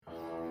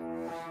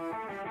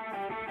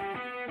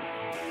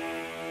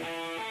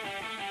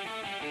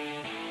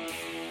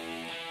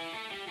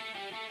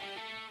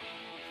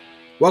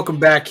Welcome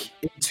back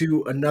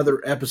into another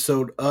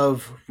episode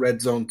of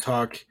Red Zone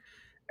Talk.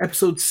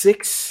 Episode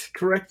 6,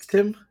 correct,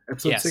 Tim?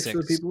 Episode Yeah, 6 for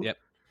the 6. people? Yep.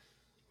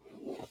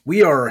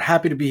 We are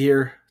happy to be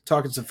here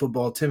talking some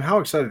football. Tim, how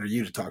excited are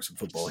you to talk some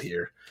football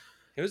here?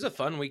 It was a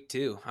fun week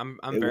too. I'm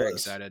It very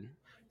was. excited.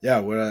 Yeah,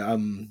 a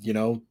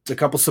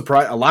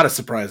lot of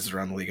surprises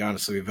around the league,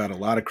 honestly. We've had a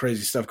lot of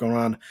crazy stuff going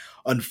on.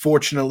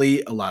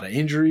 Unfortunately, a lot of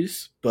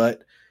injuries,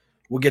 but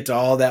we'll get to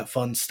all that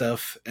fun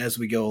stuff as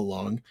we go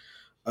along.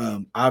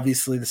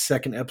 Obviously, the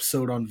second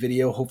episode on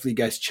video. Hopefully, you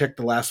guys checked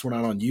the last one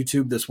out on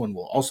YouTube. This one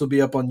will also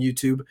be up on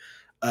YouTube.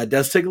 It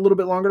does take a little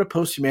bit longer to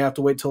post. You may have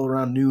to wait till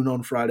around noon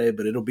on Friday,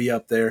 but it'll be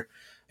up there.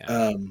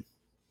 Yeah.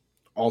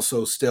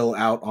 Also, still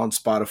out on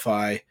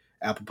Spotify,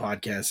 Apple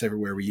Podcasts,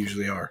 everywhere we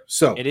usually are.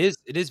 So It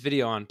is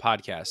video on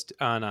podcast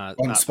on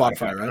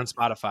Spotify, right? On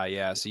Spotify,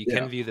 yeah. So you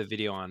can view the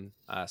video on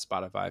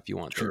Spotify if you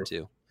want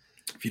to.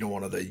 If you don't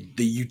want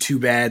the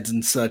YouTube ads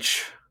and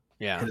such,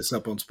 yeah, hit us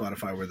up on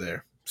Spotify. We're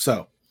there.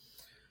 So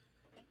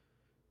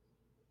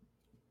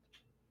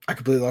I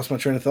completely lost my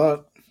train of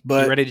thought.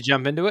 But you ready to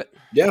jump into it?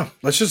 Yeah,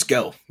 let's just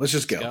go.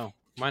 Let's go.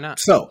 Why not?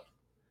 So,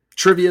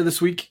 trivia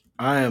this week.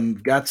 I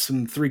got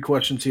some 3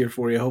 questions here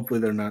for you. Hopefully,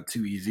 they're not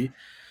too easy.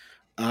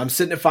 I'm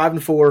sitting at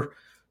 5-4,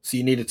 so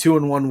you need a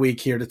 2-1 week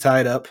here to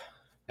tie it up.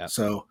 Yep.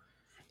 So,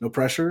 no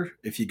pressure.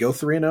 If you go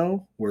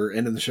 3-0, we're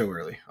ending the show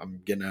early.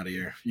 I'm getting out of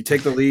here. You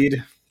take the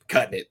lead,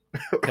 cutting it.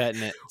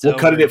 We'll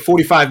cut it at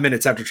 45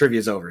 minutes after trivia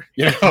is over.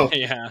 You know?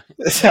 Yeah.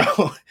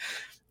 So,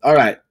 all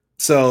right.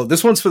 So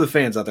this one's for the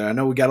fans out there. I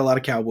know we got a lot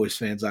of Cowboys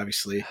fans,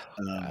 obviously.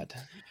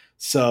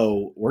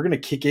 So we're going to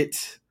kick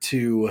it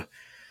to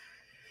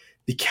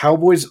the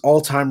Cowboys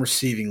all-time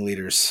receiving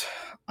leaders.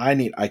 I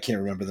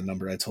can't remember the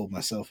number. I told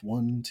myself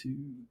 1, 2,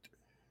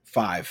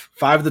 5.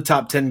 5 of the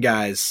top 10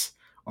 guys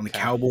on the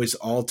Cowboys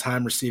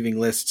all-time receiving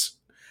list.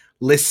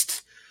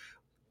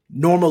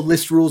 Normal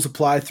list rules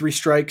apply. 3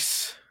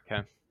 strikes.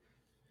 Okay.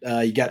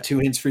 You got 2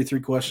 hints for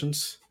 3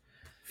 questions.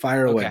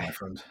 Fire away, my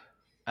friend.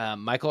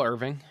 Michael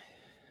Irving.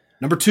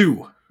 Number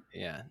 2.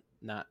 Yeah,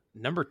 not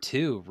number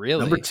 2.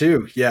 Really? Number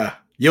 2. Yeah,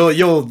 you'll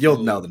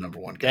know the number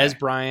 1 guy. Dez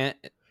Bryant.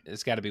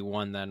 It's got to be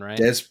 1 then, right?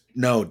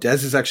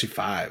 Dez is actually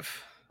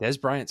 5. Dez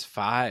Bryant's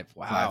 5.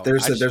 Wow.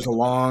 5. There's a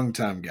long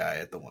time guy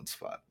at the 1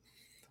 spot.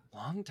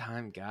 Long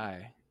time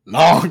guy.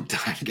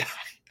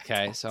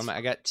 Okay, so I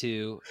got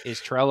 2.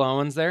 Is Terrell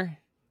Owens there?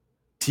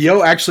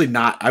 T.O. actually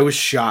not. I was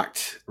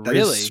shocked. That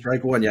really? Is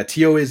strike 1. Yeah,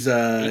 T.O. is he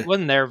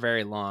wasn't there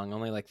very long,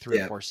 only like 3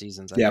 or 4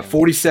 seasons. I think.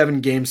 47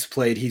 games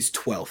played. He's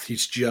 12th.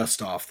 He's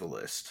just off the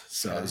list.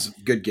 So it's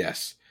a good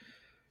guess.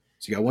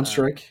 So you got 1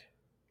 strike.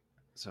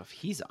 So if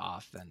he's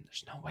off, then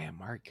there's no way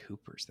Amari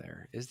Cooper's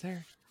there. Is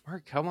there?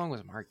 How long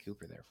was Amari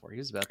Cooper there for? He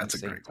was about the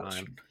same time.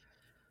 Question.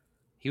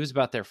 He was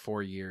about there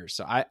 4 years.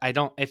 So I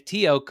don't. If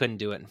T.O. couldn't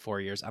do it in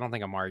 4 years, I don't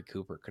think Amari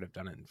Cooper could have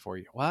done it in 4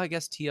 years. Well, I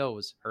guess T.O.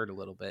 was hurt a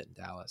little bit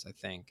in Dallas, I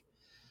think.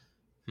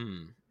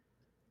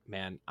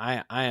 Man,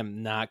 I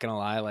am not gonna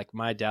lie. Like,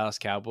 my Dallas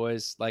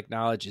Cowboys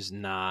knowledge is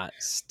not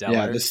stellar.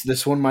 Yeah,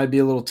 this one might be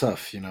a little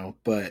tough,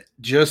 but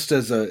just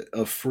as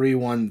a free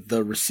one,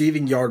 the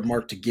receiving yard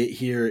mark to get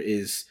here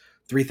is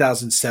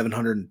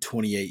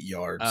 3,728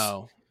 yards.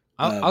 Oh,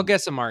 I'll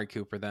guess Amari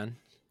Cooper then.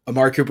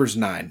 Amari Cooper's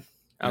 9.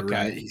 Okay,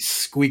 right? He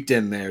squeaked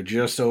in there,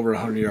 just over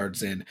 100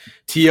 yards in.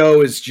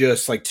 T.O. is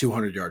just like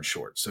 200 yards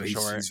short, so he's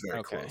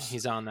very close.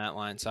 He's on that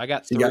line. So I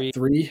got 3. You got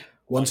 3,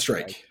 1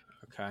 strike.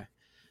 Okay.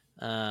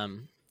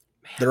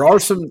 There are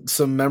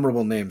some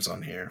memorable names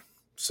on here.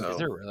 So is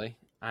there really?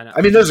 I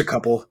mean, there's a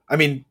couple. I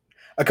mean,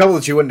 a couple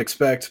that you wouldn't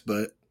expect,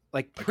 but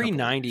like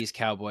pre-90s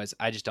Cowboys,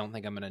 I just don't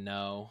think I'm going to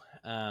know.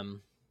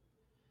 I'm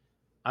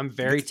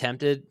very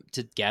tempted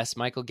to guess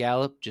Michael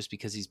Gallup just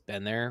because he's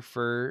been there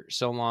for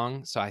so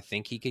long. So I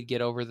think he could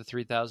get over the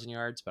 3,000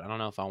 yards, but I don't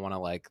know if I want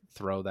to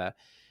throw that.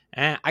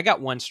 I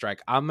got 1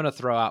 strike. I'm going to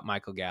throw out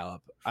Michael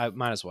Gallup. I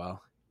might as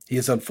well. He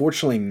is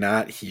unfortunately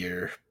not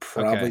here,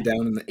 probably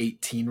down in the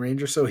 18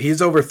 range or so.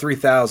 He's over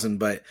 3,000,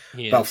 but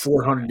about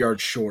 400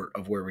 yards short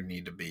of where we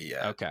need to be.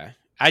 Okay.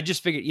 I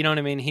just figured, you know what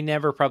I mean? He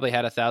never probably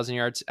had 1,000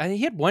 yards. I think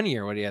he had 1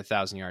 year when he had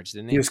 1,000 yards,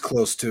 didn't he? He was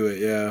close to it,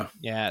 yeah.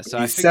 Yeah. So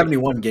he's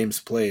 71 games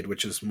played,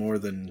 which is more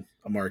than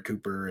Amari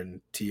Cooper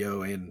and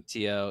T.O.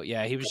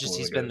 Yeah,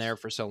 he's been there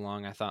for so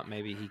long. I thought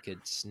maybe he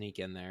could sneak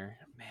in there.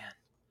 Man.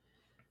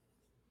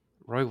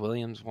 Roy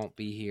Williams won't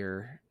be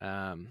here.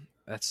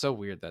 That's so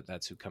weird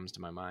that's who comes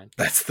to my mind.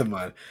 That's the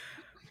mind.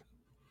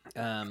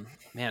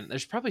 Man,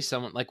 there's probably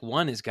someone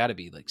 1 has got to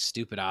be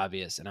stupid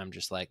obvious, and I'm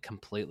just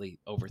completely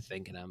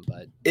overthinking him.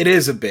 But it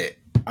is a bit.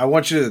 I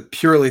want you to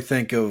purely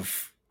think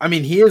of. I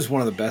mean, he is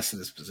one of the best in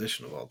his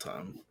position of all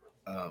time.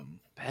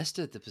 Best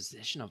at the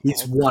position of.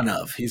 He's one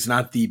of. He's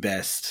not the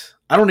best.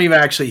 I don't even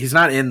actually. He's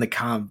not in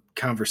the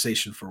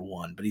conversation for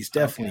 1, but he's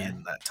definitely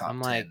in that top. I'm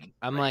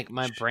like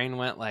my brain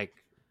went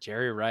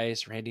Jerry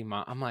Rice, Randy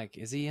Moss. I'm like,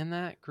 is he in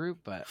that group?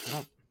 But I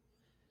don't.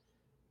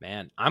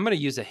 Man, I'm going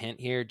to use a hint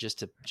here just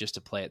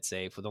to play it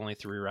safe with only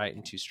 3 right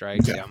and 2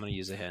 strikes. Okay. Yeah, I'm going to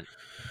use a hint.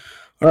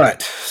 All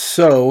right.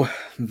 So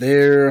I'm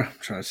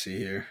trying to see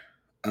here.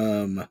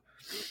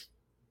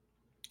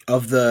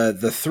 Of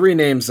the three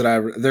names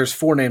there's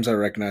four names I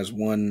recognize.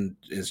 One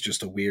is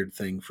just a weird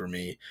thing for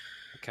me.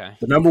 Okay.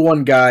 The number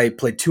one guy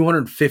played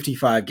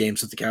 255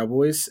 games with the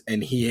Cowboys,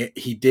 and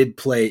he did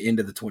play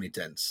into the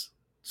 2010s.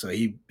 So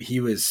he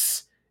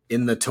was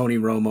in the Tony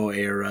Romo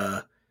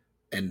era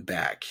and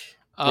back.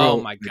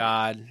 Oh my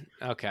God.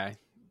 Okay.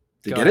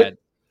 Go ahead.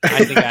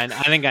 I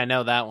think I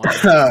know that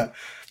one.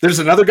 There's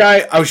another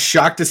guy. I was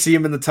shocked to see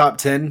him in the top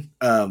 10,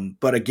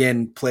 but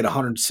again, played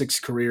 106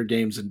 career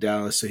games in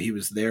Dallas, so he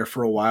was there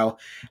for a while.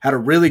 Had a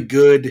really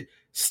good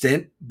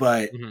stint,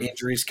 but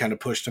injuries kind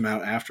of pushed him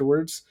out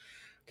afterwards.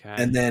 Okay.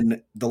 And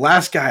then the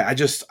last guy,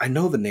 I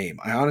know the name.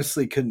 I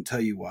honestly couldn't tell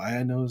you why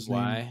I know his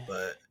name,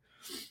 but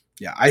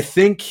yeah, I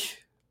think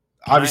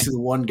obviously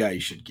the one guy you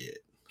should get.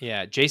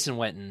 Yeah, Jason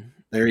Witten.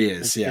 There he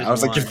is. Yeah, I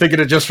was like, you're thinking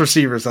of just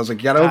receivers. I was like,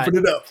 you got to open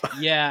it up.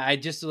 Yeah, I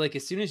just like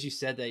as soon as you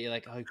said that, you're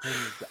like, oh,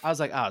 I was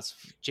like, oh, it's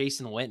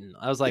Jason Witten.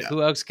 I was like,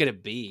 who else could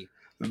it be?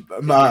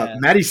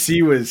 Matty C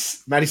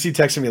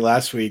texted me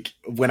last week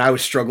when I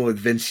was struggling with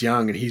Vince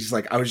Young, and he's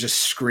like, I was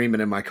just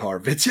screaming in my car,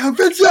 Vince Young.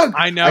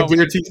 I know. I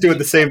guarantee he's doing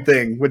the same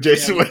thing with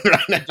Jason Witten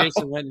right now.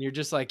 Jason Witten, you're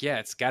just like, yeah,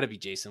 it's got to be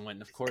Jason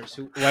Witten, of course.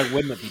 Why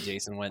wouldn't it be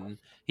Jason Witten?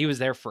 He was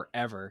there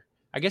forever.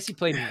 I guess he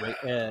played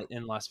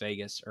in Las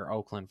Vegas or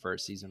Oakland for a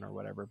season or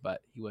whatever,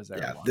 but he was there.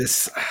 Yeah,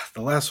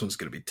 the last one's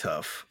gonna be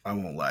tough. I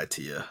won't lie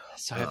to you.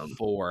 So I have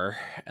four,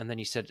 and then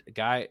you said a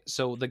guy.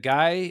 So the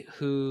guy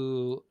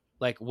who,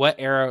 like, what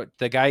era?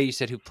 The guy you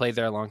said who played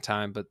there a long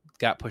time but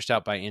got pushed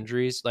out by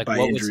injuries. Like,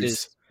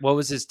 what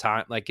was his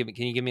time? Like, can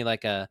you give me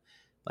like a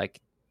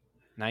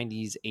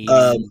 90s,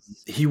 80s?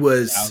 He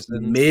was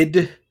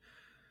 2000s?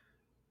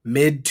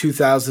 mid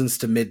 2000s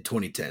to mid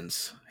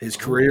 2010s. His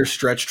career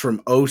stretched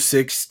from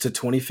 06 to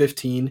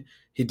 2015.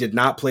 He did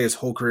not play his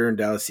whole career in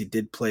Dallas. He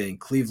did play in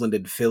Cleveland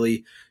and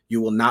Philly.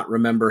 You will not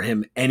remember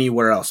him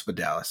anywhere else but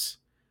Dallas.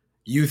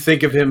 You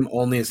think of him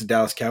only as a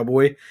Dallas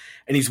Cowboy,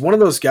 and he's one of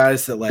those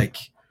guys that, like,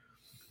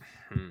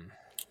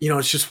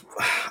 it's just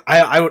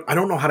I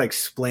don't know how to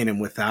explain him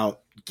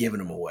without giving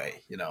him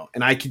away,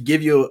 And I could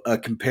give you a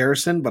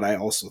comparison, but I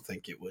also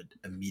think it would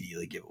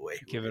immediately give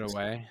it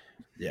away.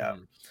 Yeah.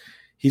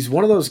 He's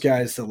one of those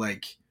guys that,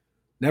 like,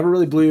 never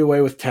really blew you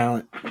away with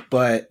talent,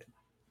 but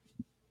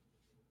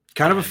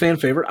kind of a fan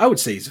favorite. I would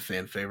say he's a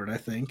fan favorite, I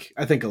think.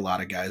 I think a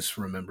lot of guys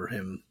remember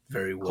him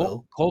very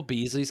well. Cole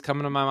Beasley's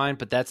coming to my mind,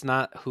 but that's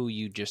not who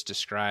you just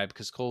described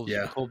because Cole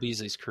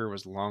Beasley's career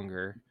was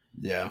longer.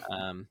 Yeah.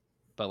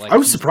 But like, I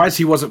was surprised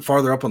he wasn't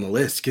farther up on the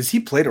list because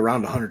he played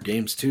around 100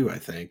 games too, I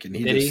think. And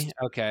he?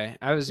 Okay.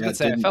 I was going to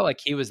say, I felt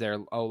like he was there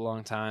a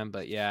long time,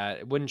 but yeah,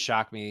 it wouldn't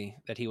shock me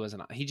that he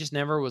wasn't. He just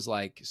never was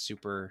like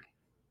super.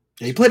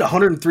 Yeah, he played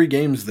 103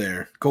 games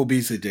there. Cole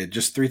Beasley did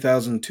just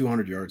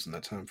 3,200 yards in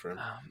that time frame.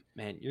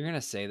 Man, you're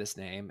gonna say this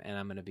name, and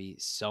I'm gonna be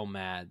so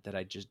mad that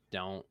I just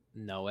don't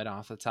know it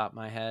off the top of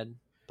my head.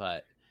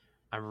 But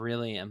I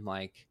really am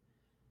like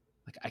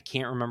I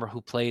can't remember who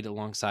played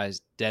alongside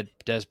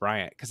Dez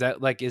Bryant because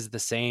that is the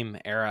same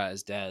era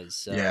as Dez.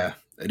 So. Yeah,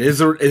 it is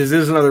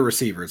another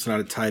receiver. It's not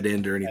a tight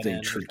end or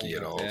anything tricky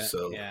at all.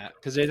 So yeah,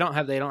 because they don't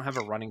have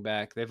a running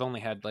back. They've only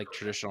had like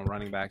traditional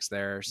running backs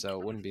there, so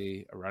it wouldn't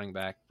be a running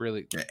back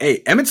really.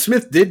 Hey, Emmitt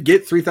Smith did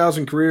get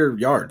 3,000 career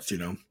yards.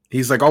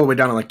 He's like all the way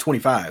down to like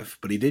 25,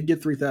 but he did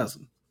get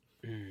 3,000.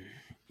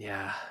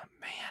 Yeah,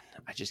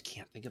 man, I just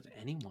can't think of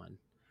anyone.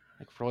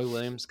 Like Roy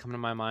Williams coming to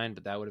my mind,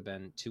 but that would have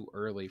been too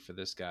early for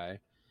this guy.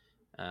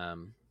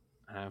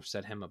 I've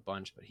said him a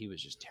bunch, but he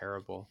was just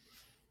terrible.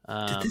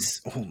 Did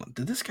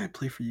this guy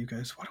play for you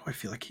guys? Why do I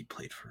feel like he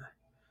played for?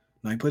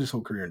 No, he played his whole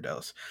career in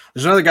Dallas.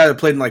 There's another guy that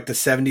played in like the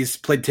 70s,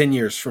 played 10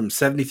 years from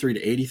 73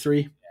 to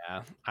 83.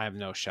 Yeah, I have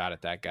no shot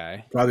at that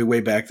guy. Probably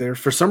way back there.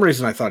 For some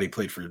reason, I thought he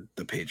played for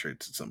the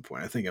Patriots at some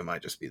point. I think it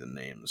might just be the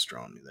name that's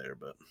drawing me there,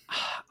 but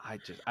I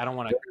don't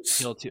want to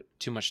kill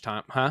too much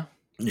time, huh?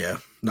 Yeah,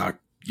 no,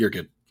 you're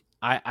good.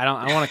 I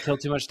don't want to kill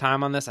too much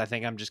time on this. I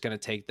think I'm just going to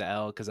take the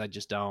L because I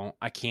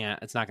can't.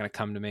 It's not going to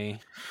come to me.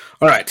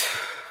 All right.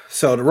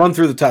 So to run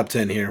through the top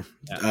 10 here,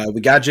 we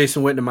got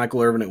Jason Witten and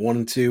Michael Irvin at 1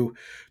 and 2.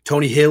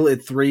 Tony Hill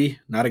at 3.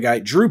 Not a guy.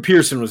 Drew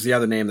Pearson was the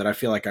other name that I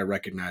feel like I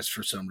recognized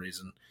for some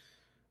reason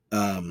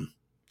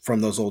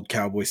from those old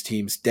Cowboys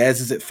teams.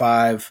 Dez is at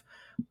 5.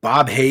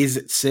 Bob Hayes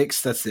at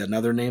 6. That's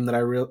another name that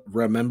I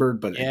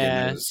remembered. But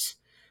again, it was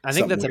I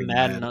think that's a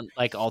Madden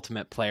like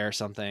ultimate player or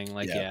something.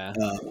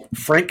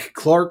 Frank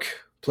Clark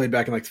played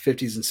back in like the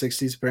 50s and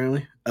 60s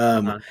apparently.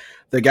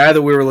 The guy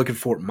that we were looking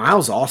for,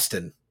 Miles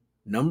Austin,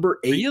 number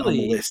 8 on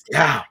the list.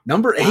 Yeah,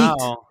 number 8.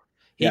 Wow.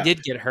 He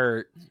did get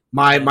hurt.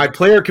 My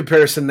player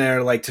comparison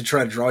there, like to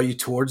try to draw you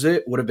towards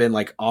it, would have been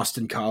like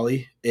Austin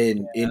Collie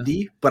in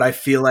Indy. But I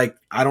feel like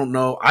I don't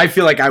know. I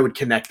feel like I would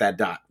connect that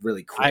dot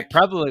really quick. I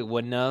probably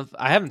wouldn't have.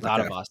 I haven't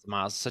thought of Austin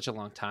Miles in such a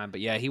long time.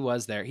 But yeah, he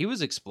was there. He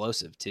was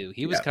explosive too.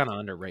 He was kind of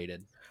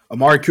underrated.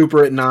 Amari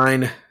Cooper at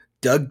 9.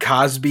 Doug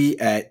Cosby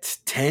at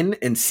 10,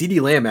 and CeeDee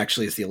Lamb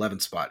actually is the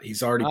 11th spot.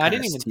 He's already passed I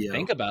didn't even T.O.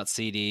 think about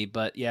CD,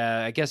 but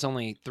yeah, I guess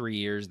only 3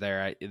 years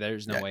there.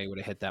 There's no way he would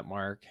have hit that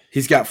mark.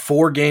 He's got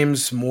 4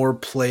 games more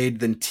played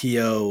than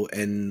T.O.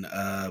 and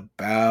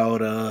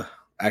about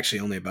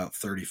actually only about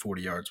 30,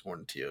 40 yards more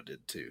than T.O.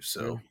 did too.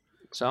 So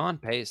on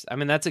pace. I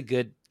mean, that's a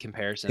good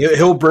comparison.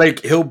 He'll probably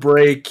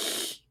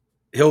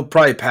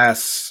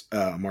pass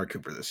Mark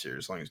Cooper this year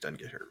as long as he doesn't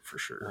get hurt for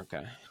sure.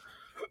 Okay.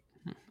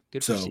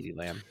 Good for CeeDee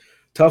Lamb.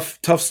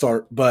 Tough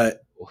start,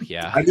 but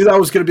I knew that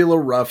was going to be a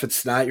little rough.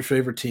 It's not your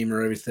favorite team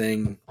or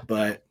everything,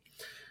 but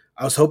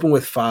I was hoping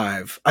with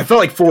 5. I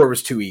felt like 4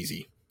 was too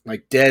easy.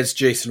 Like Dez,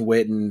 Jason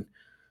Witten.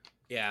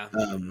 Yeah.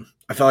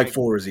 I felt like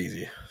 4 was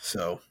easy.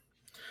 So,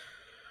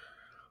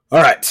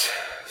 all right.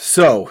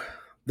 So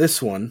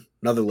this one,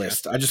 another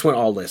list. I just went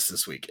all lists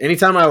this week.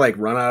 Anytime I like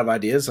run out of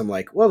ideas, I'm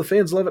like, well, the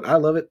fans love it. I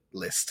love it.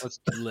 List.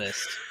 Let's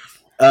list.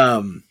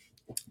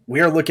 We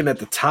are looking at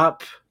the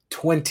top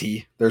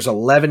 20. There's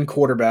 11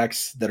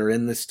 quarterbacks that are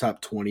in this top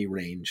 20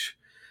 range.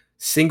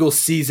 Single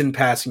season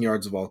passing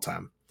yards of all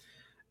time.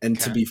 And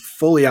to be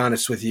fully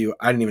honest with you,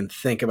 I didn't even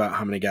think about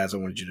how many guys I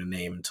wanted you to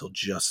name until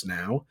just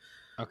now.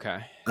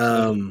 Okay.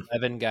 So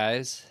 11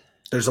 guys.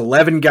 There's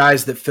 11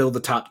 guys that fill the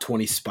top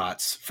 20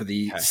 spots for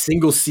the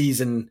single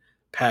season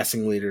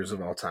passing leaders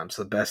of all time.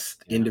 So the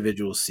best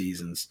individual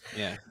seasons.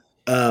 Yeah.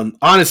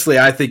 Honestly,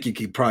 I think you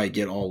could probably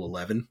get all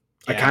 11.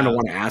 Yeah. I kind of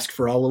want to ask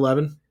for all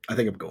 11. I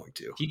think I'm going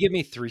to. If you give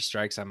me 3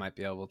 strikes, I might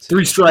be able to.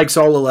 3 strikes,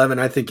 all 11.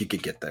 I think you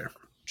could get there.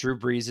 Drew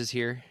Brees is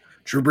here.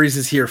 Drew Brees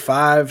is here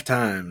 5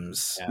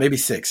 times, maybe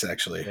 6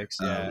 actually. 6,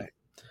 yeah.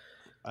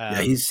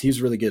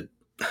 He's really good.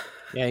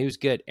 Yeah, he was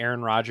good.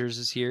 Aaron Rodgers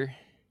is here.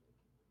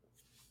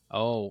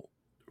 Oh,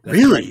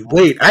 really? Right.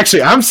 Wait,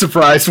 actually, I'm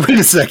surprised. Wait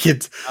a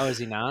second. Oh, is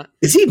he not?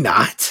 Is he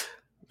not?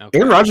 Okay.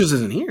 Aaron Rodgers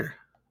isn't here.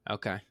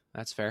 Okay,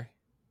 that's fair.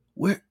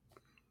 Where?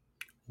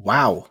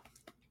 Wow.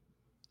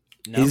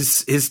 No.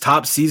 His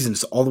top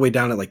season's all the way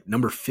down at like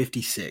number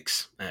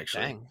 56,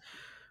 actually. Dang.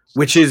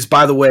 Which is,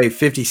 by the way,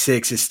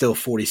 56 is still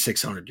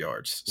 4,600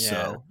 yards.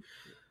 Yeah.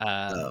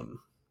 So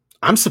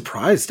I'm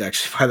surprised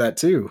actually by that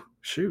too.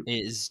 Shoot.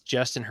 Is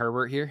Justin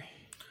Herbert here?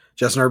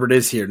 Justin Herbert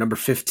is here, number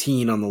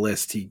 15 on the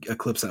list. He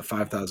eclipsed that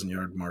 5,000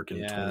 yard mark in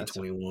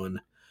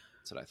 2021.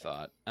 That's what I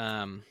thought.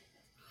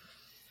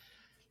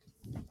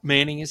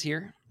 Manning is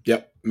here.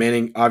 Yep,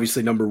 Manning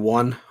obviously number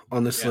 1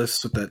 on this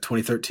list with that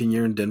 2013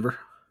 year in Denver.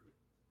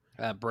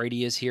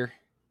 Brady is here.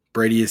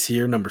 Brady is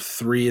here. Number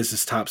 3 is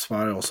his top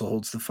spot. It also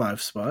holds the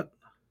 5 spot.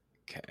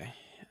 Okay.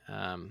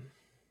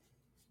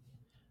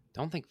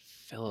 Don't think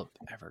Phillip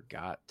ever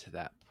got to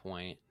that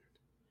point.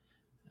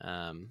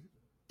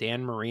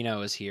 Dan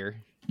Marino is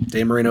here.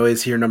 Dan Marino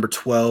is here, number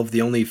 12,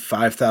 the only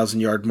 5,000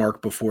 yard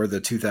mark before the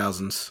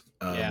 2000s.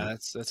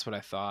 That's what I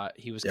thought.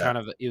 He was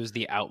it was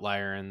the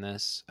outlier in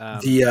this.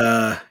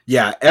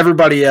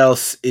 Everybody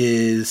else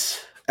is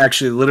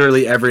actually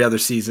literally every other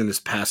season is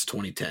past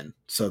 2010.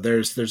 So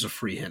there's a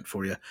free hint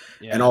for you.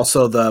 Yeah. And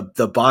also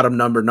the bottom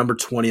number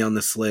 20 on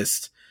this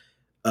list,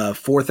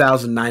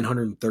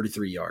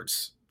 4,933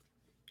 yards.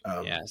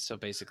 So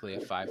basically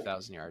a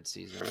 5,000 yard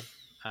season.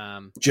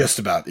 Just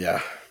about,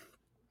 yeah.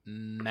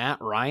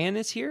 Matt Ryan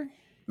is here?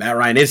 Matt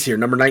Ryan is here,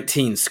 number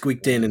 19,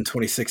 squeaked in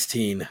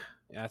 2016.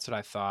 Yeah, that's what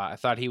I thought. I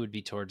thought he would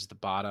be towards the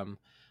bottom.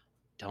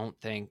 I'm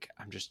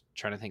just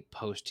trying to think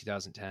post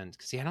 2010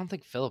 because I don't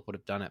think Phillip would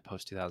have done it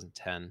post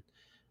 2010.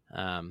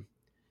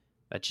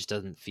 That just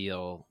doesn't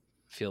feel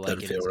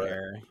like it's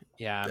right.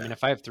 Yeah, I mean,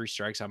 if I have 3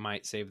 strikes, I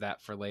might save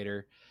that for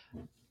later.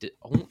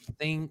 Don't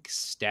think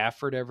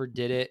Stafford ever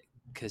did it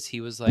because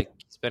he's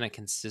been a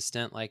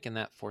consistent in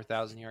that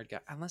 4,000 yard guy.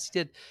 Unless he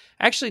did.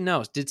 Actually,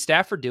 no. Did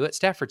Stafford do it?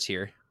 Stafford's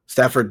here.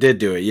 Stafford did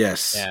do it,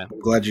 yes. Yeah. I'm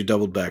glad you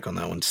doubled back on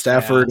that one.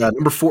 Stafford,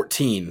 number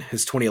 14,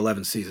 his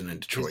 2011 season in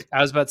Detroit. I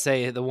was about to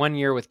say, the 1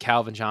 year with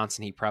Calvin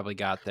Johnson, he probably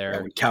got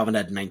there. When Calvin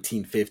had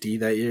 1950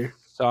 that year.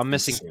 So I'm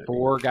missing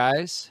 4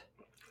 guys.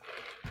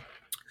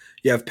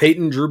 You have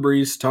Peyton, Drew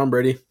Brees, Tom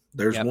Brady.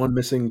 There's one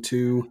missing,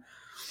 2.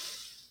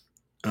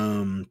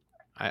 I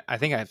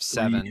think I have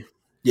 7.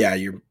 Yeah,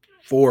 you're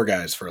 4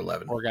 guys for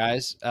 11. 4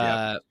 guys.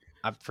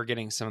 I'm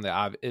forgetting some of the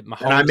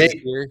Mahomes is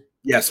here.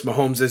 Yes,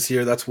 Mahomes is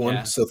here. That's 1.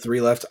 Yeah. So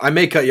 3 left. I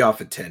may cut you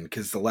off at 10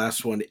 because the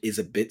last one is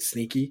a bit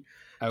sneaky.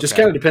 Okay. Just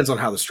kind of depends on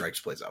how the strikes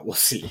plays out. We'll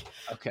see.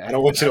 Okay. I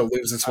don't want you to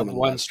lose this one.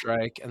 1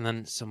 strike. And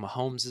then so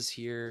Mahomes is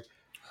here.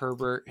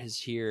 Herbert is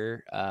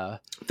here.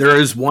 There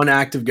is 1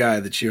 active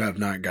guy that you have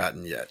not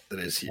gotten yet that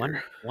is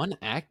here. One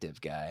active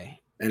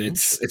guy. And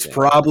it's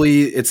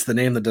probably the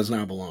name that does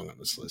not belong on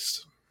this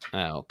list.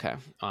 Oh, okay.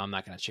 Oh, I'm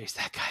not going to chase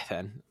that guy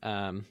then.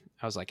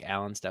 I was like,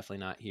 Allen's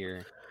definitely not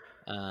here.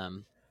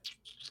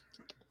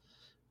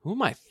 Who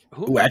am I?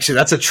 Actually,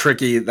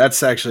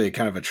 that's actually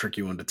kind of a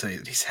tricky one to tell you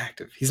that he's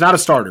active. He's not a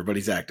starter, but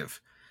he's active.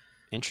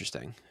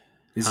 Interesting.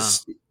 He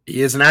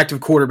is an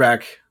active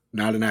quarterback,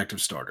 not an active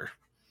starter.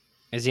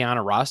 Is he on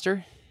a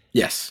roster?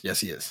 Yes,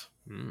 he is.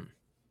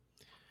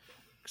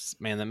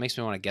 Man, that makes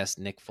me want to guess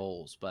Nick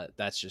Foles, but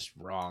that's just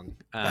wrong.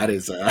 That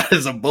is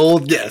a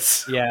bold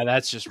guess. Yeah,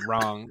 that's just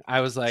wrong.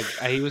 I was like,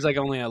 he was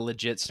only a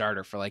legit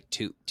starter for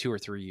two or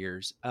 3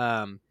 years.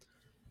 Man,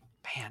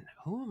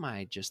 who am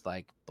I just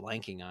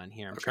blanking on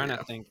here? I'm trying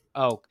to think.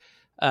 Oh,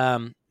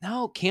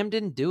 no, Cam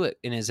didn't do it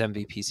in his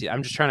MVP season.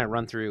 I'm just trying to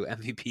run through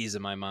MVPs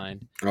in my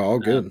mind. Oh,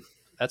 good.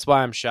 That's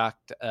why I'm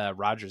shocked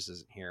Rodgers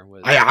isn't here.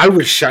 I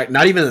was shocked.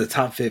 Not even in the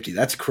top 50.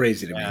 That's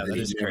crazy to me. That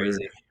is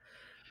crazy.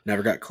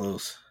 Never got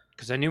close.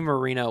 Because I knew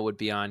Marino would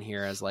be on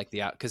here as like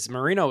because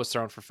Marino was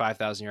thrown for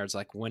 5,000 yards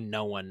like when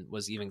no one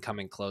was even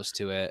coming close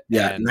to it.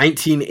 Yeah,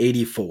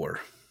 1984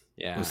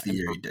 was the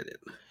year he did it.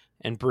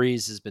 And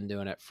Breeze has been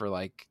doing it for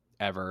like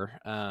ever.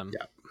 Yeah.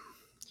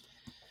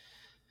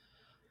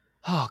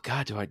 Oh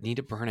God, do I need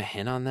to burn a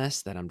hint on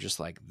this that I'm just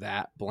like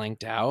that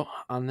blanked out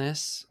on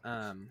this?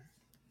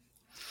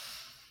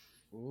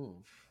 Ooh,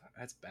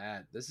 that's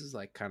bad. This is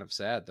like kind of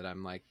sad that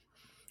I'm like.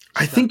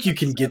 I think you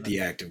can get the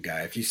active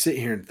guy if you sit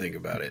here and think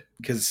about it,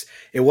 because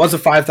it was a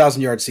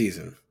 5,000 yard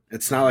season.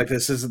 It's not like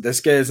this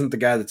guy isn't the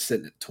guy that's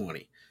sitting at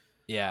 20.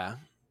 Yeah,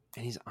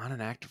 and he's on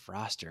an active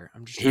roster.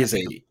 I'm just he is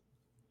a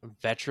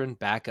veteran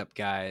backup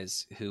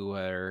guys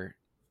who've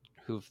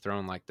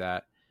thrown like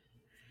that.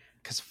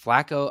 Because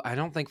Flacco, I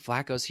don't think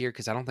Flacco's here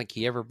because I don't think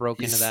he ever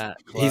broke into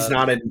that club. He's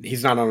not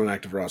on an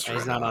active roster.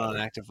 He's not on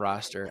an active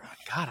roster.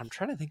 God, I'm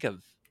trying to think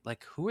of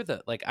like who are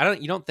the like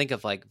you don't think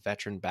of like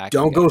veteran backup.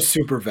 Don't go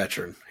super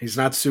veteran. He's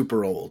not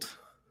super old.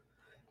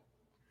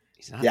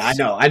 He's not. Yeah,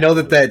 I know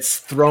that's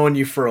throwing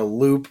you for a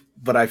loop,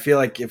 but I feel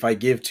like if I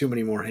give too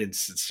many more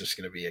hints, it's just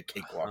going to be a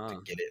cakewalk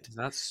to get it. He's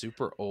not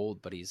super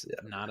old, but he's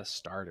not a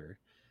starter.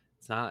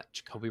 It's not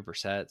Jacoby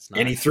Brissett. It's not,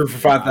 and he threw for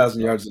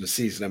 5,000 yards in the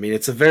season. I mean,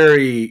 it's a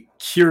very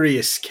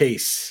curious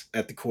case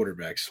at the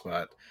quarterback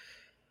spot.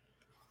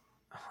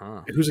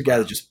 Who's a guy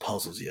that just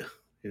puzzles you?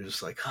 You're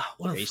just like,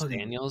 what Chase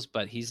Daniels,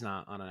 but he's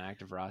not on an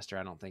active roster,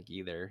 I don't think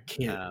either.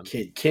 Can't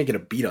get a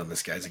beat on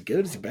this guy. Is he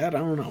good? Is he bad? I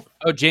don't know.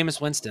 Oh, Jameis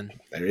Winston.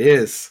 There he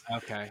is.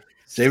 Okay.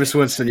 Jameis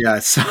Winston, yeah.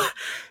 So,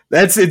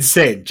 that's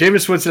insane.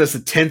 Jameis Winston has the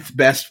 10th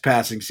best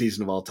passing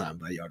season of all time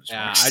by yardage.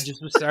 Yeah, I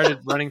just started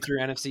running through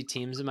NFC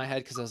teams in my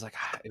head because I was like,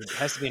 it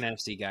has to be an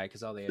NFC guy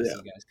because all the NFC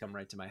guys come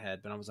right to my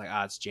head. But I was like,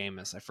 it's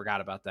Jameis. I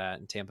forgot about that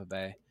in Tampa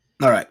Bay.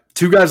 All right.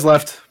 2 guys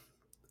left.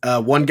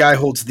 One guy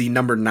holds the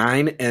number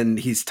 9, and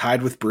he's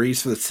tied with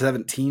Breeze for the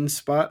 17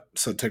 spot,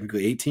 so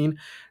technically 18,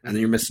 and then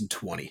you're missing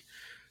 20.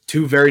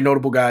 2 very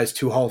notable guys,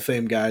 2 Hall of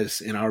Fame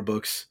guys in our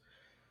books.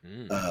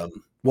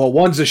 Well,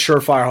 one's a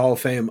surefire Hall of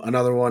Fame,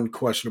 another one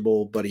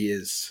questionable, but he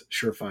is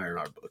surefire in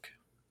our book.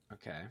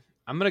 Okay.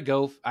 I'm going to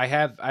go – I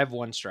have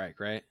 1 strike,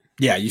 right?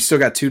 Yeah, you still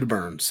got 2 to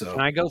burn. So can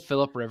I go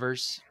Phillip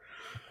Rivers?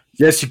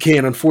 Yes, you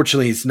can.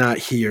 Unfortunately, he's not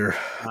here.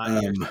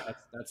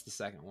 That's the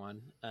second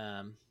one.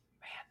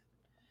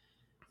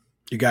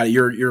 You got it.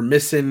 You're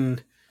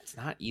missing. It's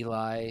not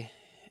Eli.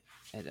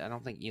 I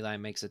don't think Eli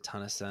makes a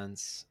ton of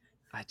sense.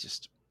 I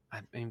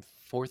mean,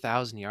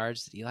 4,000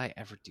 yards. Did Eli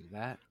ever do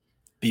that?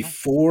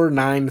 Before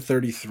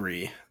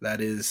 933.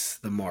 That is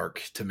the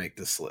mark to make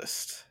this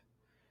list.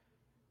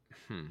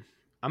 I'm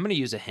going to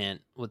use a hint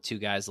with 2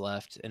 guys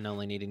left and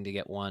only needing to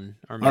get 1.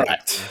 Or maybe all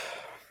right. 2.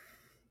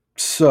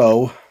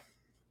 So,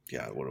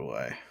 yeah, what do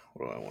I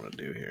want to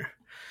do here?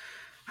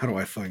 How do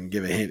I fucking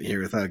give a hint here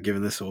without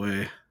giving this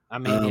away? I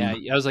mean,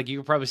 I was like, you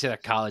could probably say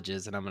that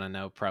colleges, and I'm going to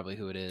know probably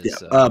who it is. Yeah.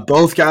 So.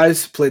 Both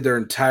guys played their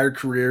entire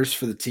careers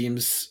for the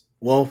teams.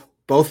 Well,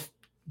 both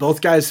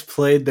guys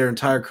played their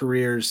entire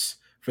careers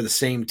for the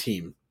same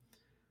team.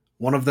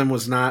 One of them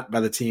was not by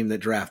the team that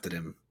drafted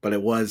him, but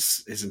it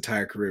was his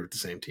entire career with the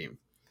same team.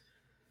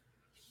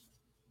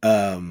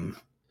 So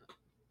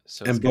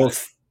and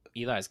both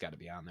Eli's got to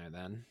be on there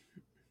then.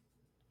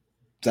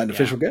 Is that an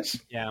official guess?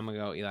 Yeah, I'm going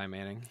to go Eli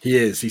Manning. He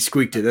is. He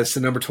squeaked it. That's the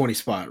number 20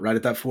 spot, right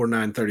at that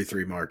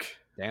 4.933 mark.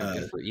 Damn,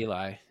 good for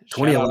Eli.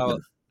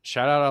 2011.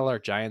 Shout out all our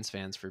Giants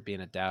fans for being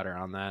a doubter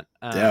on that.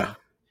 Yeah.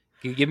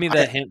 Can you give me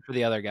the hint for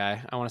the other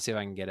guy? I want to see if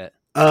I can get it.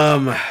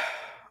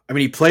 I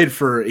mean, he played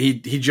for he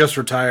just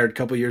retired a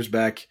couple years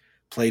back.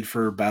 Played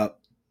for about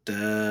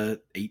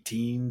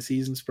 18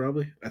 seasons,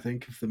 probably. I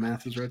think if the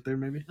math is right there,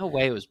 maybe. No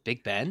way, it was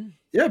Big Ben.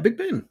 Yeah, Big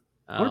Ben.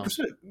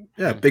 100%.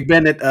 Yeah, Big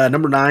Ben at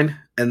number 9,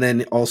 and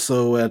then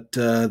also at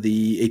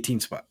the 18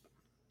 spot.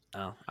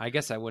 Oh, I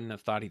guess I wouldn't have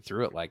thought he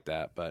threw it like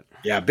that, but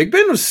yeah, Big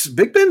Ben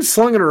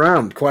slung it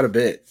around quite a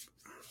bit.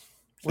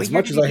 As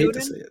much as I hate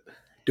to say it.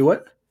 Do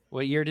what?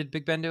 What year did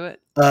Big Ben do it?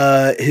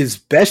 His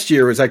best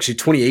year was actually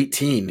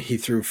 2018. He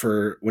threw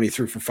for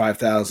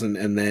 5,000,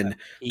 and then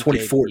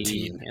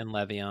 2014 and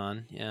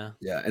Le'Veon.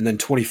 Yeah, and then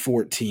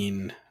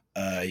 2014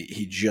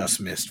 he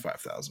just missed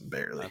 5,000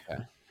 barely.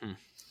 Okay,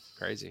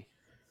 crazy.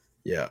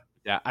 Yeah.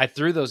 I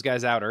threw those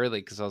guys out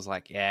early because I was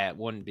like, it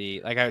wouldn't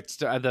be like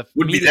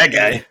wouldn't be that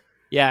guy.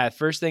 Yeah,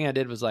 first thing I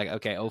did was like,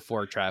 okay,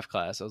 04 draft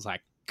class. I was like,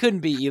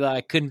 couldn't be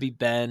Eli, couldn't be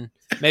Ben.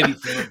 Maybe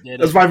Phillip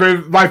did. That's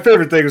my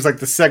favorite thing was like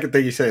the second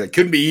thing you say, like,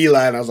 couldn't be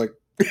Eli, and I was like,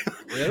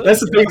 really? That's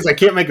the thing is I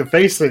can't make a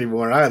face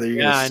anymore either.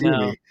 You're gonna see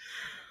me.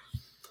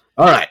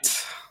 All right.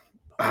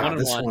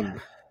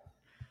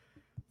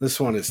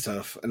 This one is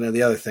tough. And then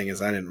the other thing is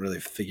I didn't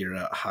really figure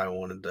out how I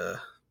wanted to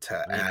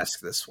ask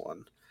this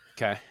one.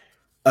 Okay.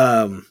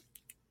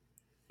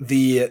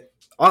 Maybe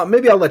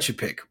I'll let you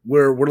pick.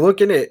 We're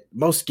looking at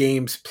most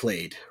games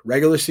played,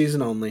 regular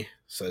season only.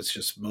 So it's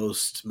just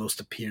most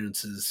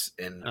appearances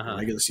in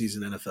regular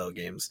season NFL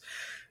games.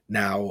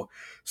 Now,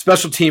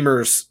 special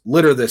teamers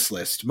litter this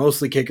list.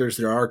 Mostly kickers.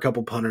 There are a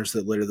couple punters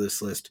that litter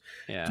this list.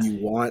 Yeah. Do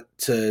you want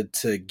to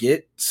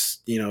get,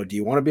 do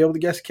you want to be able to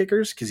guess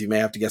kickers? Because you may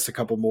have to guess a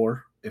couple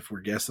more if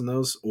we're guessing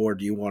those. Or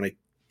do you want to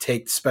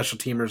take special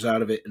teamers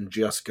out of it and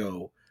just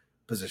go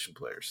position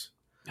players?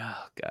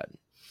 Oh, God.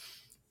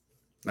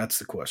 That's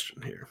the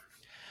question here.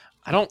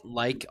 I don't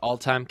like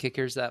all-time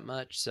kickers that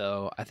much,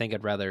 so I think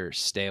I'd rather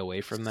stay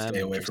away from them. Stay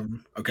away from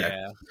them? Okay.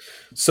 Yeah.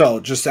 So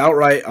just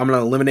outright, I'm going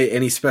to eliminate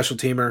any special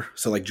teamer.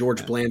 So like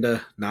George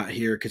Blanda, not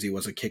here because he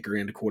was a kicker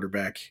and a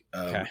quarterback.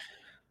 Okay.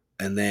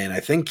 And then I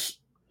think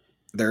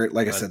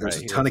like I said, there's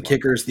a ton of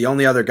kickers. Long. The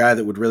only other guy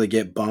that would really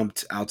get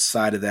bumped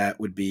outside of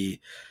that would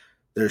be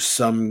there's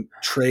some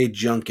Trey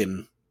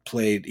Junkin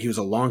played. He was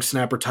a long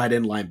snapper, tight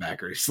end,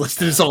 linebacker. He's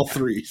listed as all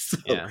three. So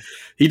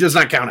he does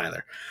not count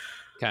either.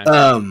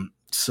 Okay.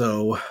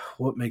 So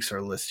what makes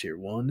our list here?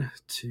 1,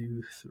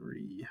 2,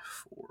 3,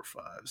 4,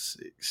 5,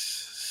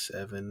 6,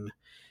 7,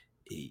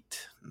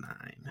 8,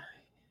 9,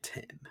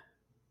 10.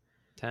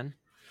 10?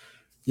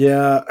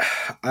 Yeah,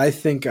 I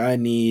think I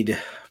need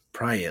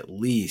probably at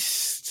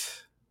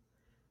least.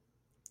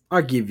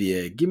 I'll give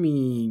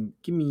me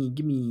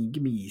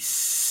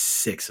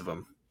 6 of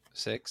them.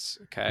 6,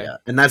 okay. Yeah,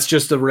 and that's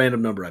just a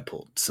random number I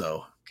pulled.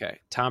 So okay,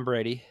 Tom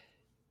Brady,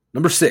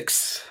 number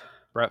 6.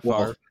 Brett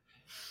Favre.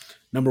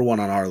 Number 1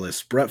 on our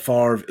list. Brett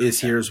Favre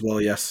is here as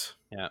well, yes.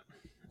 Yeah.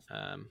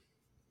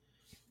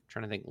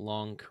 Trying to think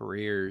long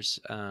careers.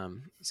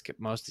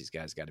 Most of these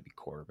guys got to be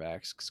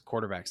quarterbacks because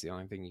quarterback's the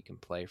only thing you can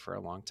play for a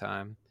long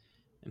time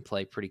and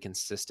play pretty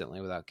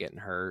consistently without getting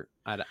hurt.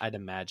 I'd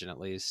imagine at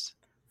least.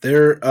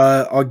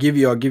 I'll give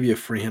you a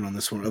free hint on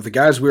this one. Of the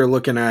guys we are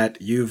looking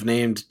at, you've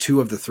named 2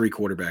 of the 3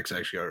 quarterbacks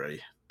actually already.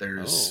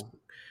 There's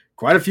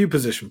quite a few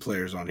position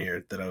players on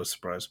here that I was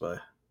surprised by.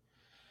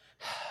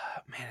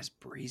 Man, is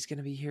Breeze going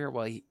to be here?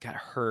 Well, he got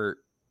hurt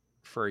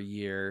for a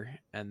year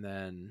and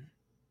then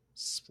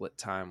split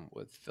time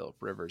with Philip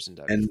Rivers and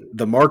And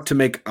the mark to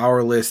make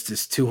our list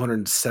is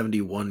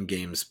 271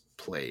 games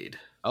played.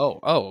 Oh,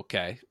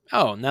 okay.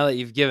 Oh, now that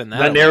you've given that,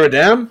 that narrow it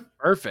down?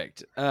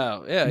 Perfect.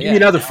 Oh, yeah. Give me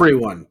another free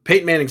one.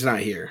 Peyton Manning's not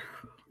here.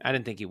 I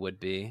didn't think he would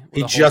be.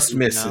 He just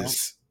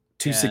misses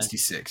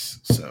 266.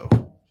 So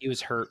he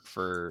was hurt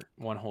for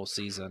one whole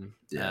season.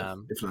 Yeah,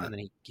 if not. And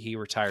then he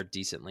retired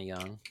decently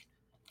young.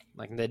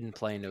 Like, they didn't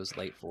play into his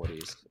late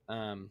 40s.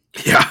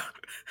 Yeah.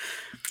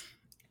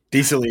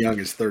 Decently young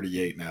is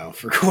 38 now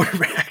for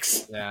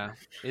quarterbacks. Yeah.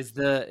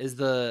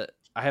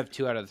 I have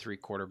 2 out of the 3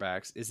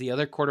 quarterbacks. Is the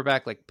other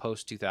quarterback like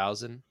post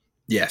 2000?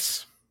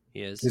 Yes.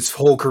 He is. His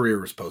whole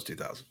career was post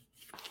 2000.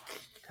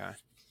 Okay.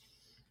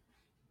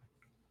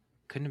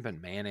 Couldn't have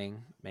been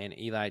Manning. Man,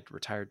 Eli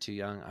retired too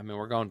young. I mean,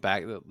 we're going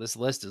back. This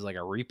list is like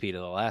a repeat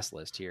of the last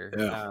list here.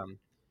 Yeah.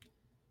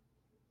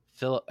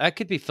 That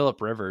could be Philip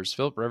Rivers.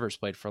 Philip Rivers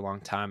played for a long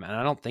time, and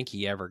I don't think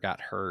he ever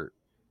got hurt.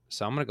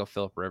 So I'm going to go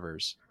Philip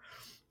Rivers.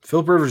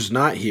 Philip Rivers is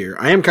not here.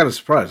 I am kind of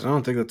surprised. I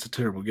don't think that's a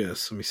terrible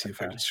guess. Let me see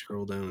if I can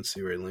scroll down and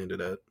see where he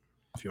landed at,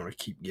 if you want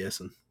to keep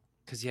guessing.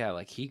 Because, yeah,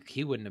 like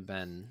he wouldn't have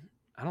been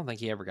 – I don't think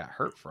he ever got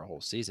hurt for a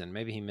whole season.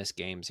 Maybe he missed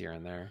games here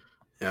and there.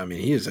 Yeah, I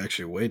mean, he is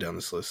actually way down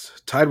this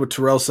list. Tied with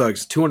Terrell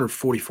Suggs,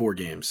 244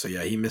 games. So,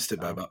 yeah, he missed it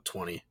by about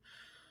 20.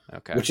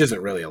 Okay. Which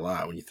isn't really a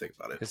lot when you think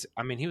about it. Because,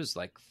 I mean, he was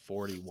like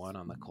 41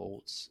 on the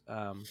Colts.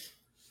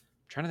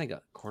 Trying to think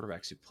of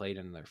quarterbacks who played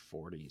in their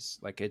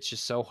 40s. Like, it's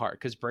just so hard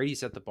because Brady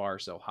set the bar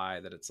so high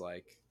that it's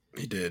like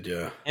he did,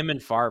 yeah. Him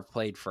and Favre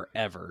played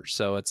forever,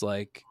 so it's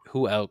like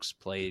who else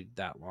played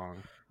that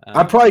long?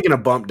 I'm probably gonna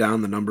bump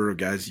down the number of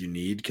guys you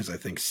need because I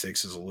think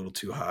 6 is a little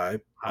too high.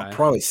 I'll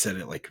probably set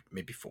it like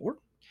maybe 4.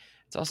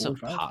 It's also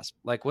possible.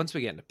 Like once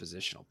we get into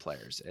positional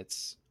players,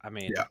 it's. I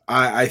mean, yeah,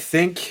 I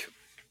think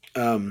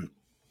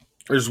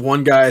there's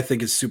one guy I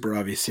think is super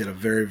obvious. He had a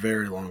very,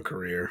 very long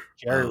career.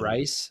 Jerry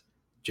Rice.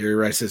 Jerry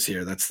Rice is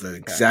here. That's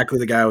exactly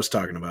the guy I was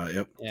talking about.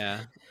 Yep. Yeah.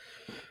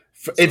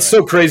 It's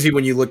so crazy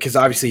when you look because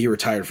obviously he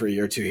retired for a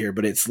year or 2 here,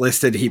 but it's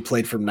listed he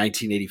played from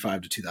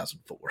 1985 to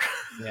 2004.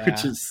 Yeah.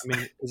 Which is, I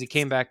mean, as he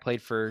came back,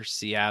 played for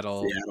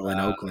Seattle and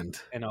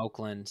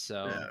Oakland.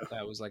 So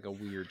that was like a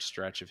weird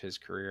stretch of his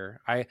career.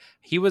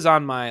 He was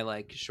on my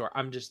like short.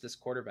 This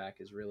quarterback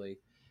is really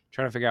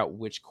trying to figure out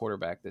which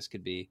quarterback this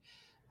could be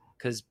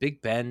because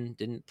Big Ben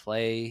didn't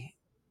play.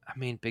 I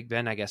mean, Big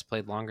Ben I guess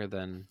played longer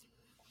than.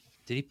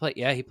 Did he play?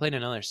 Yeah, he played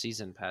another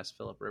season past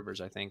Philip Rivers,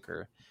 I think,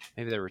 or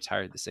maybe they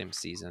retired the same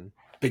season.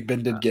 Big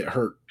Ben did get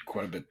hurt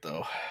quite a bit,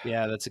 though.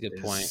 Yeah, that's a good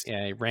point.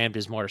 Yeah, he rammed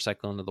his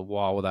motorcycle into the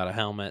wall without a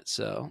helmet,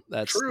 so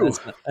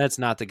that's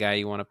not the guy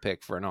you want to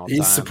pick for an all-time.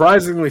 He's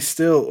surprisingly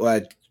still,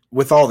 like,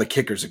 with all the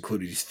kickers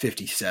included, he's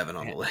 57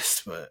 on the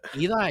list. But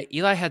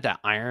Eli had that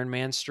Iron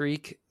Man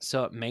streak,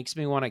 so it makes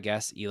me want to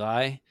guess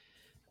Eli.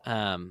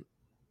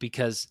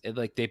 Because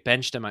they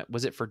benched him.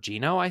 Was it for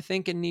Geno, I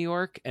think, in New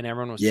York? And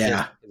everyone was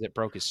pissed because it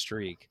broke his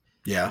streak.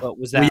 Yeah. But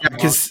was that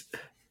because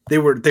they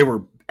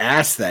were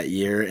asked that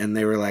year and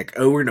they were like,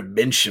 oh, we're going to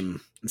bench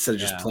him instead of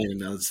just playing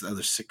those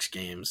other 6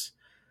 games.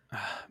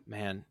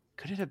 Man,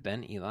 could it have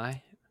been Eli?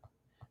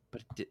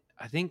 But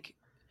I think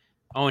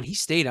Oh, and he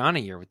stayed on a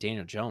year with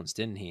Daniel Jones,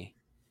 didn't he?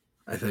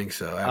 I think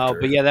so. Oh,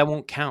 but yeah, that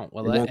won't count.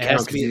 Well, it won't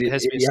count because it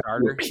has to be a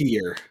starter.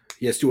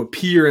 He has to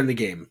appear in the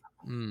game,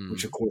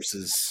 which of course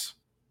is.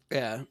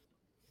 Yeah.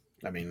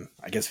 I mean,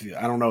 I guess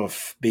I don't know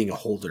if being a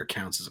holder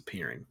counts as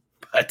appearing,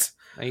 but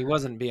he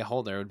wasn't be a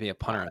holder; it would be a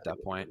punter at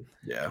that point.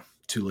 Yeah,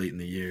 too late in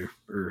the year.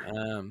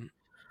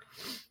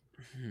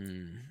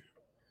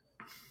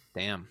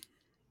 Damn.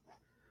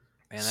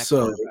 Man, that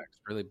quarterback's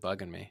really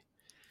bugging me.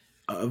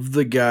 Of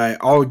the guy,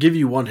 I'll give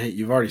you one hint.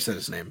 You've already said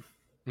his name.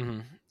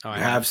 Mm-hmm. Oh,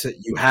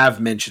 you have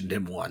mentioned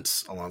him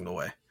once along the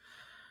way.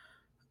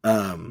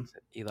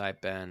 Eli,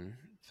 Ben,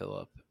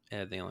 Phillip,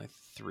 and the only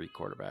 3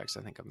 quarterbacks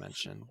I think I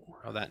mentioned.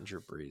 Oh, that and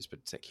Drew Brees, but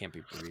it can't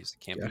be Brees. It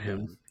can't be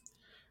him.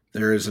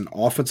 There is an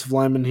offensive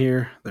lineman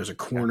here. There's a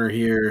corner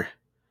here.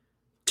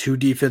 2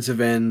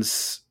 defensive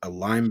ends, a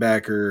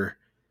linebacker.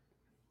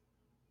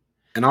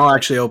 And I'll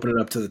actually open it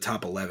up to the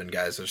top 11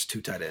 guys. There's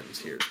 2 tight ends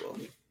here as well.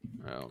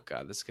 Oh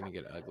God, this is gonna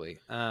get ugly.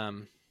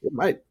 It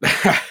might.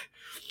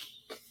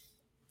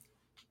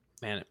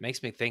 Man, it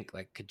makes me think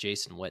like could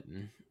Jason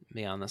Witten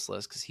be on this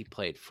list because he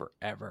played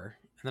forever,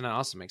 and then it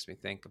also makes me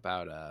think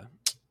about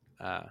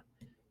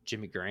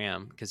Jimmy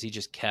Graham because he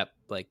just kept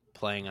like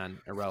playing on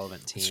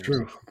irrelevant teams. That's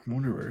true.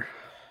 Whatever.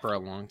 For a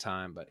long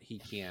time, but he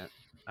can't.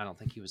 I don't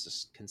think he was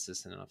a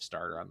consistent enough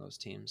starter on those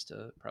teams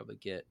to probably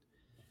get.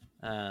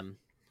 I'm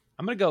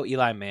gonna go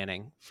Eli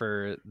Manning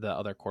for the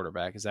other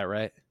quarterback. Is that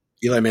right?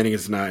 Eli Manning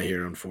is not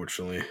here,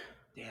 unfortunately.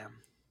 Damn.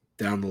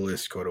 Down the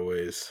list quite a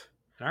ways.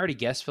 I already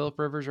guessed Phillip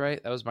Rivers,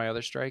 right? That was my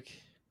other strike.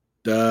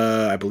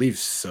 I believe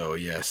so,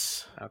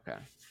 yes. Okay.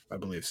 I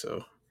believe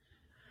so.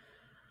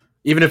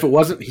 Even if it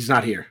wasn't, he's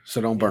not here,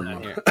 so don't burn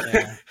him.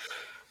 Yeah.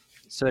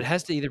 So it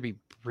has to either be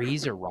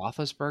Brees or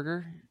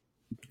Roethlisberger?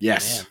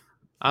 Yes. Man.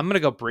 I'm going to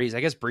go Brees.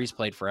 I guess Brees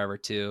played forever,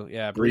 too.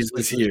 Yeah, Brees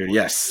is here,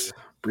 yes.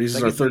 Brees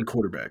is our third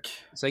quarterback.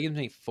 So that gives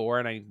me 4,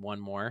 and I need 1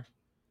 more?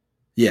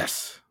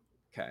 Yes.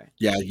 Okay.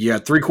 Yeah, you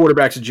got 3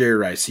 quarterbacks of Jerry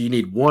Rice, so you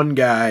need 1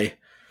 guy.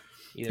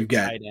 Either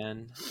tight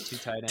end, 2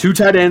 tight ends. 2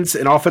 tight ends,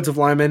 an offensive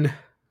lineman,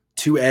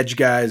 2 edge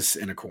guys,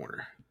 and a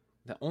corner.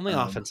 The only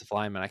offensive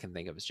lineman I can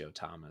think of is Joe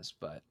Thomas,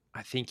 but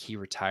I think he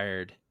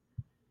retired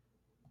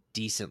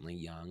decently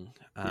young.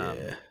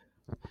 Yeah.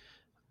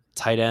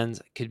 Tight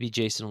ends could be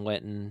Jason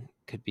Witten,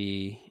 could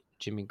be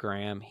Jimmy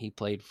Graham. He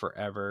played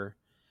forever.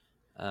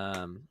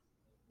 Like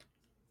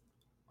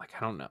I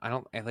don't know.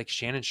 Like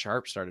Shannon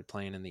Sharp started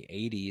playing in the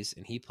 80s,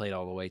 and he played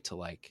all the way to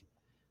like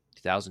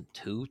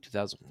 2002,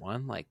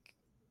 2001. Like,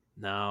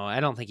 no, I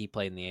don't think he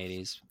played in the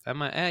 80s.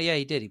 Yeah,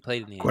 he did. He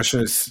played in the 80s.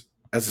 Question is,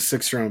 as a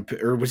 6th round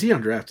pick, or was he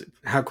undrafted?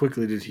 How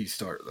quickly did he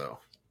start though?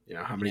 You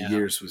know, how many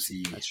years was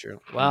he? That's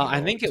true. Well, I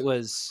think it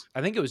was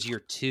year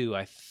 2,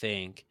 I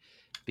think,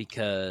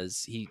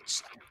 because he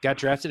got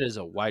drafted as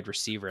a wide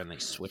receiver and they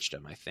switched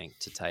him, I think,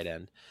 to tight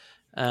end.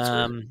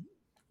 God,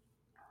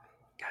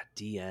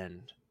 DN.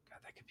 God,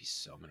 that could be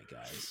so many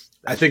guys.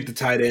 I think the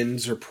tight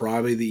ends are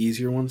probably the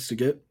easier ones to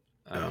get.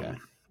 Okay.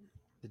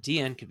 The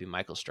DN could be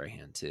Michael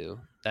Strahan too.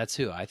 That's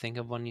who I think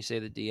of when you say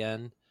the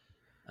DN.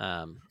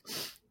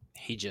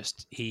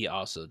 He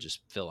also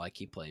just feel like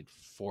he played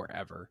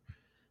forever.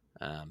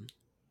 Man,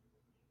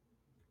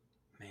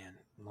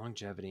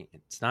 longevity.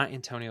 It's not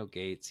Antonio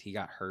Gates. He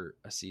got hurt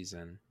a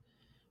season.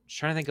 Just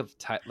trying to think of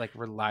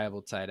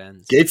reliable tight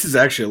ends. Gates is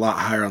actually a lot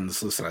higher on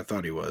this list than I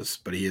thought he was,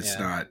 but he is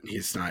not.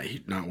 He's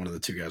not one of the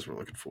 2 guys we're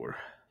looking for.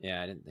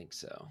 Yeah, I didn't think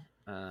so.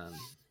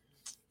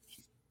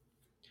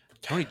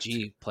 Tony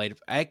G played.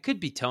 It could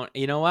be Tony.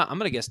 You know what? I'm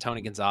gonna guess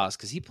Tony Gonzalez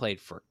because he played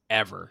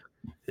forever.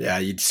 Yeah,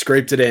 you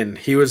scraped it in.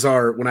 He was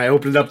when I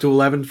opened it up to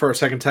 11 for our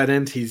second tight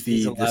end. He's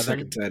the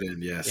second tight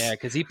end. Yes. Yeah,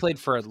 because he played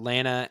for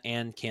Atlanta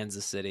and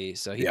Kansas City,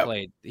 so he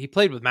played. He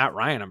played with Matt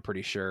Ryan. I'm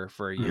pretty sure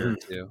for a year or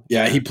 2.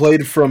 Yeah, he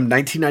played from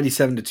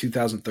 1997 to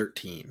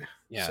 2013.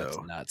 Yeah, so. That's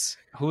nuts.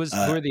 Who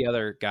are the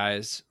other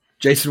guys?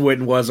 Jason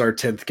Witten was our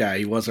 10th guy.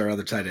 He was our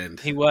other tight end.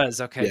 He was.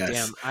 Okay, yes.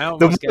 Damn. I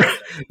almost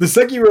the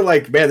second you were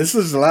like, man, this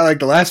is a lot like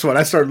the last one.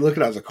 I started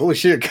looking, I was like, holy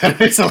shit, it kind of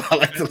is a lot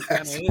like the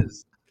last one.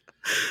 Is.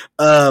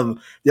 The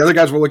other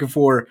guys we're looking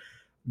for,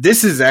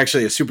 this is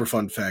actually a super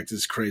fun fact.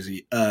 It's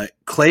crazy.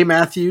 Clay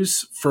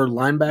Matthews for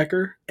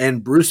linebacker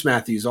and Bruce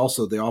Matthews,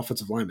 also the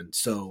offensive lineman.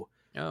 So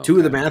 2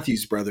 of the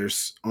Matthews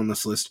brothers on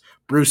this list.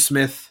 Bruce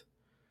Smith.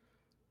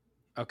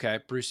 Okay,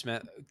 Bruce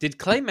Smith. Did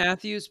Clay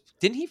Matthews,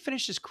 didn't he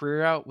finish his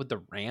career out with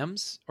the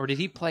Rams, or did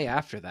he play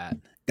after that?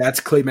 That's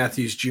Clay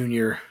Matthews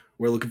Jr.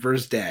 We're looking for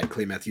his dad,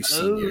 Clay Matthews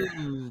Sr.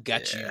 Oh,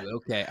 got you.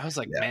 Okay. I was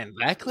like, man,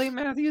 that Clay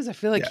Matthews? I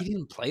feel like he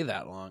didn't play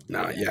that long.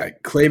 No,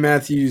 Clay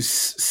Matthews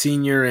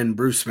Sr. and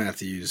Bruce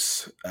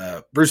Matthews.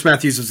 Bruce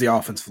Matthews was the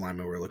offensive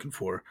lineman we were looking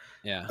for.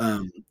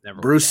 Yeah.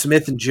 Bruce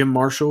Smith and Jim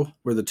Marshall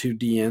were the 2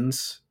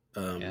 DNs.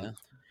 And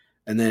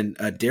then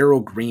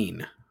Darryl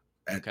Green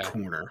at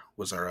corner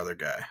was our other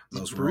guy.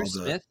 Those were Bruce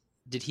Smith,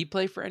 did he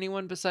play for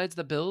anyone besides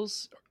the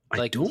Bills?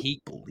 Like, did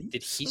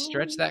he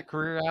stretch that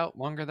career out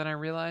longer than I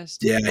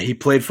realized? Yeah, he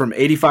played from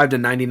 85 to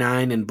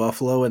 99 in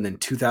Buffalo and then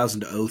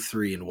 2000 to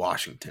 03 in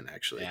Washington,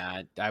 actually.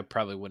 Yeah, I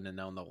probably wouldn't have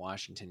known the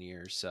Washington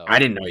years. So I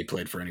didn't know he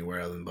played for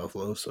anywhere other than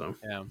Buffalo. So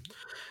yeah.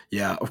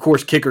 Yeah, of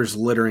course, kickers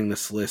littering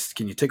this list.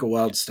 Can you take a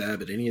wild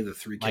stab at any of the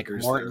three Like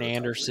kickers? Morton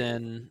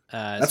Anderson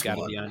has got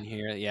to be one. on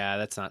here. Yeah,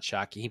 that's not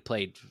shocking. He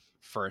played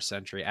for a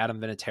century. Adam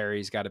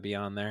Vinatieri's got to be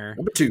on there.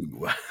 Number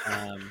 2.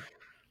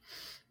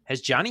 Has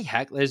Johnny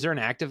Heckler? Is there an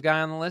active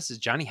guy on the list? Is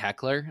Johnny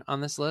Heckler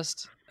on this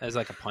list as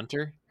like a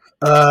punter?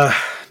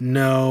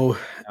 No,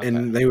 okay.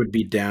 And they would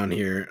be down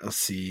here. Let's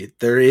see.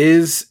 There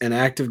is an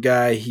active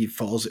guy. He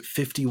falls at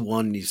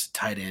 51. He's a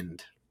tight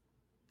end.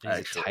 He's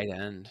a tight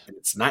end. And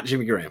it's not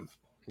Jimmy Graham.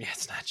 Yeah,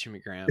 it's not Jimmy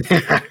Graham.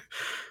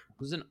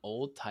 Who's an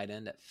old tight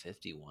end at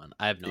 51?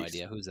 I have no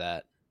idea. Who's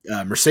that?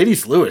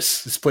 Mercedes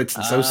Lewis has played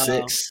since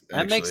 06.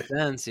 That makes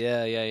sense.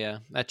 Yeah.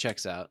 That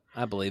checks out.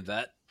 I believe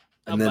that.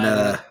 And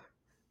then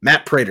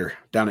Matt Prater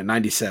down at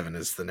 97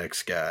 is the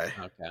next guy.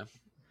 Okay.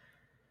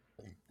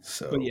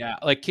 So, but yeah,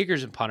 like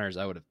kickers and punters,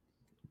 I would have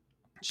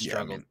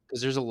struggled because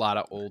there's a lot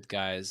of old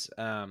guys.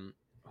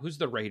 Who's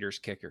the Raiders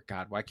kicker?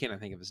 God, why can't I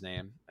think of his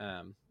name?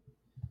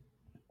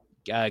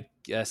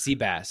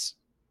 Seabass.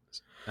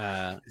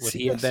 Would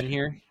he have been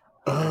here?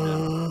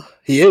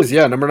 He is,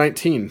 yeah, number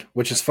 19,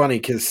 which is funny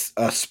because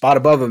a spot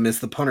above him is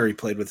the punter he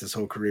played with his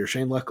whole career,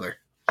 Shane Leckler.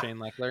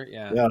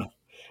 Yeah. Okay.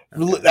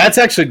 That's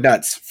actually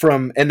nuts.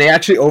 And they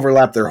actually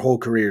overlap their whole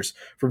careers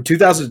from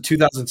 2000 to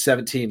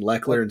 2017.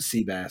 Leckler and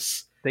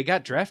Seabass. They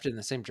got drafted in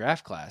the same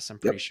draft class. I'm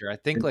pretty sure. I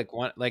think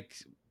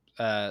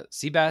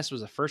Seabass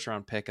was a first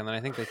round pick, and then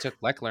I think they took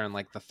Leckler in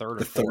like the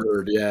third or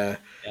fourth. Yeah.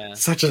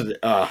 Such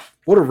a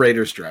what a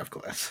Raiders draft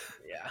class.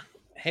 Yeah.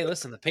 Hey,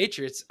 listen, the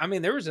Patriots. I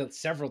mean, there was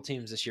several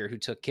teams this year who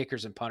took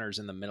kickers and punters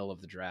in the middle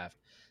of the draft.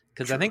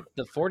 Because I think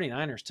the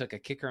 49ers took a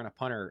kicker and a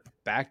punter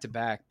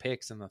back-to-back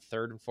picks in the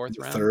third and fourth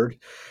round.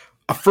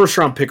 A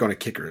first-round pick on a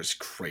kicker is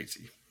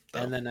crazy. Though.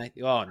 And then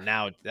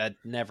now that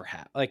never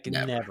happened.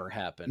 Never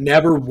happened.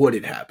 Never would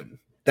it happen.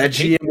 That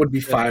GM would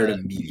be fired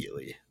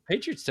immediately.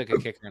 Patriots took a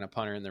kicker and a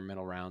punter in their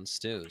middle rounds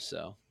too.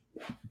 So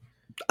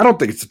I don't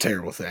think it's a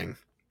terrible thing.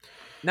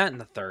 Not in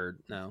the third,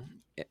 no.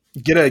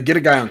 Get a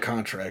guy on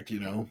contract.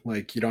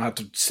 Like you don't have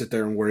to sit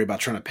there and worry about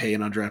trying to pay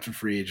an undrafted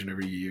free agent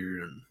every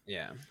year.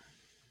 Yeah.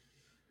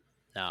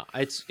 No,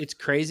 it's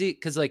crazy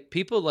because like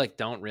people like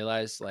don't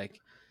realize like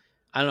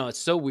I don't know, it's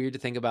so weird to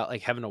think about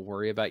like having to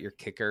worry about your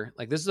kicker.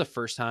 Like this is the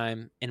first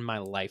time in my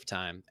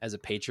lifetime as a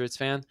Patriots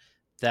fan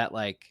that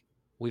like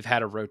we've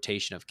had a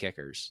rotation of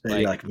kickers.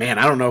 You're like, man,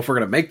 I don't know if we're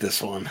gonna make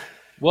this one.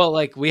 Well,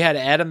 like we had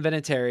Adam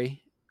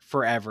Vinatieri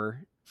for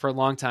a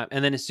long time,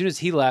 and then as soon as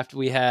he left,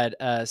 we had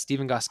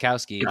Steven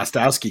Gostkowski.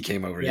 Gostkowski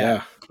came over,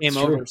 came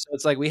over. True. So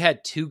it's like we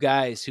had two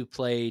guys who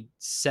played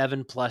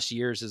 7+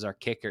 years as our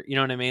kicker. You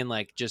know what I mean?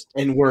 Like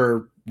and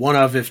we're one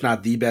of, if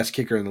not the best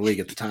kicker in the league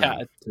at the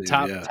time.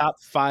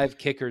 Top 5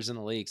 kickers in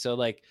the league. So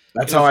like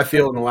that's how I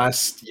feel in the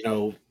last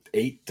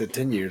 8 to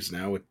 10 years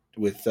now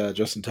with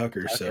Justin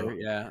Tucker. So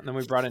yeah, and then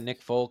we brought in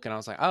Nick Folk, and I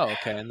was like, oh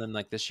okay. And then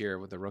like this year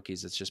with the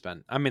rookies, it's just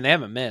been. I mean, they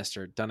haven't missed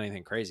or done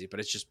anything crazy, but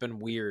it's just been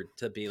weird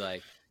to be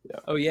like.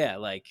 Yeah,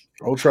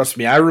 trust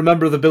me, I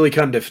remember the Billy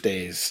Cundiff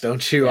days,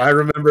 don't you? I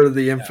remember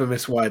the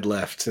infamous wide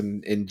lefts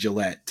in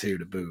Gillette too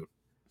to boot.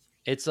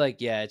 It's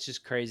like, it's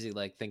just crazy.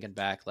 Like thinking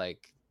back,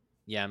 like,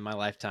 in my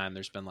lifetime,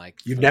 there's been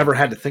like you've never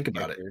had to think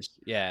about it.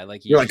 Yeah,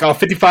 like you're like,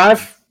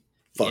 55.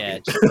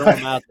 Just throw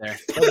them out there.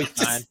 They'll be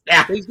fine.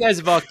 These guys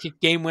have all kicked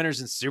game winners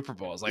in Super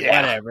Bowls. Like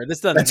whatever. This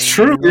doesn't. That's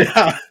true.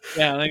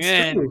 Yeah.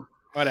 Like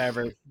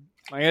whatever.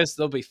 I guess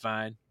they'll be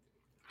fine.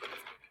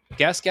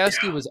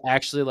 Gostkowski was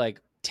actually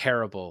like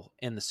terrible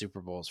in the Super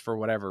Bowls for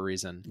whatever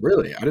reason.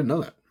 Really? I didn't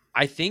know that.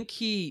 I think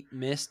he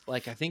missed I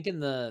think in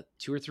the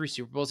 2 or 3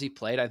 Super Bowls he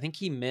played, I think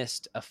he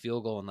missed a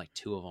field goal in like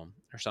 2 of them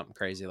or something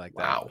crazy like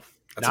that. Wow.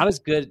 As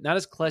good, not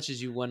as clutch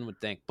as one would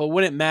think, but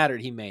when it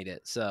mattered, he made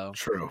it. So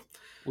true.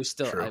 We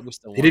still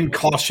he didn't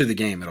cost you the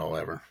game at all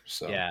ever.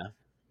 So yeah.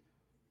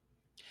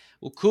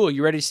 Well, cool.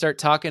 You ready to start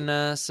talking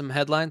some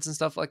headlines and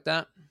stuff like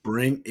that?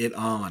 Bring it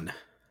on.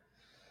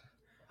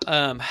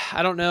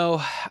 I don't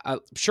know. I'm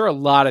sure a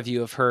lot of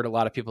you have heard a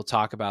lot of people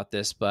talk about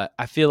this, but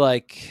I feel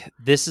like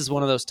this is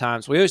one of those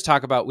times we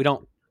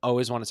don't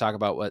always want to talk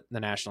about what the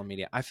national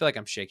media. I feel like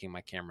I'm shaking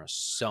my camera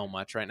so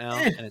much right now,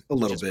 and it's a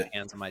little just bit. My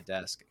hands on my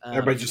desk.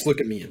 Everybody, just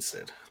look at me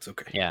instead. It's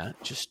okay. Yeah,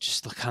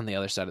 just look on the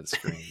other side of the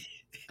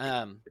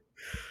screen.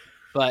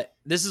 But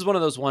this is one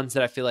of those ones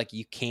that I feel like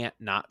you can't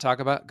not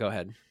talk about. Go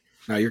ahead.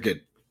 No, you're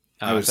good.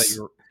 I thought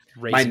you were.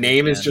 My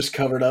name is just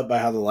covered up by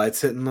how the light's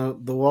hitting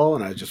the wall,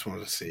 and I just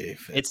wanted to see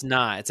if it's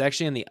not. It's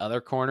actually in the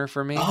other corner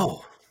for me.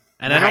 Oh,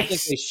 and nice. I don't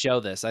think they show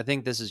this. I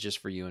think this is just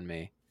for you and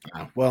me.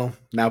 Oh, well,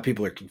 now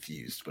people are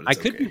confused. But I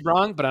could be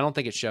wrong, but I don't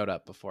think it showed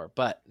up before.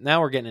 But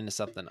now we're getting into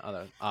something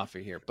off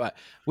of here. But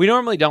we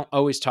normally don't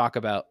always talk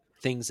about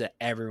things that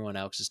everyone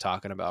else is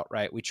talking about,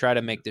 right? We try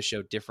to make the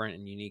show different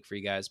and unique for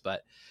you guys.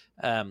 But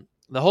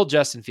the whole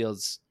Justin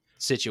Fields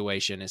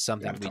situation is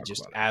something we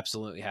just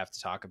absolutely have to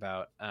talk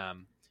about.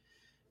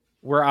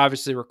 we're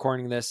obviously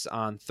recording this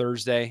on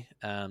Thursday.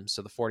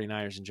 So the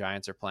 49ers and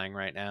Giants are playing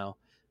right now.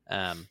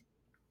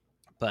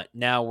 But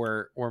now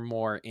we're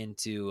more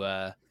into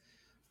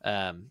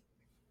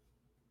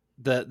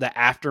the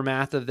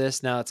aftermath of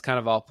this. Now it's kind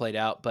of all played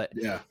out. But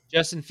yeah,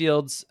 Justin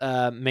Fields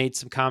made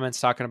some comments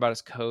talking about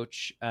his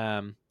coach.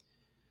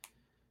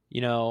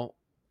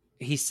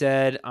 He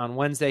said on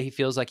Wednesday he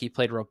feels like he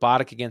played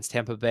robotic against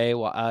Tampa Bay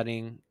while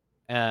adding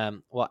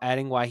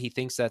why he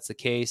thinks that's the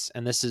case.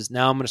 And this is,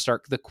 now I'm going to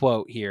start the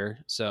quote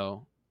here.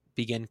 So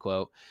begin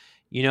quote.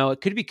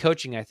 It could be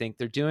coaching. I think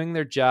they're doing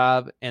their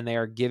job and they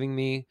are giving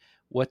me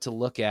what to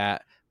look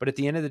at. But at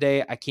the end of the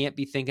day, I can't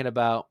be thinking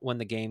about when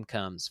the game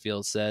comes,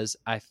 Fields says.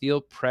 I feel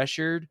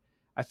pressured.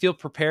 I feel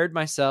prepared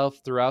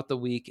myself throughout the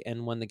week.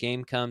 And when the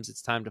game comes,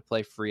 it's time to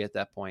play free at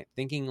that point,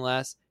 thinking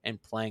less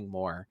and playing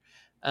more.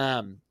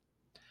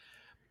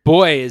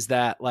 Boy, is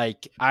that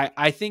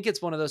I think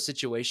it's one of those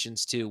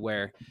situations too,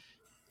 where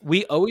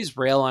we always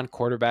rail on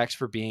quarterbacks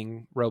for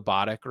being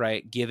robotic,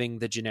 right? Giving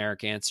the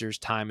generic answers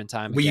time and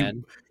time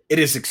again. It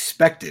is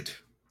expected.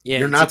 Yeah,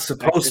 you're not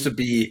supposed to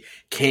be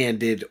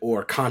candid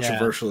or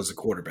controversial as a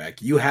quarterback.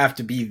 You have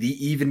to be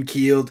the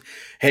even-keeled,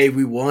 hey,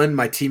 we won,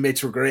 my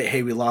teammates were great,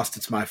 hey, we lost,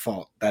 it's my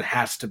fault. That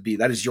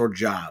is your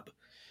job.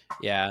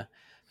 Yeah.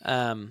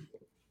 And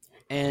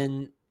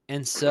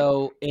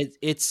so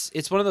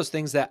it's one of those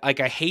things that, like,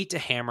 I hate to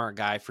hammer a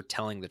guy for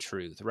telling the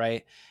truth,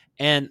 right?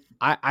 And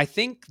I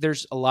think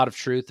there's a lot of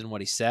truth in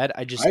what he said.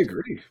 I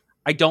agree.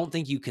 I don't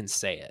think you can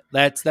say it.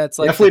 That's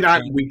like definitely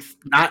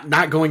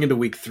not going into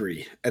week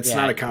 3. It's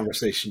not a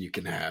conversation you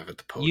can have at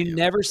the podium. You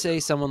never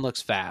say someone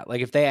looks fat. Like,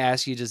 if they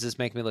ask you, does this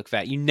make me look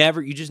fat? You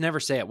just never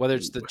say it, whether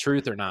it's the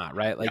truth or not,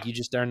 right? Like, you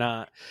just are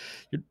not,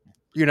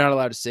 you're not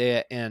allowed to say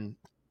it. And,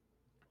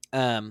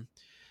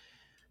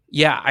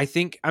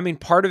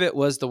 part of it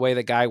was the way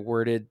the guy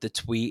worded the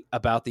tweet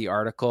about the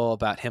article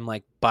about him,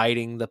 like,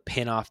 biting the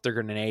pin off the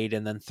grenade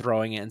and then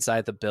throwing it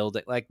inside the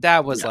building. Like,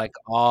 that was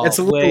it's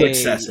a little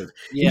excessive.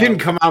 Yeah. He didn't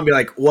come out and be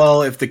like,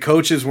 well, if the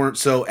coaches weren't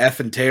so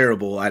effing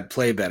terrible, I'd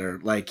play better.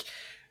 Like,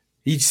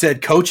 he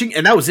said coaching,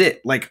 and that was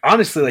it. Like,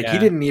 honestly, he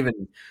didn't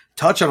even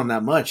touch on him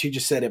that much. He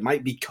just said it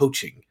might be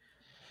coaching,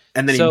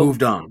 and then he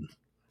moved on.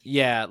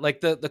 Yeah,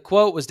 like the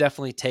quote was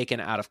definitely taken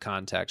out of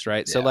context,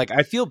 right? Yeah. So, like,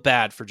 I feel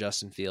bad for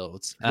Justin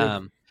Fields.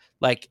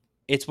 Like,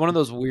 it's one of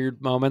those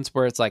weird moments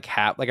where it's like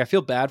I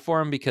feel bad for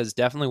him because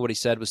definitely what he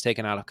said was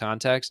taken out of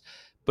context,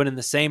 but in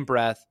the same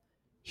breath,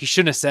 he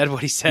shouldn't have said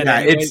what he said. Yeah,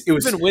 it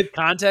was, even with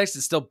context,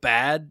 it's still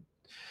bad.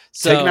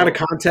 So, taken out of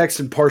context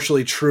and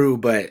partially true,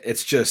 but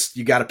it's just,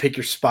 you got to pick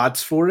your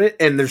spots for it,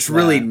 and there's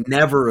really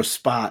never a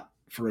spot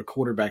for a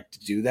quarterback to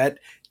do that.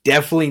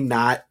 Definitely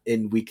not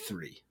in week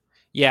 3.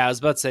 Yeah, I was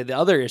about to say the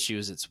other issue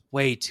is it's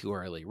way too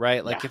early,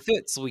 right? Like, if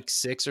it's week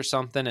 6 or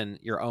something and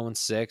you're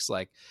 0-6,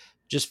 like,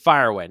 just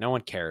fire away. No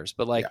one cares.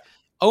 But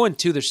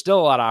 0-2, there's still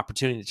a lot of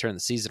opportunity to turn the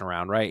season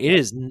around, right? It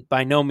is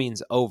by no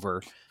means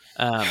over.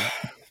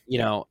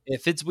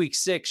 If it's week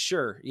 6,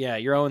 sure. Yeah,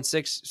 you're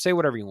 0-6. Say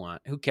whatever you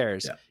want. Who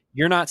cares? Yeah.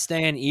 You're not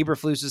staying.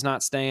 Eberflus is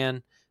not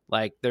staying.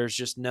 Like, there's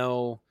just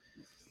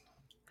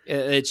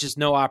it's just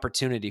no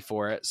opportunity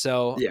for it.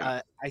 So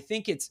I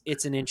think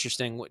it's an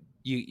interesting.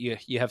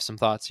 You have some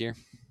thoughts here?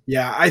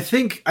 Yeah, I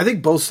think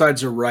both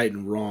sides are right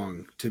and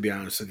wrong, to be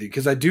honest with you,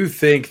 because I do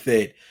think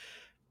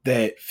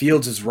that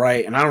Fields is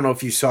right, and I don't know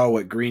if you saw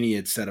what Greeny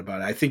had said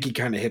about it. I think he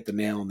kind of hit the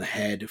nail on the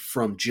head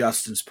from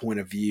Justin's point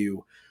of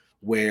view,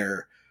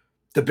 where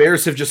the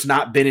Bears have just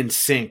not been in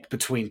sync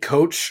between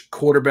coach,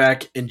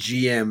 quarterback, and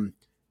GM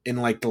in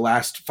like the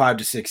last 5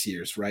 to 6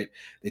 years, right?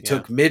 They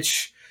took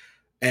Mitch,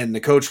 and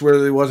the coach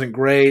really wasn't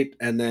great,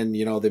 and then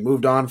they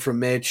moved on from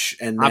Mitch,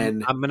 and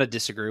then I'm going to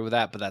disagree with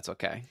that, but that's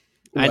okay.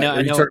 What,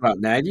 are you talking about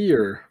Nagy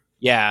or?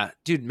 Yeah,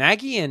 dude,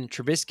 Nagy and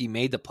Trubisky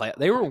made the play.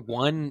 They were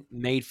one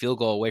made field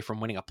goal away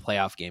from winning a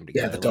playoff game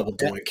together. Yeah, the double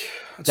doink.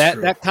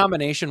 That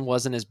combination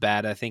wasn't as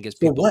bad, I think, as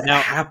people. But what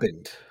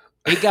happened?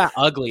 It got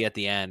ugly at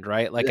the end,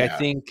 right? Like, I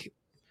think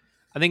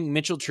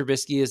Mitchell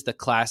Trubisky is the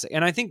classic,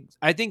 and I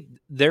think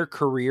their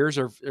careers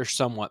are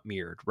somewhat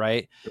mirrored,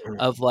 right? Mm-hmm.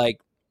 Of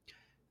like,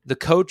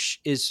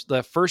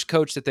 the first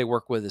coach that they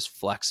work with is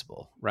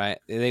flexible, right?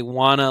 They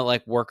want to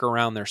like work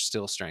around their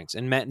skill strengths.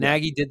 And Matt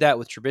Nagy did that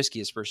with Trubisky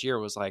his first year.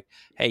 Was like,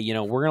 hey,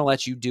 we're going to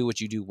let you do what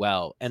you do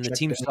well. And the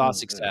team saw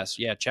success.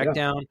 Yeah, check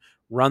down,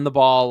 run the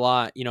ball a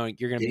lot.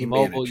 You're going to be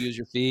mobile, use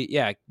your feet.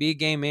 Yeah, be a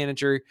game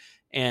manager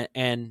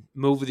and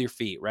move with your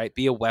feet, right?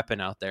 Be a weapon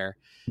out there.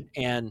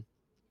 And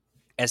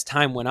as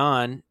time went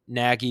on,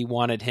 Nagy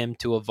wanted him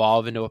to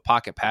evolve into a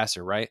pocket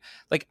passer, right?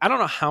 Like, I don't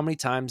know how many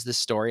times this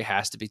story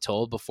has to be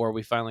told before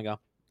we finally go,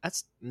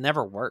 that's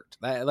never worked.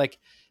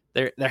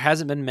 There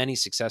hasn't been many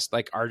success.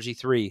 Like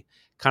RG3,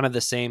 kind of the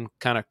same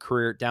kind of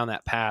career down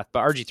that path,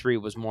 but RG3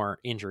 was more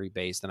injury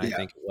based than I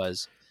think it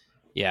was.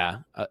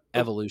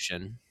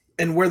 Evolution.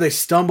 And where they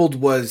stumbled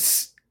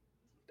was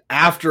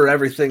after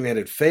everything that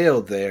had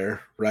failed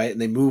there, right? And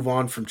they move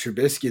on from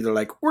Trubisky. They're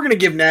like, we're going to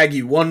give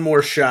Nagy one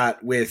more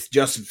shot with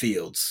Justin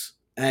Fields.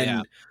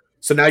 And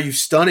so now you've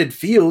stunted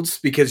Fields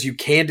because you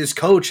canned his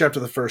coach after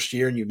the first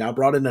year, and you've now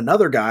brought in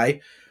another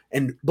guy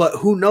But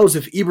who knows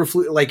if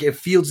if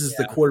Fields is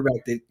the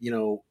quarterback that,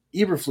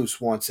 Eberflus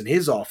wants in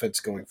his offense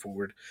going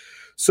forward.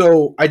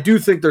 So I do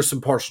think there's some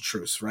partial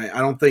truths, right? I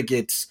don't think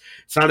it's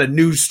not a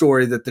news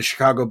story that the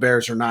Chicago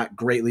Bears are not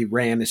greatly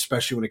ran,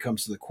 especially when it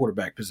comes to the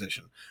quarterback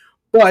position.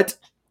 But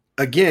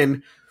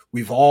again,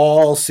 we've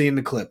all seen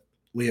the clip.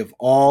 We have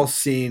all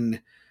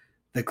seen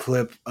the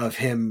clip of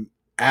him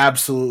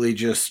absolutely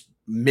just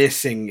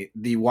missing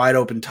the wide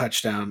open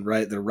touchdown,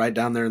 right? They're right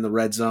down there in the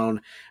red zone.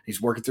 He's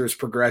working through his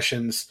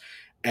progressions,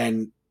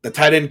 and the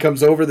tight end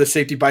comes over, the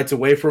safety bites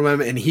away from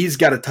him, and he's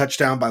got a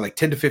touchdown by like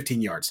 10 to 15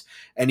 yards.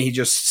 And he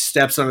just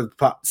steps up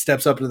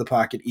into the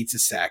pocket, eats a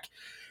sack.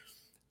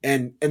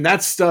 And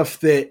that's stuff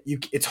that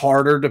it's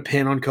harder to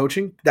pin on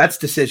coaching. That's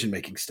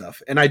decision-making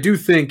stuff. And I do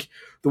think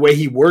the way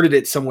he worded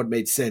it somewhat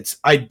made sense.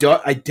 I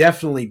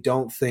definitely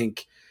don't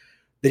think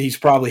that he's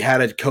probably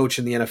had a coach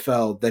in the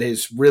NFL that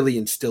has really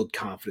instilled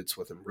confidence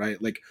with him,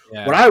 right? Like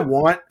what I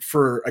want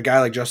for a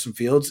guy like Justin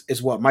Fields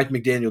is what Mike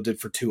McDaniel did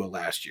for Tua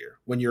last year.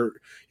 When you're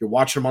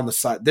watching him on the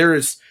side,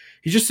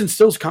 he just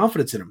instills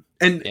confidence in him.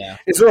 And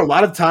is there a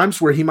lot of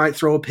times where he might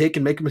throw a pick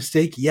and make a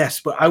mistake? Yes,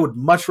 but I would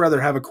much rather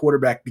have a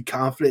quarterback be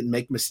confident and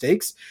make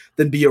mistakes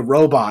than be a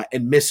robot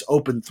and miss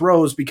open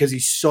throws because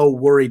he's so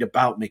worried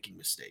about making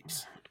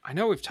mistakes. I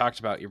know we've talked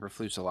about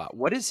Eberflus a lot.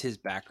 What is his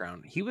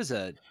background? He was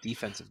a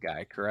defensive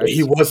guy, correct?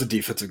 He was a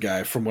defensive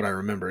guy, from what I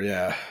remember.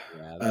 Yeah.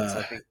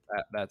 I think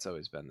that's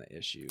always been the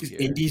issue. He's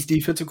Indy's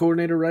defensive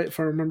coordinator, right? If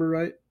I remember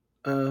right,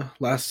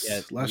 last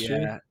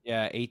year.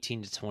 Yeah,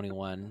 18 to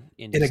 21.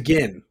 Indy's and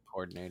again,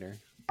 coordinator.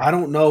 I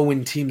don't know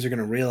when teams are going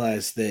to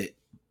realize that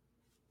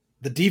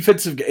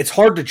it's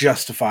hard to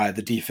justify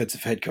the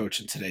defensive head coach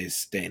in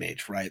today's day and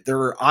age, right? There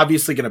are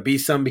obviously going to be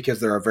some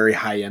because there are very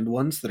high end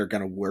ones that are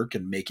going to work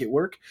and make it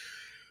work.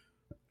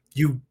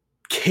 You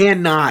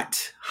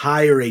cannot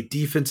hire a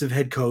defensive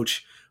head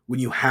coach when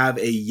you have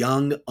a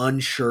young,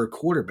 unsure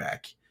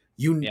quarterback.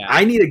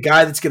 I need a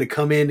guy that's going to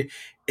come in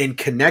and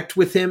connect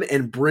with him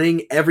and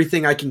bring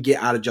everything I can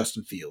get out of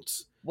Justin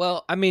Fields.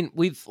 Well, I mean,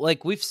 we've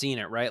seen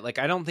it, right? Like,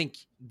 I don't think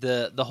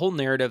the whole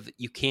narrative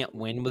you can't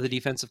win with a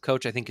defensive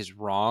coach, I think, is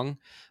wrong.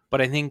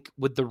 But I think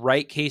with the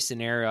right case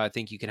scenario, I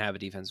think you can have a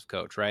defensive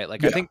coach, right?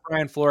 Like, I think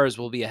Brian Flores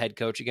will be a head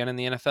coach again in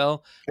the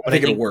NFL. But I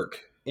think it'll work.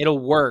 It'll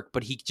work,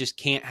 but he just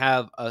can't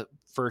have a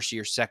first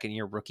year, second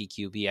year rookie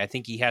QB. I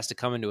think he has to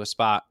come into a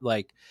spot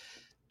like,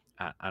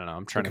 I don't know.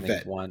 I'm trying to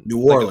think of one.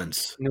 New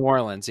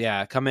Orleans.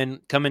 Yeah. Come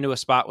into a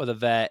spot with a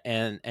vet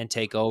and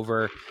take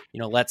over,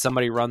 let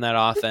somebody run that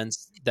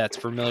offense that's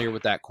familiar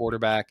with that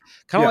quarterback.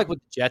 Kind of like what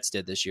the Jets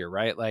did this year,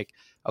 right? Like,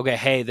 okay,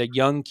 hey, the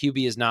young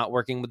QB is not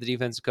working with the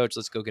defensive coach.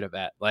 Let's go get a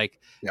vet. Like,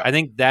 I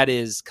think that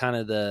is kind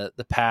of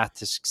the path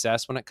to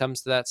success when it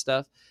comes to that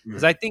stuff.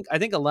 Because I think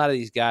a lot of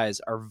these guys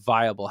are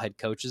viable head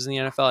coaches in the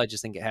NFL. I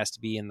just think it has to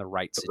be in the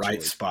right situation.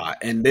 Right spot.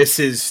 And this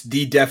is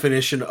the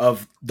definition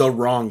of the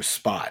wrong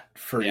spot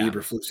for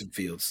Eberflus and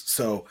Fields.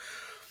 So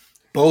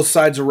both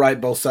sides are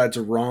right, both sides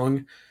are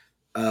wrong.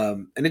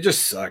 And it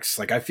just sucks.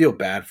 Like, I feel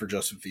bad for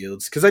Justin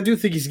Fields because I do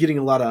think he's getting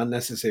a lot of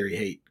unnecessary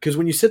hate. Because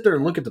when you sit there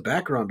and look at the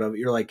background of it,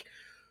 you're like,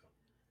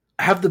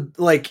 oh,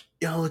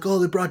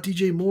 they brought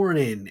DJ Moore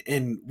in,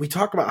 and we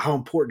talk about how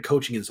important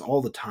coaching is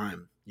all the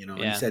time. And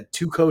he's had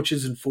 2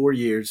 coaches in 4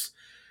 years.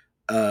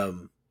 Is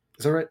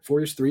that right? 4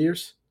 years, 3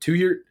 years, 2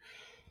 years.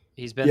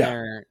 He's been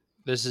there.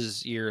 This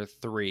is year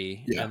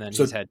 3, and then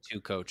he's had 2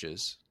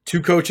 coaches.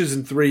 2 coaches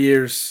in 3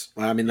 years.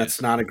 I mean,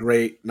 that's not a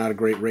great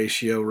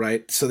ratio,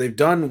 right? So they've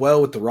done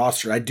well with the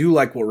roster. I do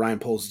like what Ryan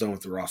Poles has done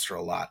with the roster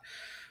a lot,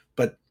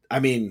 but I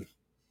mean,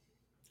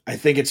 I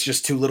think it's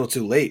just too little,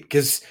 too late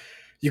because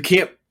you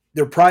can't.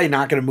 They're probably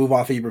not going to move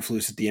off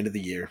Eberflus at the end of the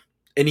year.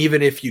 And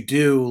even if you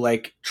do,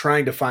 like,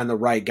 trying to find the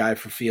right guy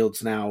for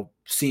Fields now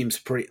seems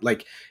pretty –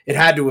 like, it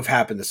had to have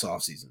happened this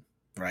offseason,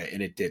 right?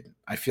 And it didn't.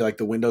 I feel like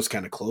the window's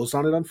kind of closed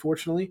on it,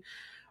 unfortunately.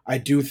 I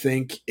do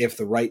think if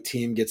the right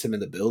team gets him in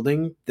the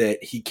building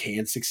that he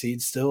can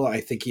succeed still. I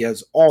think he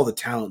has all the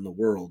talent in the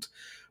world.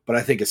 But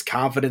I think his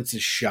confidence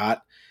is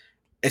shot,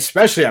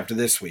 especially after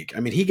this week. I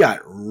mean, he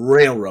got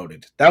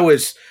railroaded. That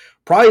was –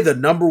 probably the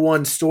number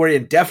one story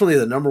and definitely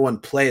the number one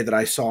play that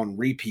I saw on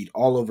repeat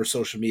all over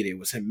social media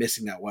was him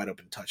missing that wide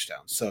open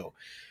touchdown. So,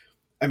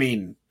 I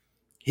mean,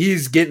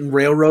 he's getting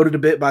railroaded a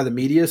bit by the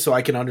media, so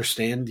I can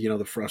understand,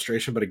 the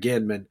frustration. But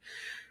again, man,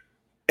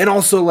 and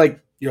also,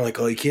 like, you're like,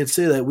 oh, you can't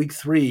say that week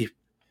 3.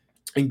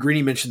 And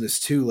Greeny mentioned this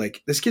too.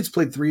 Like, this kid's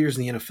played 3 years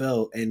in the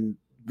NFL, and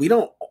we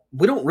don't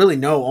really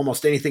know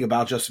almost anything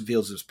about Justin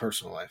Fields'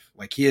 personal life.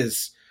 Like, he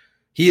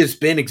has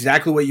been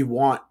exactly what you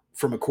want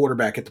from a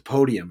quarterback at the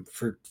podium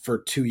for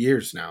 2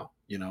 years now,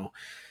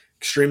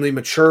 extremely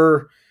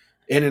mature,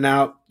 in and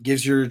out,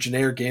 gives your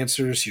generic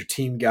answers, your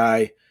team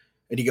guy,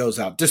 and he goes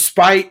out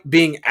despite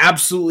being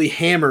absolutely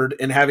hammered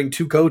and having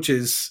 2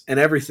 coaches and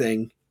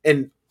everything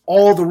and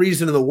all the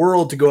reason in the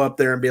world to go up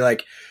there and be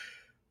like,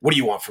 what do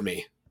you want from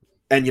me?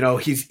 And,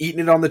 he's eating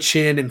it on the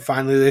chin. And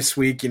finally this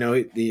week,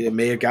 it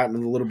may have gotten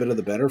a little bit of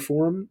the better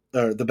for him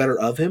or the better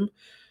of him.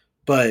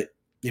 But,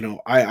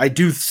 I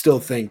do still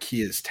think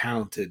he is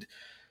talented.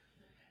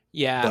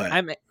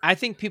 Yeah, But I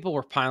think people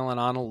were piling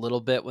on a little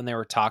bit when they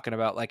were talking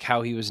about like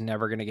how he was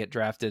never going to get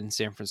drafted in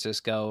San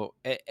Francisco.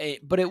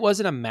 But it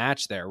wasn't a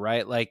match there,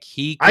 right? Like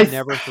he could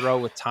never throw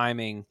with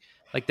timing.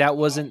 Like that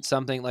wasn't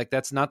something like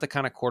that's not the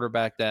kind of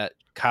quarterback that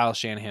Kyle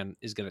Shanahan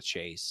is going to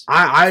chase.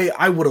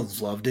 I would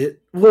have loved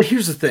it. Well,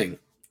 here's the thing: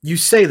 you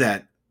say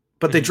that,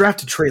 but they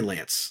drafted Trey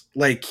Lance.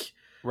 Like,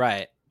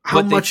 right?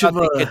 How much of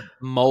they could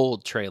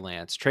mold Trey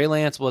Lance? Trey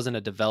Lance wasn't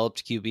a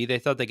developed QB. They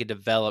thought they could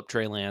develop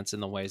Trey Lance in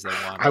the ways they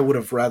wanted. I would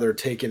have rather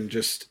taken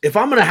just if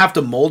I'm going to have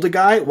to mold a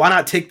guy, why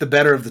not take the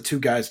better of the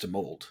two guys to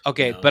mold?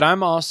 Okay, you know? But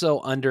I'm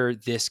also under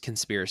this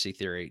conspiracy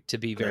theory to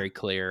be very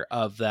clear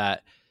of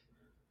that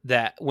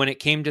when it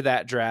came to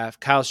that draft,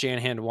 Kyle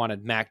Shanahan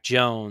wanted Mac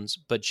Jones,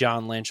 but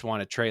John Lynch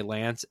wanted Trey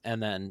Lance,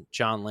 and then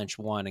John Lynch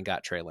won and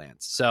got Trey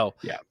Lance. So,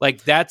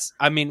 like that's,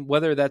 I mean,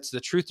 whether that's the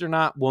truth or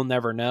not, we'll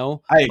never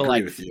know. I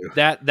agree with you.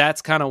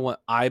 That's kind of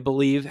what I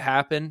believe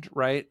happened,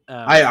 right?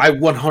 I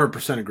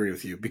 100% agree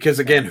with you because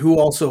again, who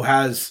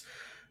has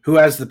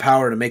the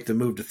power to make the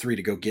move to 3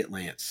 to go get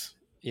Lance?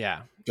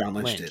 Yeah. John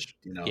Lynch did.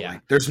 You know,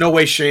 like there's no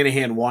way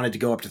Shanahan wanted to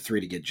go up to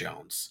 3 to get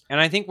Jones.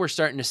 And I think we're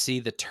starting to see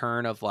the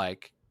turn of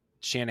like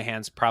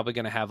Shanahan's probably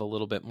going to have a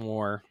little bit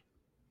more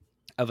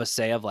of a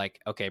say of like,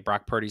 okay,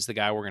 Brock Purdy's the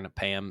guy, we're going to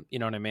pay him. You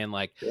know what I mean?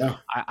 Like,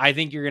 I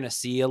think you're going to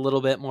see a little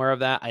bit more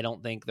of that. I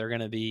don't think they're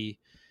going to be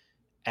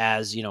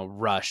as,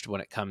 rushed when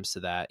it comes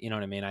to that. You know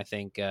what I mean? I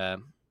think, I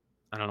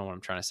don't know what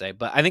I'm trying to say,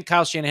 but I think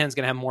Kyle Shanahan's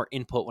going to have more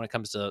input when it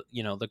comes to,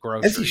 the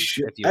groceries.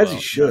 As he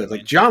should.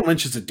 Like John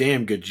Lynch is a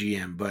damn good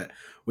GM, but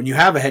when you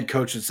have a head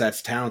coach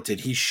that's talented,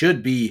 he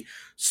should be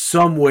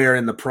somewhere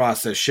in the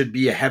process, should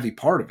be a heavy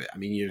part of it. I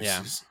mean,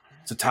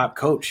 it's a top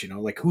coach,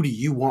 like who do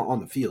you want on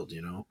the field,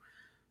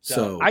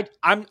 So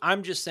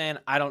I'm just saying,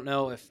 I don't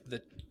know if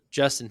the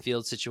Justin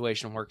Fields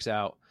situation works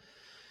out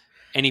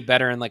any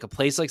better in like a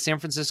place like San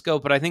Francisco,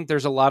 but I think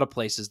there's a lot of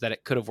places that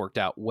it could have worked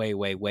out way,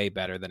 way, way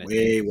better than it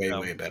did.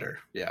 Way better.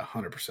 Yeah,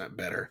 100%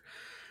 better.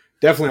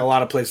 Definitely a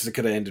lot of places it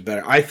could have ended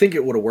better. I think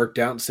it would have worked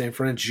out in San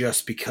Fran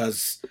just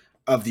because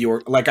of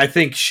I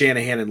think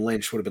Shanahan and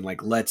Lynch would have been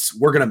like,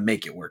 we're going to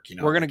make it work.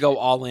 We're going to go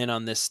all in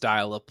on this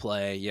style of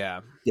play.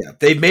 Yeah. Yeah.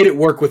 They've made it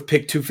work with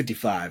pick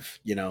 255,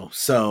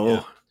 so.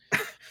 Yeah.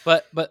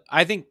 But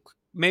I think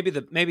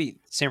maybe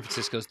San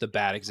Francisco's the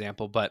bad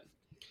example, but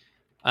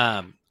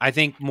I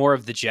think more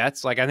of the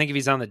Jets. Like I think if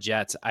he's on the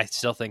Jets, I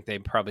still think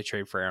they'd probably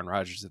trade for Aaron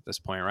Rodgers at this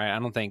point, right? I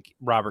don't think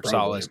Robert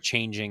Saleh is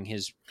changing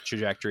his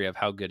trajectory of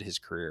how good his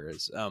career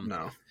is.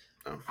 No.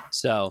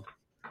 So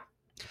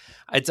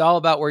it's all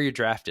about where you're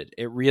drafted.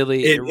 It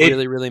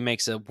really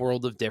makes a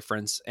world of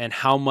difference and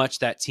how much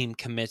that team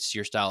commits to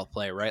your style of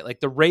play, right? Like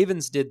the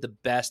Ravens did the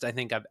best I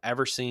think I've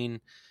ever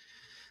seen.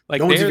 Like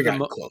no one's even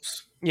gotten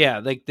close. Yeah,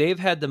 like they've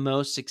had the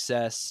most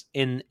success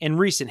in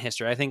recent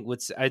history. I think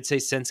I'd say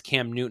since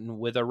Cam Newton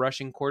with a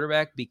rushing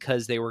quarterback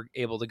because they were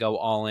able to go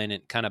all in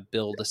and kind of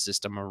build a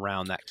system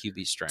around that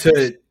QB strength.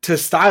 To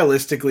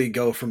stylistically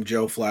go from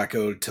Joe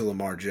Flacco to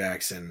Lamar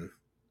Jackson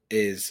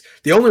is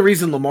the only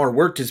reason Lamar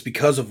worked is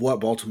because of what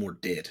Baltimore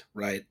did,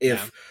 right?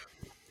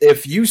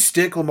 If you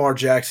stick Lamar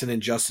Jackson in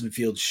Justin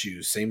Fields'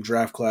 shoes, same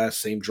draft class,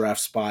 same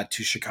draft spot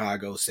to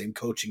Chicago, same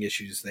coaching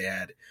issues they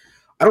had,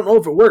 I don't know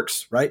if it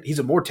works, right? He's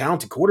a more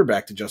talented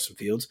quarterback than Justin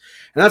Fields.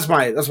 And that's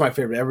my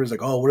favorite. Everyone's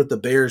like, oh, what if the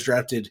Bears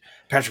drafted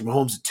Patrick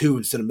Mahomes at 2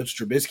 instead of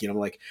Mitchell Trubisky? And I'm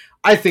like,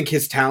 I think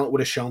his talent would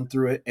have shown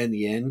through it in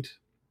the end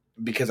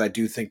because I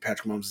do think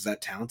Patrick Mahomes is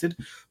that talented.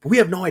 But we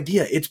have no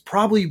idea. It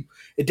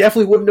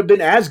definitely wouldn't have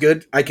been as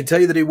good. I can tell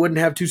you that he wouldn't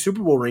have 2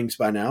 Super Bowl rings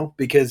by now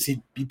because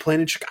he'd be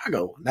playing in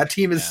Chicago. That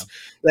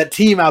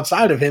team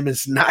outside of him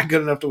is not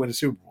good enough to win a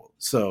Super Bowl.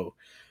 So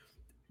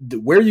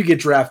where you get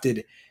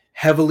drafted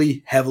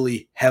heavily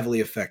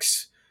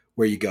affects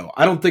where you go.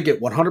 I don't think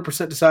it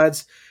 100%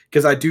 decides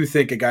because I do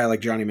think a guy like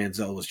Johnny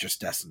Manziel was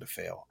just destined to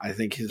fail. I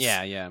think he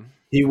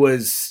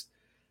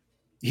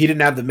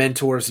didn't have the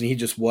mentors and he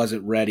just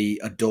wasn't ready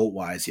adult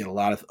wise. He had a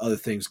lot of other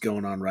things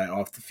going on right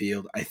off the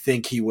field. I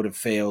think he would have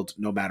failed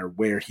no matter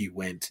where he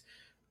went.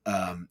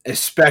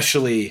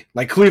 Especially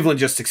like Cleveland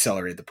just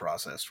accelerated the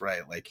process,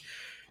 right? Like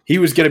he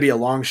was going to be a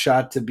long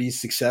shot to be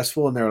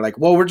successful. And they were like,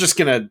 well, we're just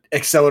going to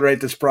accelerate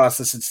this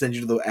process and send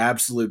you to the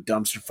absolute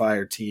dumpster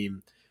fire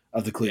team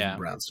of the Cleveland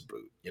Browns to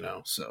boot,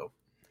 so.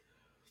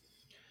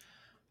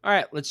 All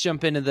right, let's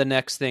jump into the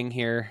next thing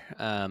here.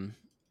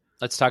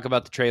 Let's talk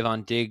about the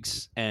Trayvon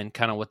Diggs and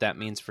kind of what that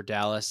means for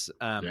Dallas.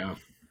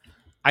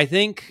 I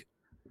think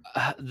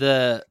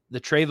the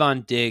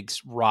Trayvon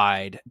Diggs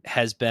ride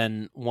has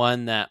been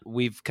one that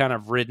we've kind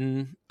of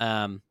ridden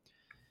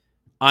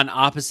on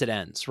opposite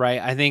ends, right?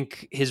 I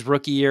think his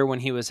rookie year when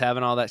he was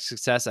having all that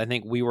success, I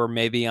think we were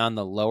maybe on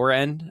the lower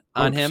end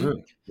on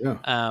him. Yeah.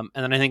 And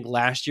then I think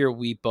last year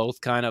we both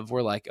kind of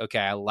were like, okay,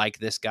 I like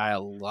this guy a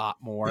lot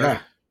more.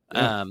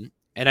 Yeah.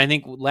 And I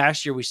think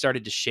last year we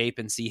started to shape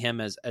and see him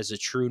as a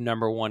true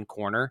number 1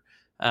 corner.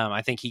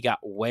 I think he got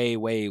way,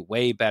 way,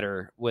 way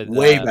better with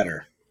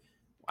better.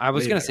 I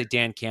was going to say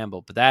Dan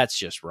Campbell, but that's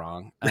just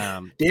wrong.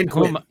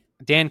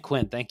 Dan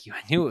Quinn, thank you.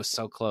 I knew it was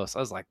so close. I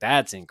was like,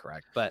 that's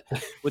incorrect. But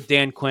with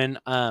Dan Quinn,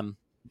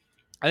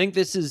 I think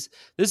this is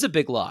a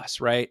big loss,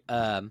 right?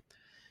 I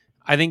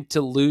think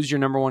to lose your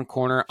number one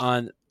corner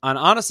on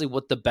honestly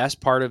what the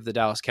best part of the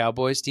Dallas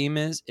Cowboys team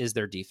is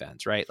their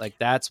defense, right? Like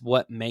that's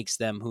what makes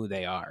them who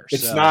they are.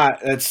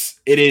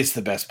 It is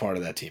the best part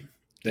of that team.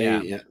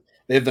 They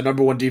have the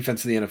number one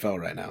defense in the NFL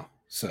right now.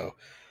 So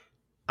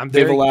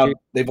they've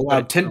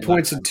allowed 10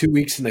 points in 2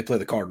 weeks, and they play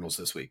the Cardinals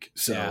this week.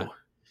 So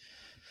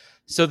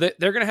they're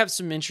going to have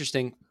some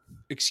interesting,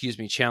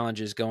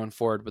 challenges going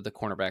forward with the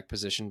cornerback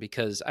position,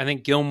 because I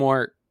think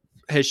Gilmore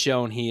has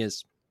shown he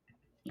is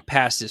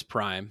past his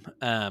prime.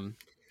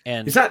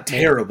 And he's not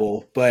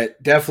terrible,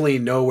 but definitely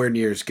nowhere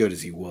near as good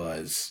as he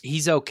was.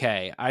 He's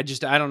okay. I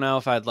don't know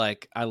if I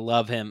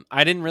love him.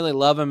 I didn't really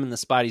love him in the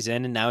spot he's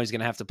in, and now he's going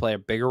to have to play a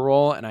bigger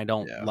role, and I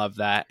don't love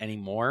that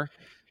anymore.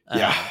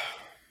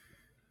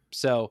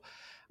 So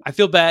I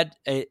feel bad.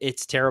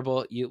 It's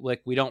terrible.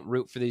 We don't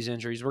root for these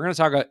injuries. We're going to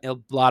talk a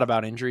lot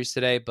about injuries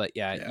today, but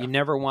you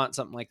never want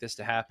something like this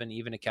to happen,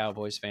 even to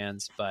Cowboys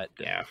fans. But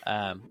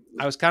I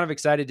was kind of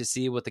excited to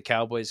see what the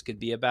Cowboys could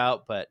be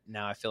about, but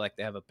now I feel like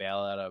they have a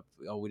bailout of,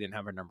 we didn't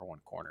have our number one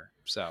corner.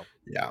 So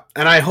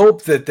and I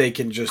hope that they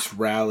can just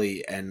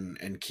rally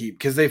and keep,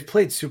 because they've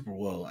played super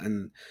well,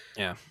 and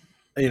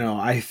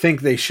I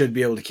think they should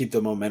be able to keep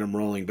the momentum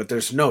rolling, but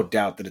there's no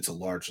doubt that it's a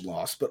large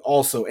loss. But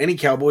also, any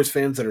Cowboys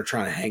fans that are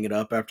trying to hang it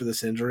up after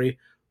this injury,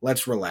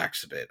 let's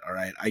relax a bit, all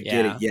right? I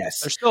get it,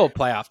 yes. They're still a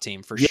playoff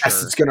team for sure.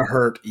 Yes, it's going to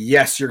hurt.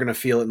 Yes, you're going to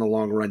feel it in the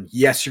long run.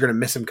 Yes, you're going to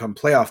miss him come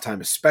playoff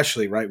time,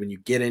 especially, right, when you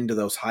get into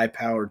those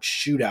high-powered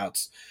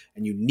shootouts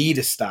and you need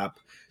to stop,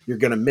 you're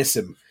going to miss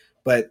him.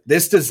 But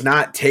this does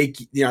not take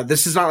 –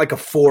 this is not like a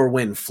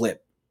 4-win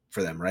flip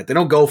for them, right? They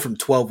don't go from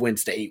 12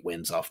 wins to 8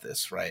 wins off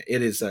this, right?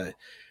 It is a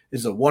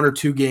 1 or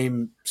 2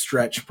 game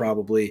stretch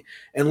probably,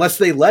 unless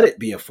they let it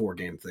be a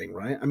 4-game thing,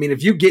 right? I mean,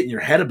 if you get in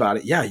your head about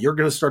it, you're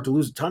going to start to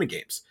lose a ton of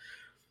games.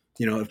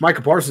 If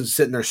Micah Parsons is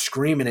sitting there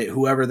screaming at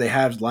whoever they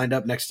have lined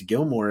up next to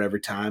Gilmore every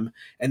time,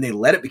 and they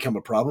let it become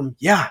a problem,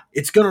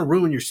 it's going to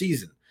ruin your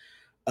season.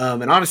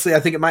 And honestly,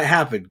 I think it might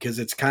happen, because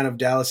it's kind of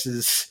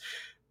Dallas's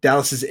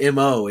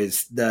MO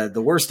is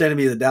the worst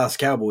enemy of the Dallas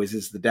Cowboys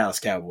is the Dallas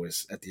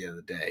Cowboys at the end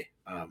of the day.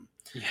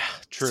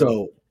 True.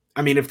 So,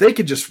 I mean, if they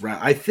could just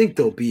I think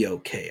they'll be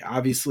okay.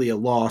 Obviously a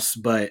loss,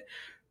 but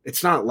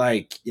it's not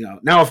like,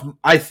 now if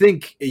I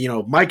think,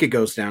 Micah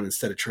goes down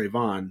instead of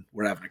Trayvon,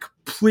 we're having a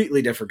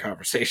completely different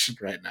conversation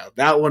right now.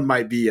 That one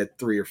might be a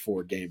 3 or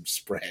 4 game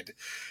spread,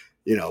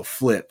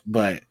 flip.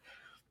 But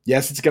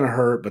yes, it's going to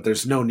hurt, but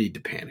there's no need to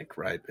panic,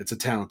 right? It's a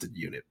talented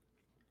unit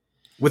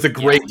with a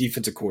great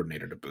defensive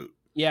coordinator to boot.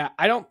 Yeah,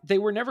 they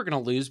were never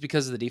going to lose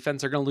because of the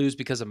defense. They're going to lose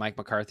because of Mike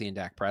McCarthy and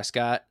Dak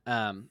Prescott.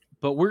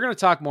 But we're going to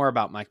talk more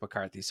about Mike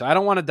McCarthy. So I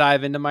don't want to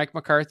dive into Mike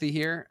McCarthy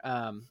here.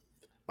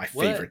 My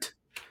favorite.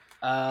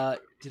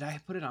 Did I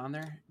put it on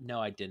there? No,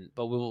 I didn't.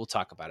 But we'll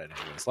talk about it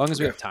anyway. As long as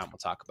we have time, we'll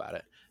talk about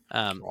it.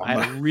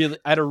 I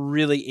had a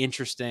really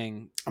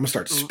interesting. I'm gonna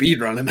start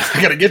speed running.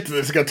 I gotta get to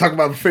this. I gotta talk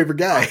about my favorite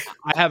guy.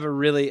 I have a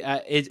really.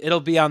 It'll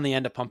be on the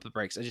end of Pump the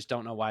Brakes. I just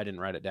don't know why I didn't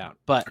write it down.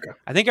 But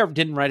I think I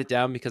didn't write it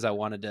down because I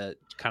wanted to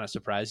kind of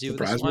surprise you.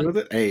 Surprise me with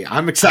it. Hey,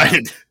 I'm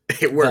excited.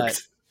 It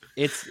works.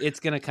 But it's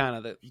gonna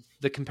kind of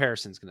the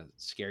comparison's gonna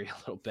scare you a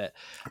little bit.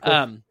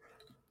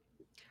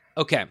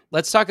 Okay,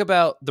 let's talk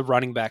about the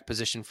running back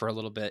position for a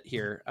little bit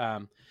here.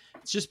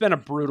 It's just been a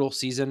brutal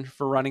season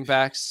for running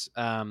backs.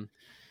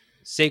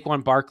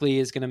 Saquon Barkley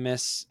is going to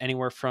miss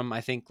anywhere from, I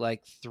think,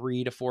 like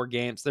 3 to 4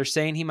 games. They're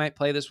saying he might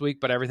play this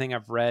week, but everything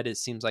I've read, it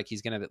seems like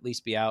he's going to at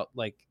least be out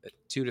like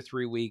 2 to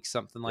 3 weeks,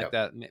 something like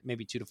that,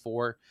 maybe 2 to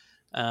 4.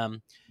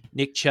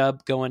 Nick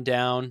Chubb going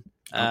down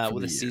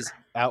with a season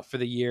out for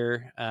the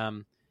year.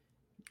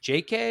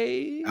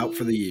 JK out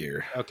for the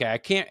year.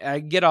 Okay, I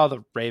get all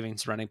the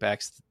Ravens running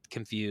backs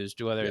confused,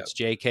 whether it's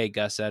JK,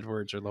 Gus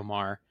Edwards, or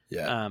Lamar.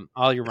 Yeah.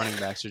 All your running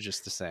backs are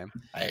just the same.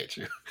 I hate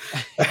you.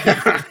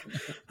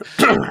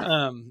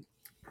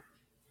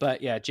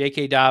 But yeah,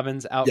 J.K.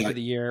 Dobbins out for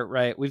the year,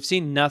 right? We've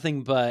seen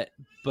nothing but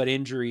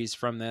injuries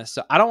from this.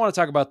 So I don't want to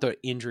talk about the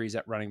injuries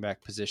at running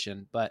back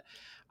position, but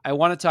I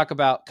want to talk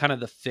about kind of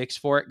the fix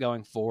for it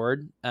going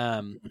forward.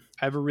 I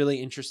have a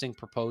really interesting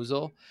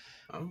proposal.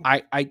 Oh.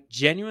 I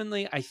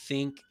genuinely, I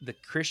think the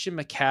Christian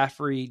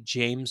McCaffrey,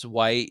 James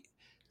White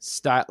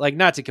style, like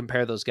not to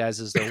compare those guys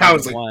as the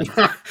one,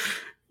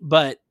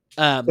 but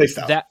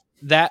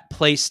that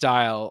play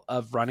style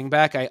of running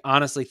back, I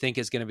honestly think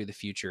is going to be the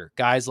future.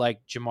 Guys like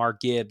Jamar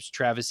Gibbs,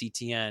 Travis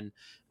Etienne,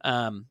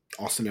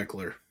 Austin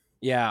Eckler.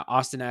 Yeah,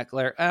 Austin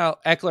Eckler. Oh,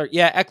 Eckler.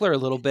 Yeah, Eckler a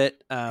little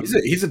bit.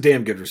 He's a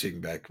damn good receiving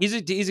back. He's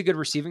a good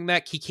receiving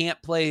back. He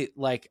can't play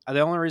like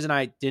the only reason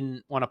I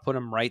didn't want to put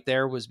him right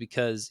there was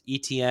because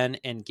Etienne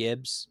and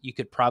Gibbs you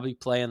could probably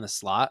play in the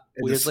slot.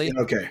 Weirdly,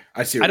 okay,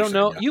 I see. I don't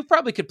know. Yeah. You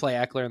probably could play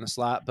Eckler in the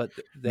slot, but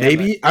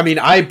maybe. I mean,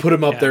 I put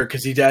him up there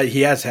because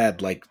he has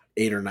had like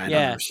 8 or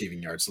 9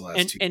 receiving yards the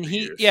last 2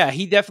 years.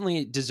 He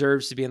definitely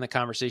deserves to be in the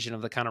conversation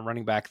of the kind of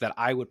running back that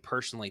I would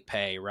personally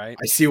pay, right?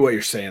 I see what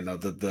you're saying though.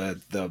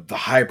 The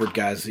hybrid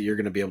guys that you're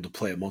going to be able to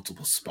play at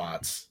multiple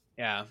spots.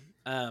 Yeah.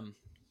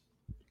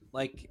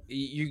 Like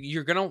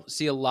you're going to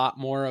see a lot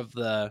more of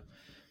the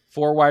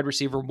 4 wide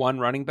receiver, 1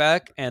 running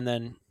back, and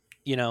then,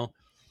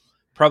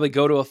 probably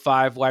go to a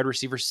 5 wide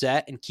receiver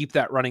set and keep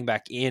that running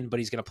back in, but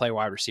he's going to play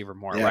wide receiver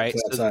more, right?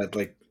 Play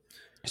outside,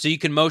 so you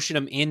can motion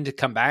him in to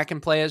come back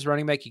and play as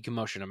running back. You can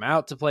motion him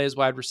out to play as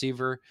wide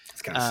receiver.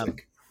 It's kind of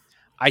sick.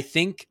 I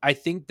think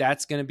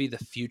that's going to be the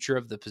future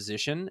of the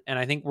position, and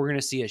I think we're going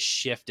to see a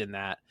shift in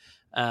that.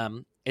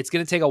 It's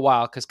going to take a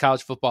while because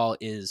college football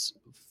is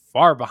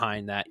far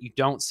behind that. You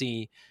don't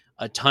see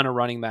a ton of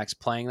running backs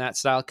playing that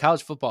style.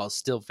 College football is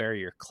still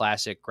very your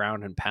classic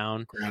ground and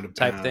pound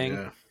type thing.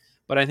 Yeah.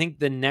 But I think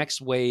the next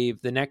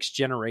wave, the next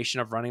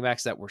generation of running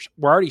backs that we're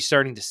already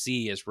starting to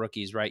see as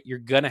rookies, right? You're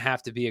going to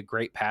have to be a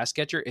great pass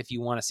catcher if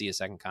you want to see a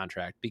second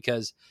contract,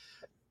 because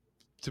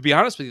to be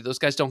honest with you, those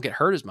guys don't get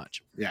hurt as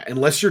much. Yeah,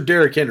 unless you're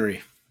Derrick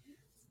Henry.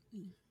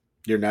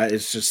 You're not.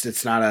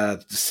 It's not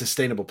a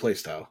sustainable play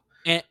style.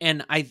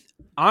 And I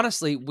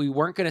honestly, we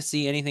weren't going to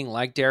see anything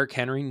like Derrick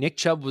Henry. Nick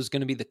Chubb was going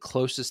to be the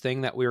closest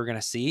thing that we were going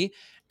to see.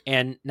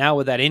 And now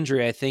with that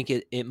injury, I think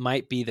it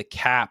might be the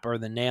cap or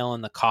the nail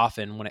in the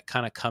coffin when it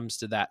kind of comes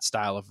to that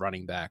style of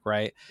running back,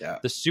 right? Yeah.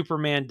 The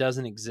Superman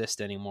doesn't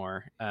exist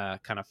anymore,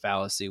 kind of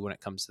fallacy when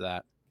it comes to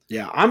that.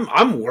 Yeah,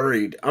 I'm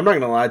worried. I'm not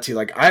going to lie to you.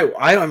 Like,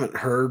 I haven't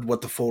heard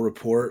what the full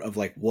report of,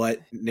 like,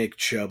 what Nick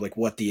Chubb, like,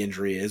 what the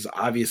injury is.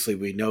 Obviously,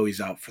 we know he's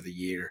out for the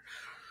year.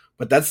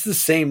 But that's the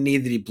same knee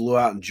that he blew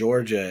out in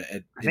Georgia.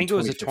 I think it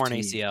was a torn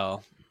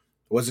ACL.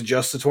 Was it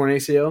just a torn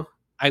ACL?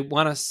 I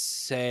want to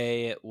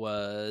say it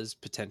was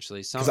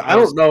potentially something. I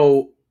don't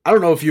know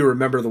if you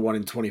remember the one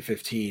in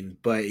 2015,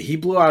 but he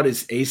blew out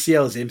his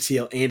ACL, his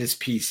MCL, and his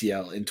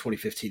PCL in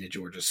 2015 at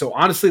Georgia. So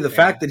honestly, the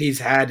fact that he's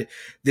had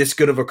this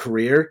good of a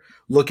career,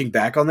 looking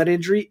back on that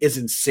injury, is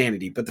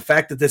insanity. But the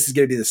fact that this is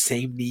going to be the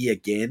same knee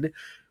again,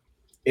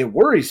 it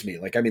worries me.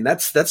 Like, I mean,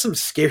 that's some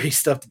scary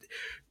stuff.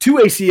 2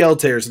 ACL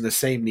tears in the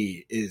same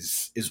knee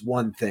is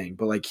one thing,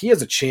 but like he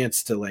has a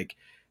chance to like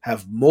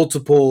have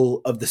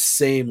multiple of the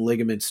same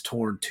ligaments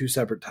torn 2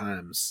 separate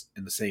times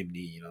in the same knee.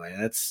 You know, like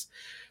it's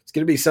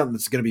going to be something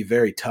that's going to be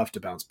very tough to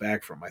bounce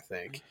back from, I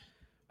think.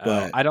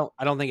 But I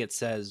don't think it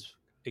says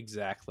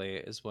exactly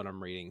is what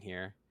I'm reading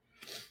here.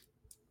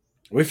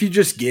 What if you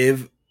just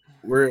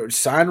we're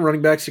sign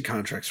running backs to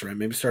contracts, right?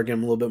 Maybe start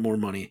getting them a little bit more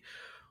money.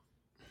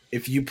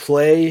 If you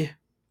play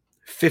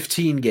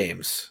 15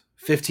 games,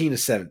 15 to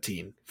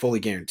 17, fully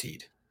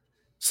guaranteed,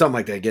 something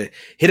like that,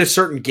 hit a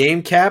certain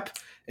game cap,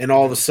 and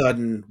all of a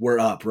sudden we're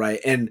up, right?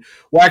 And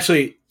well,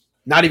 actually,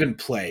 not even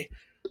play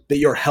that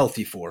you're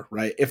healthy for,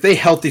 right? If they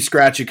healthy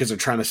scratch you because they're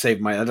trying to save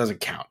money, that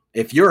doesn't count.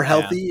 If you're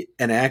healthy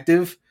and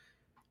active,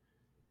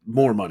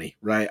 more money,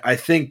 right? I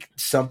think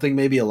something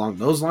maybe along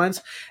those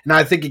lines. And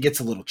I think it gets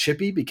a little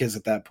chippy because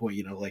at that point,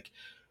 you know, like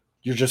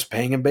you're just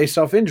paying him based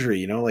off injury,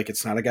 you know, like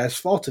it's not a guy's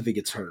fault if he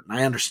gets hurt. And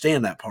I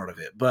understand that part of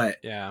it, but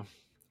yeah,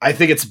 I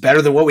think it's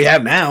better than what we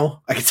have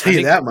now. I can tell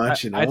you that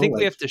much. You know, I think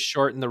we have to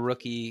shorten the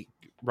rookie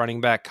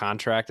running back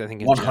contract. I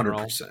think in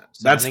 100%.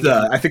 So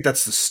I think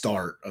that's the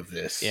start of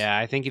this. Yeah,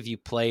 I think if you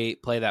play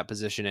that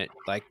position at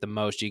like the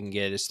most you can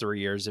get is 3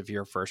 years if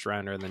you're a first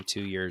rounder, and then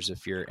 2 years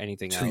if you're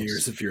anything else. 2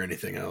 years if you're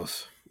anything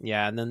else.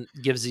 Yeah, and then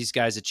gives these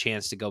guys a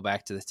chance to go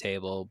back to the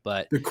table.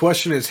 But the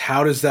question is,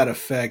 how does that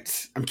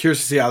affect? I'm curious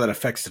to see how that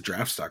affects the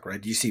draft stock.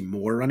 Right? Do you see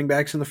more running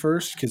backs in the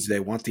first because they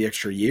want the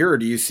extra year, or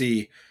do you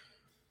see?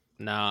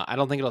 No, I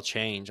don't think it'll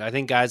change. I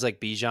think guys like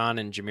Bijan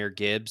and Jahmyr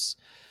Gibbs,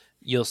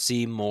 you'll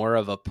see more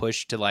of a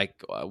push to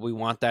like we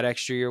want that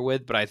extra year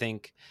with. But I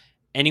think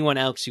anyone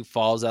else who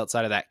falls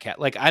outside of that cat,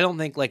 like I don't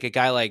think like a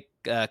guy like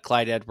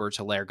Clyde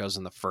Edwards-Helaire goes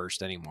in the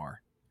first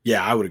anymore.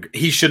 Yeah, I would agree.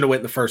 He shouldn't have went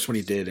in the first when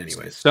he did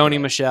anyways.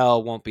 Sony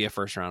Michel won't be a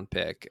first-round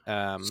pick.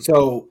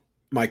 So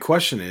my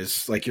question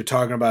is, like you're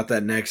talking about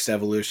that next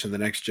evolution, the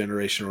next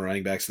generation of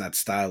running backs and that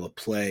style of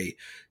play,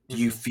 do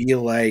you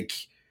feel like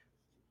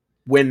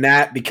when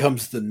that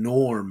becomes the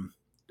norm,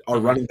 are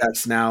running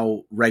backs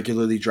now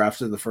regularly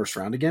drafted in the first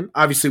round again?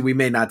 Obviously, we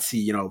may not see,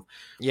 you know,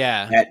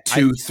 at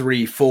 2,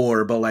 3,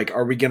 4, but like,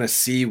 are we going to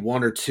see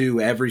 1 or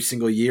 2 every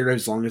single year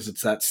as long as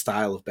it's that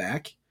style of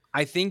back?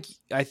 I think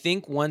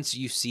once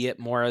you see it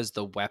more as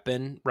the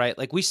weapon, right?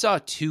 Like we saw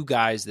 2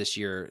 guys this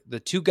year, the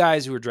 2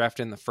 guys who were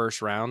drafted in the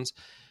first rounds,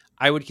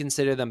 I would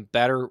consider them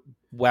better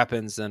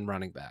weapons than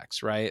running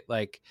backs, right?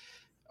 Like,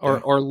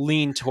 or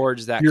lean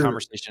towards that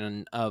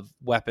conversation of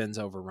weapons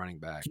over running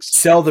backs.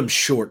 Sell them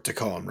short to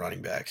call them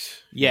running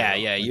backs. Yeah,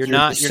 you know? yeah. Like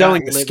you're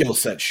selling the skill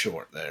set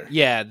short there.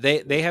 Yeah,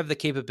 they have the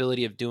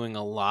capability of doing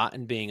a lot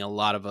and being a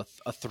lot of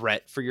a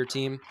threat for your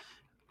team.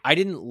 I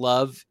didn't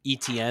love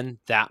ETN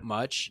that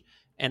much.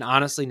 And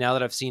honestly, now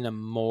that I've seen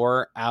him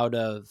more out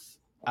of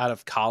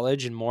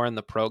college and more in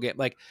the pro game,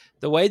 like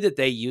the way that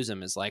they use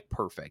him is like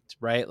perfect,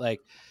 right? Like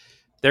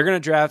they're going to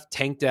draft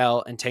Tank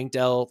Dell and Tank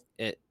Bigsby.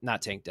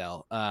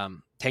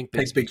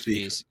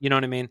 You know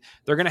what I mean?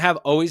 They're going to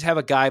always have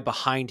a guy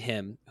behind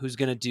him who's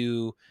going to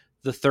do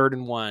the 3rd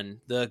and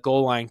 1, the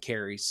goal line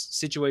carries,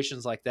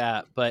 situations like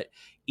that. But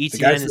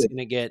ETN is going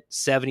to get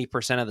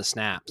 70% of the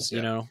snaps,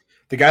 you know?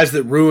 The guys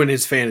that ruin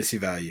his fantasy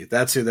value.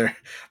 That's who they're.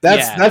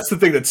 That's the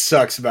thing that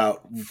sucks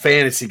about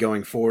fantasy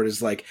going forward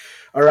is like,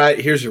 all right,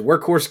 here's your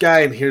workhorse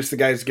guy, and here's the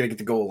guy who's gonna get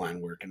the goal line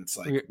work, and it's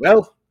like,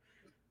 well,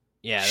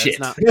 yeah, shit.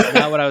 That's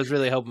not what I was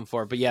really hoping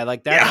for. But yeah,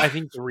 like that. Yeah. I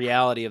think the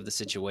reality of the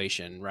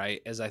situation,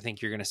 right, is I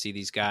think you're gonna see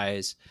these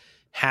guys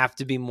have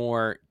to be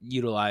more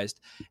utilized,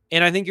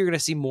 and I think you're gonna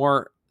see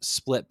more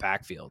split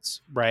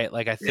backfields, right?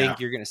 Like I think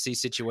you're gonna see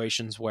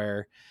situations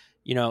where,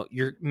 you know,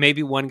 you're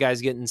maybe one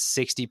guy's getting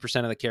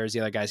 60% of the carries, the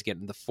other guy's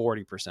getting the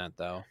 40%,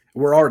 though.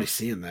 We're already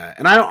seeing that.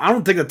 And I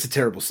don't think that's a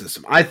terrible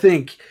system. I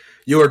think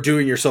you are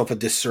doing yourself a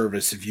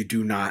disservice if you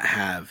do not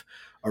have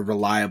a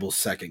reliable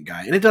second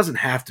guy. And it doesn't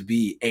have to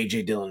be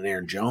A.J. Dillon and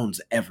Aaron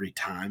Jones every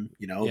time,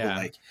 you know, but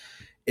like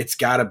it's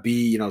got to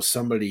be, you know,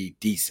 somebody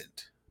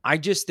decent. I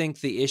just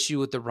think the issue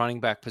with the running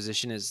back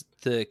position is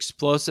the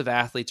explosive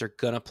athletes are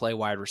going to play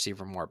wide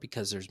receiver more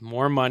because there's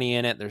more money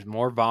in it. There's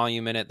more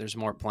volume in it. There's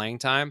more playing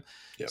time.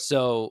 Yep.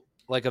 So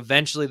like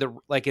eventually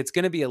it's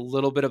going to be a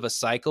little bit of a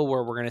cycle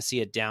where we're going to see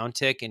a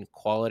downtick in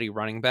quality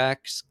running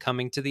backs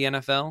coming to the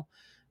NFL.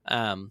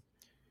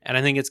 And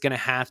I think it's going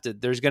to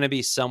there's going to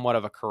be somewhat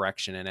of a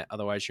correction in it.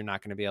 Otherwise you're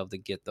not going to be able to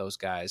get those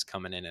guys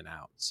coming in and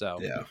out. So,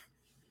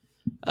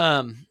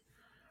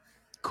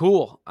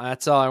 cool.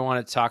 That's all I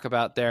wanted to talk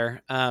about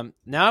there. Now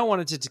I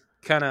wanted to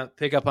kind of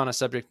pick up on a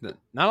subject that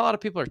not a lot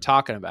of people are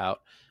talking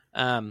about.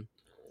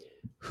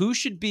 Who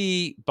should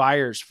be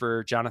buyers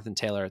for Jonathan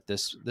Taylor at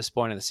this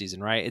point of the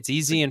season, right? It's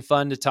easy and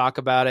fun to talk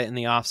about it in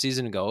the offseason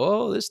and go,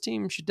 oh, this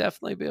team should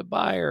definitely be a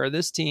buyer, or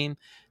this team.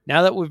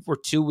 Now that we're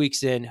 2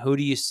 weeks in, who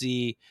do you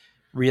see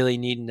really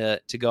needing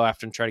to go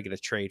after and try to get a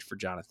trade for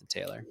Jonathan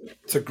Taylor?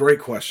 It's a great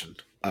question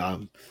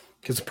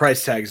because the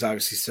price tag is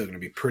obviously still going to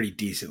be pretty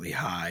decently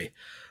high.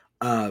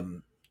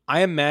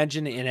 I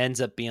imagine it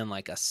ends up being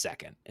like a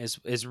second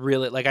is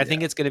really like, I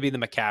think it's going to be the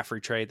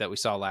McCaffrey trade that we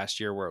saw last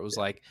year where it was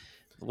like,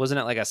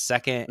 wasn't it like a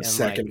second,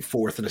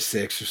 fourth and a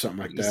sixth or something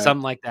like that?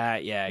 Something like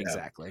that. Yeah,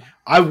 exactly.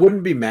 I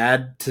wouldn't be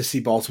mad to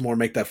see Baltimore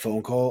make that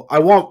phone call. I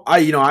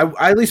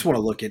at least want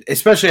to look at,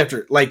 especially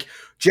after like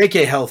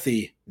JK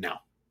healthy. No,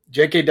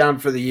 JK down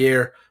for the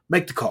year,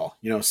 make the call,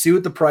 you know, see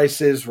what the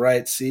price is,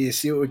 right? See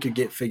what we could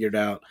get figured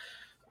out.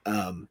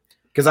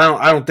 Because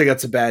I don't think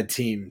that's a bad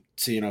team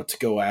to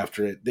go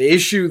after it. The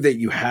issue that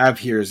you have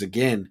here is,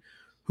 again,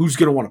 who's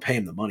going to want to pay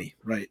him the money,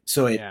 right?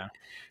 So it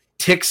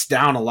ticks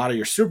down a lot of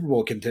your Super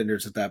Bowl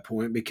contenders at that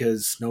point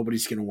because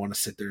nobody's going to want to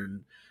sit there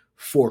and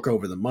fork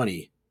over the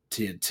money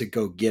to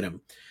go get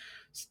him.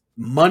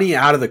 Money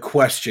out of the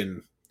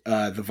question.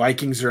 The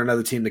Vikings are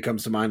another team that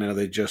comes to mind. I know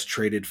they just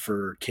traded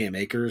for Cam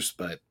Akers,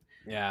 but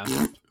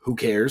who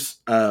cares?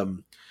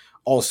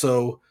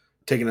 Also,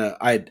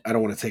 I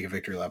don't want to take a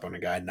victory lap on a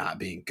guy not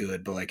being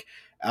good, but like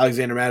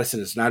Alexander Mattison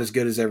is not as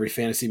good as every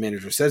fantasy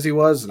manager says he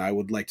was, and I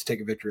would like to take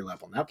a victory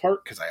lap on that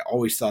part because I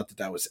always thought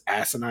that was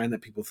asinine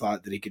that people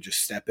thought that he could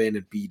just step in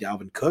and be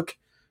Dalvin Cook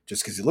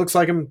just because he looks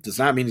like him does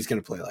not mean he's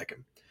going to play like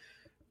him.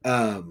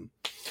 The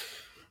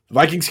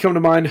Vikings come to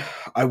mind.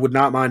 I would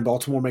not mind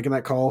Baltimore making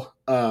that call.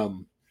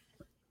 I'm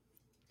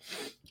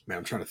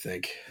trying to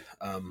think.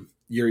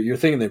 You're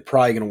thinking they're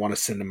probably going to want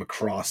to send him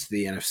across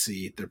the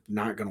NFC. They're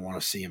not going to want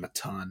to see him a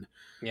ton.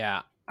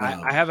 Yeah,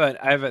 I have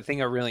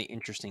a really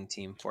interesting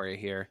team for you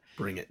here.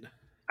 Bring it.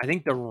 I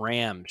think the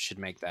Rams should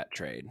make that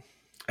trade.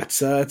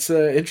 It's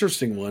an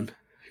interesting one.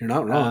 You're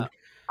not wrong.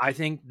 I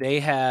think they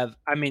have.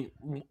 I mean,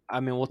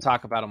 we'll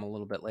talk about them a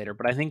little bit later,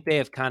 but I think they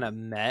have kind of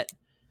met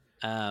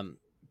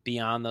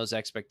beyond those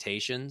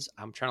expectations.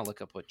 I'm trying to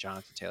look up what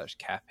Jonathan Taylor's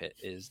cap hit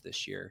is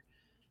this year.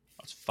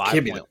 It's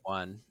 5.1.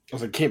 I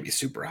was like, it can't be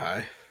super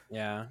high.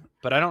 Yeah,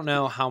 but I don't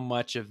know how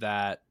much of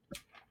that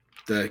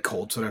the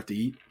Colts would have to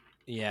eat.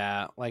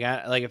 Yeah, like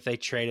if they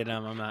traded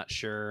him, I'm not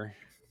sure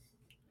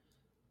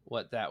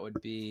what that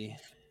would be.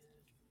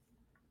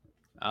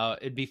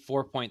 It'd be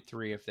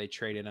 4.3 if they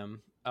traded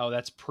him. Oh,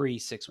 that's pre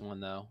 6-1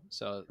 though.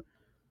 So,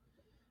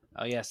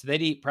 so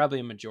they'd eat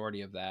probably a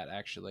majority of that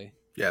actually.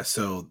 Yeah,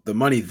 so the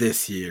money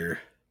this year,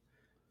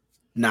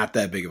 not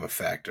that big of a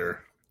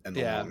factor in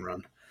the long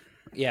run.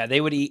 Yeah,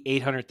 they would eat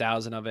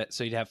 800,000 of it,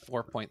 so you'd have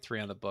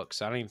 4.3 on the book.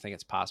 So I don't even think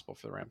it's possible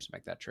for the Rams to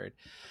make that trade.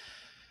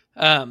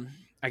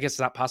 I guess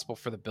it's not possible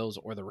for the Bills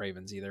or the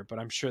Ravens either, but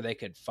I'm sure they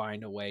could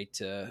find a way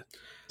to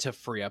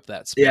free up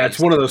that space. Yeah, it's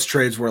one of those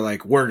trades where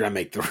like we're gonna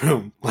make the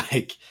room.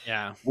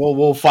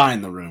 We'll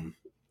find the room.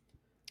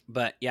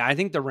 But yeah, I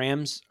think the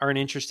Rams are an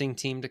interesting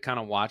team to kind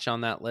of watch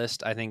on that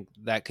list. I think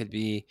that could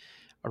be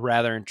a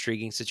rather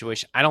intriguing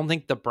situation. I don't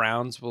think the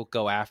Browns will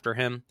go after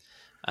him.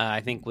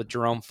 I think with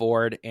Jerome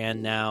Ford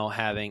and now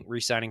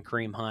re-signing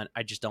Kareem Hunt,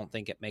 I just don't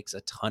think it makes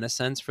a ton of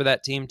sense for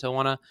that team to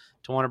want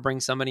to bring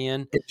somebody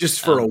in. It's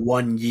just for a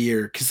 1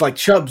 year, because like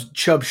Chubb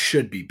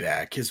should be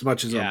back. As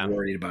much as I'm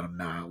worried about him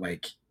now,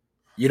 like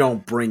you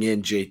don't bring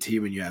in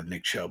JT when you have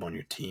Nick Chubb on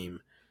your team.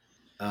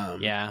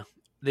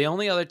 The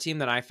only other team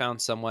that I found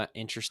somewhat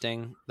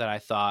interesting that I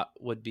thought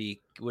would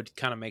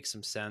kind of make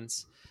some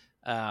sense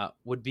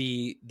would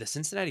be the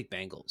Cincinnati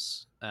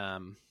Bengals.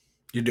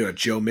 You do a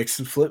Joe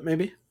Mixon flip,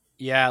 maybe?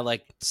 Yeah,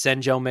 like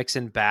send Joe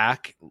Mixon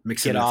back,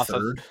 Mixon get off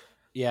third.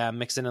 Yeah,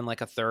 mixing in like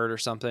a third or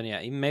something.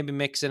 Yeah, you maybe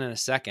mix in a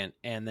second,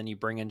 and then you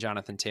bring in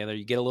Jonathan Taylor.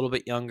 You get a little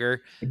bit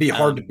younger. It'd be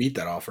hard to beat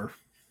that offer.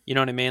 You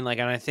know what I mean? Like,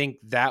 and I think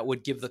that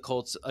would give the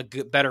Colts a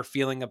better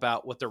feeling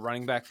about what their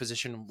running back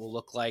position will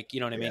look like. You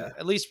know what I mean?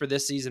 At least for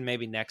this season,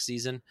 maybe next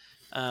season,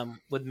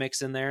 with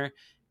Mix in there.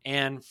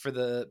 And for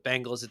the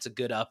Bengals, it's a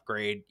good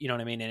upgrade. You know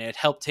what I mean? And it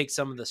helped take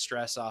some of the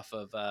stress off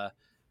of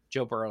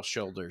Joe Burrow's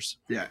shoulders.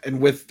 Yeah,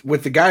 and with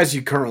the guys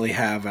you currently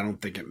have, I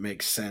don't think it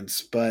makes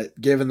sense. But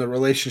given the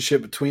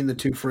relationship between the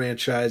two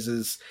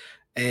franchises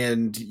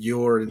and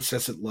your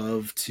incessant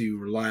love to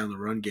rely on the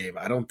run game,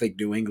 I don't think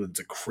New England's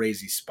a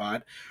crazy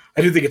spot.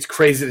 I do think it's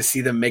crazy to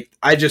see them make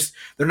 –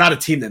 they're not a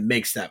team that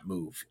makes that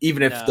move.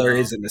 Even if there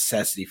is a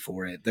necessity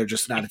for it, they're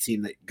just not a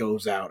team that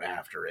goes out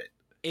after it.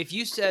 If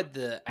you said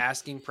the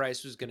asking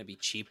price was going to be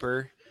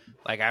cheaper,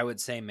 like I would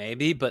say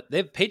maybe, but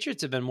the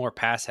Patriots have been more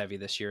pass heavy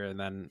this year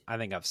than I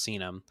think I've seen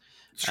them.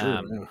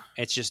 Sure,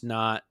 It's just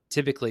not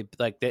typically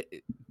like that.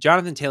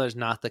 Jonathan Taylor's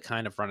not the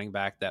kind of running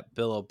back that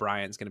Bill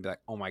O'Brien's going to be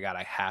like, oh my God,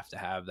 I have to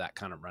have that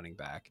kind of running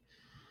back.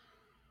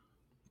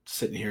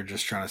 Sitting here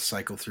just trying to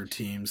cycle through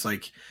teams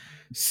like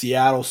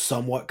Seattle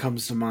somewhat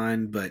comes to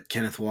mind, but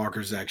Kenneth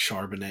Walker, Zach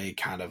Charbonnet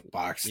kind of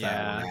boxed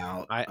that one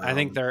out. I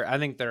think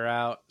they're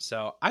out.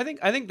 So I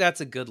think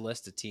that's a good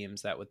list of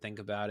teams that would think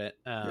about it.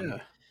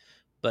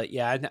 But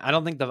yeah, I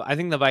think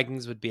the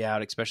Vikings would be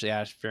out, especially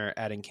after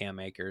adding Cam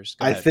Akers.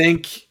 I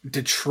think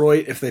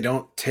Detroit, if they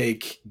don't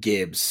take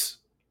Gibbs,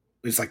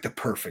 is like the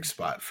perfect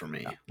spot for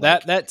me.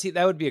 That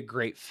would be a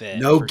great fit.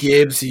 No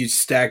Gibbs, sure. You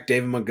stack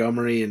David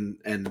Montgomery and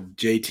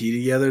JT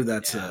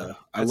together.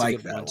 I like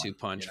a good that 1-2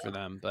 punch for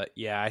them. But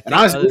yeah, I think and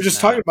honestly, we're just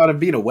talking about him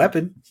being a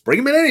weapon. Bring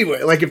him in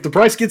anyway. Like if the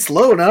price gets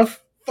low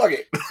enough, fuck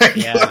it.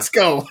 Let's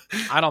go.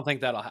 I don't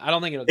think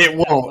it'll. It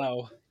won't.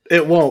 Low.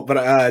 It won't. But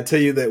I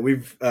tell you that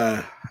we've.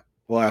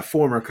 A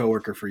former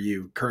coworker for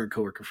you, current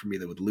coworker for me,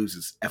 that would lose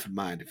his effing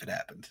mind if it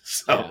happened.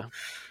 So,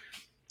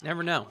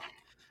 never know.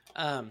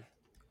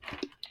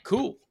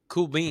 Cool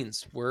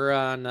beans. We're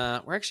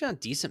actually on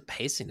decent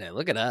pacing today.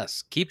 Look at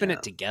us keeping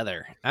it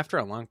together after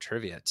a long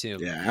trivia too.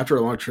 Yeah, after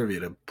a long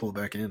trivia to pull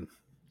back in.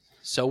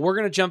 So we're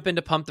gonna jump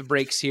into pump the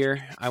brakes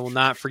here. I will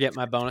not forget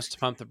my bonus to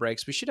pump the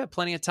brakes. We should have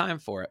plenty of time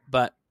for it,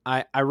 but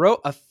I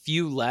wrote a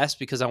few less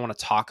because I want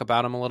to talk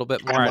about them a little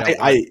bit more.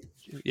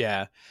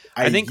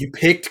 I think you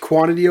picked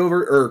quality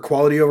over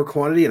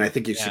quantity, and I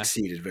think you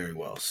succeeded very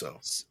well.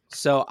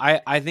 So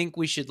I think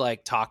we should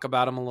talk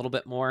about them a little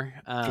bit more.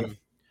 Sure.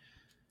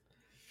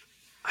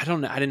 I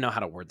don't know. I didn't know how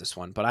to word this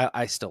one, but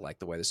I still like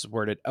the way this is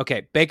worded.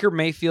 Okay, Baker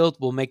Mayfield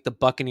will make the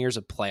Buccaneers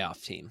a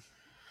playoff team.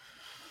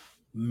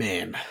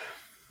 Man,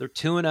 they're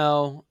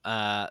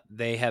 2-0.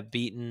 They have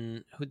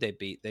beaten who'd they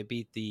beat? They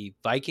beat the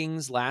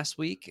Vikings last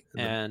week,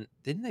 and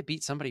didn't they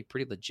beat somebody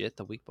pretty legit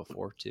the week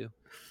before too?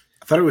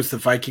 I thought it was the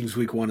Vikings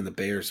week 1 and the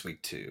Bears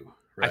week 2.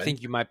 Right? I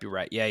think you might be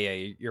right. Yeah,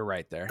 you're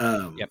right there.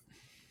 Yep.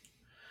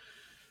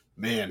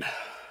 Man.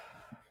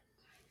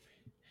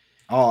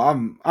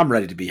 Oh, I'm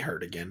ready to be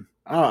hurt again.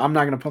 I'm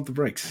not going to pump the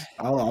brakes.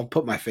 I'll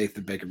put my faith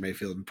in Baker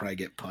Mayfield and probably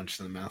get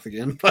punched in the mouth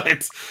again.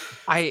 But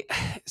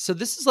so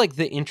this is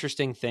the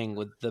interesting thing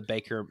with the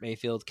Baker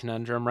Mayfield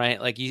conundrum, right?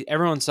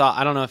 Everyone saw.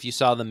 I don't know if you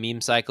saw the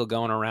meme cycle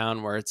going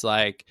around where it's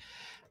like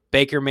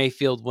Baker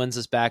Mayfield wins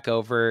us back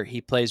over.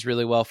 He plays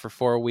really well for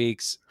 4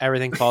 weeks.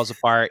 Everything falls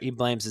apart. He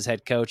blames his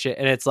head coach,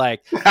 and it's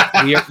like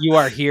you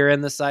are here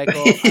in the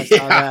cycle. I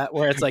saw that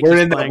where it's like we're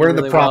in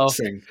the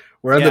processing.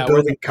 We're in the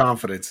building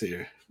confidence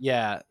here.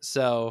 Yeah.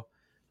 So.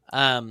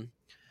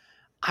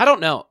 I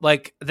don't know.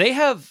 They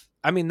have,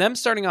 them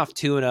starting off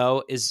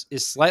 2-0 is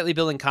slightly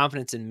building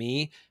confidence in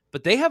me,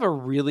 but they have a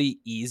really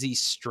easy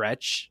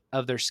stretch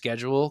of their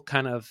schedule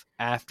kind of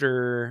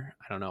after,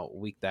 I don't know what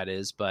week that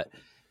is, but,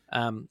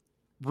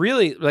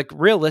 really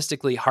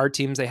realistically hard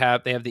teams they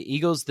have the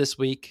Eagles this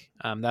week.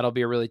 That'll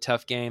be a really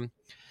tough game.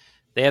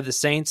 They have the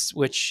Saints,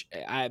 which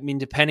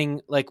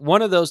depending,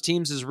 one of those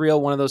teams is real.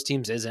 One of those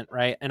teams isn't,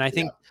 right? And I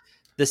think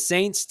the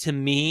Saints to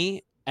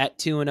me at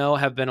 2-0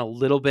 have been a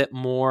little bit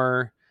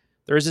more,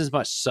 there isn't as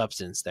much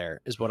substance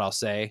there is what I'll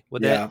say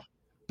with it.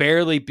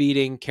 Barely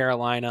beating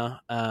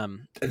Carolina.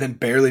 And then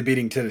barely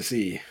beating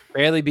Tennessee.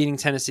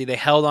 They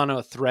held on to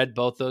a thread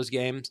both those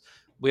games.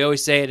 We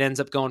always say it ends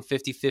up going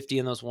 50-50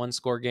 in those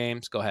one-score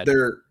games. Go ahead.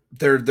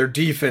 Their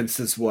defense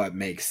is what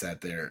makes that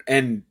there.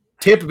 And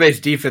Tampa Bay's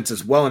defense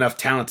is well enough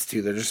talented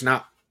too. They're just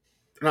not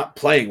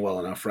playing well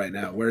enough right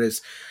now.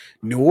 Whereas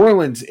New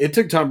Orleans, it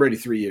took Tom Brady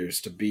 3 years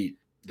to beat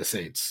the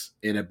Saints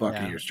in a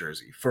Buccaneers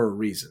jersey for a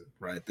reason,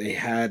 right? They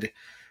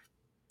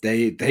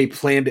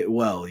planned it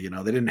well. They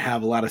didn't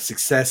have a lot of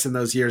success in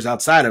those years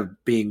outside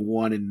of being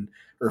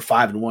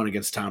 5-1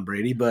 against Tom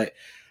Brady, but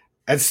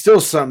it's still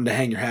something to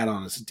hang your hat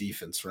on as a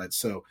defense, right?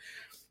 So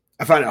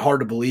I find it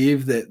hard to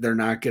believe that they're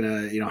not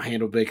going to,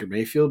 handle Baker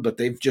Mayfield, but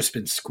they've just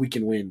been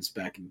squeaking wins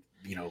back in,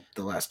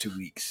 the last 2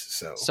 weeks.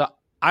 So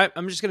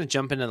I'm just going to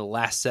jump into the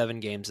last 7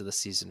 games of the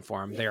season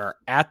for them. They are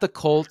at the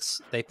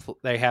Colts.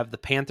 They have the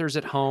Panthers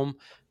at home.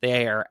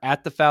 They are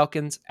at the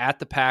Falcons, at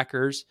the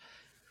Packers,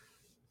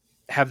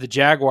 have the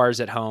Jaguars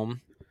at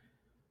home,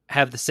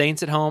 have the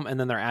Saints at home, and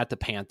then they're at the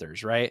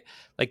Panthers, right?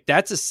 Like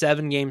that's a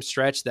 7-game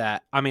stretch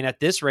that, I mean, at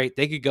this rate,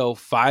 they could go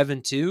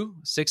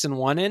 5-2,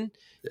 6-1 in,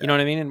 you know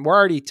what I mean? And we're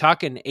already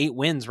talking 8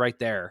 wins right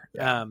there.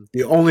 Yeah.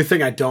 The only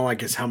thing I don't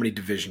like is how many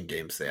division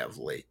games they have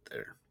late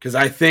there. Because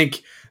I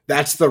think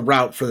that's the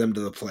route for them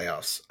to the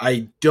playoffs.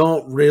 I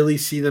don't really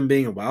see them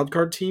being a wild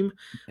card team.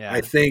 Yeah.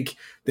 I think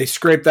they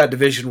scrape that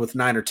division with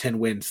 9 or 10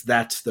 wins.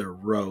 That's their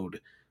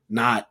road,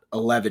 not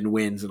 11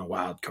 wins and a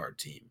wild card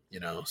team, you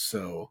know?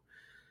 So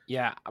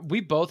yeah,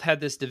 we both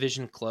had this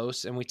division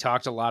close, and we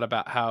talked a lot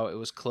about how it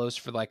was close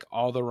for like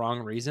all the wrong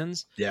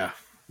reasons. Yeah.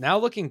 Now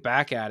looking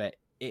back at it,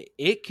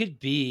 it could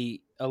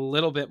be a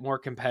little bit more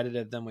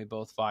competitive than we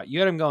both thought. You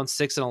had them going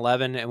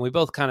 6-11, and we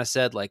both kind of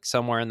said like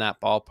somewhere in that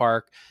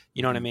ballpark.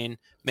 You know what I mean?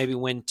 Maybe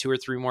win 2 or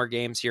 3 more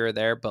games here or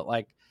there, but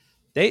like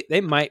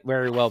they might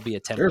very well be a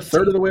 10. They're a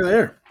third of the way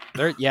there.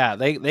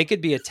 They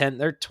could be a 10.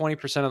 They're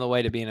 20% of the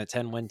way to being a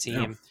 10-win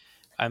team. Yeah.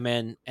 I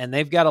mean, and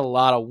they've got a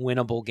lot of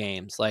winnable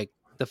games. Like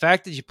the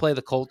fact that you play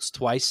the Colts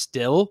twice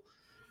still,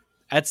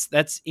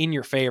 that's in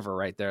your favor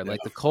right there. Yeah.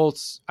 Like the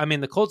Colts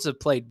have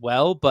played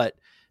well, but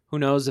who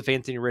knows if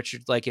Anthony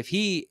Richards, like if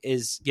he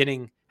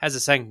has a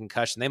second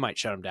concussion, they might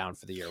shut him down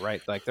for the year,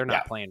 right? Like they're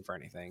not playing for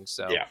anything.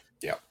 So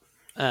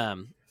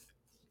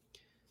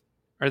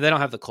or they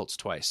don't have the Colts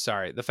twice.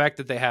 Sorry. The fact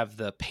that they have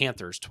the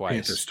Panthers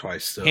twice.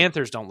 Still.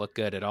 Panthers don't look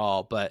good at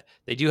all, but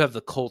they do have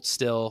the Colts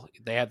still.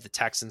 They have the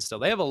Texans still.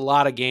 They have a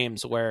lot of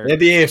games where they have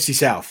the AFC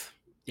South.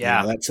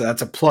 Yeah. You know,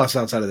 that's a plus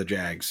outside of the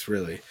Jags,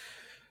 really.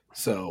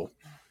 So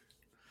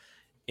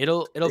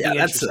it'll be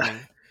interesting.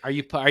 Are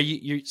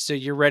you so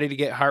you're ready to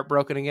get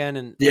heartbroken again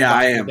and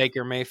I am.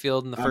 Baker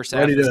Mayfield in the first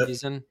half of the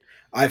season?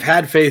 I've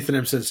had faith in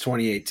him since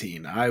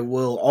 2018. I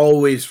will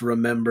always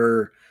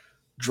remember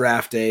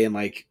draft day and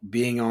like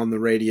being on the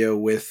radio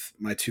with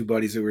my 2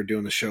 buddies that we were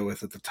doing the show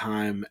with at the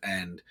time,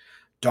 and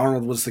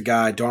Darnold was the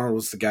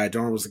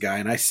guy.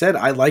 And I said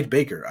I liked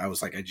Baker. I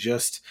was like,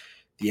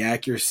 the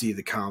accuracy,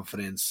 the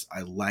confidence,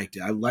 I liked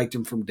it. I liked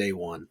him from day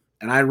one.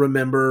 And I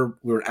remember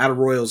we were at a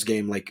Royals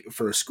game like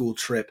for a school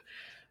trip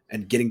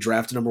and getting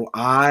drafted number 1.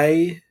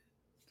 I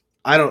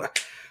don't.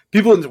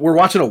 People were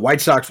watching a White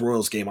Sox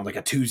Royals game on like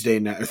a Tuesday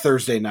night or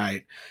Thursday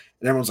night,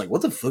 and everyone's like,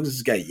 "What the fuck is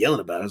this guy yelling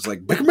about?" I was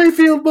like, "Baker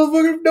Mayfield,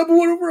 motherfucker, number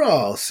 1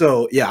 overall."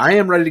 So yeah, I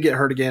am ready to get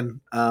hurt again,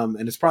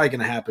 and it's probably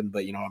going to happen.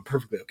 But you know, I'm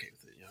perfectly okay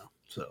with it. You know,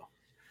 so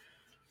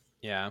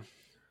yeah,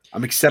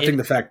 I'm accepting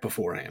the fact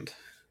beforehand.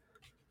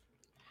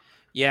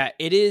 Yeah,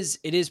 it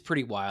is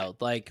pretty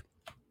wild. Like,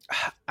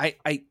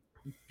 I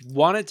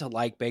wanted to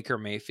like Baker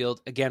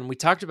Mayfield. Again, we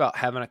talked about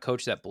having a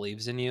coach that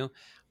believes in you.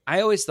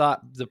 I always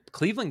thought the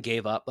Cleveland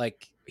gave up.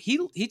 Like he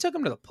took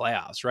him to the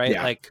playoffs, right?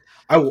 Yeah. Like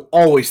I will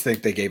always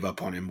think they gave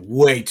up on him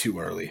way too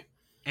early.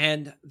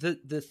 And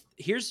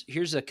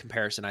here's a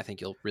comparison I think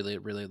you'll really,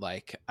 really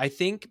like. I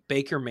think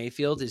Baker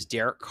Mayfield is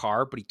Derek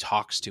Carr, but he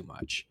talks too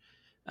much.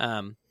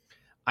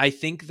 I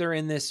think they're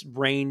in this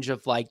range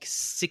of like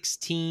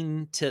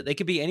 16 to, they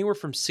could be anywhere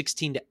from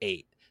 16 to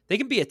 8. They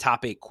can be a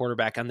top 8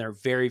 quarterback on their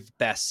very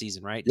best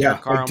season, right?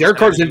 Yeah, Derek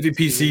Carr's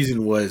MVP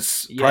season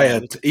was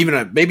probably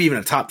maybe even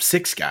a top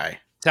 6 guy.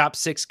 Top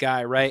 6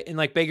 guy, right? And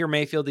like Baker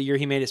Mayfield, the year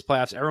he made his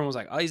playoffs, everyone was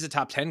like, oh, he's a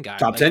top 10 guy.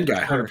 Top 10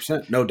 guy,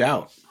 100%, no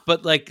doubt.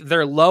 But like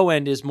their low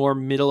end is more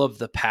middle of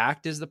the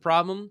pack is the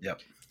problem. Yep.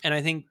 And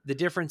I think the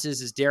difference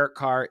is Derek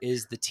Carr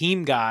is the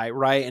team guy,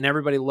 right? And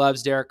everybody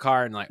loves Derek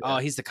Carr and like, oh,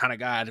 he's the kind of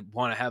guy I'd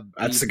want to have.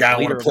 That's the guy I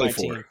want to play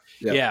for.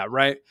 Yep. Yeah,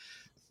 right.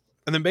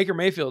 And then Baker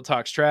Mayfield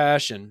talks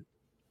trash and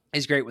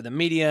he's great with the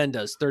media and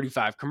does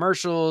 35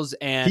 commercials.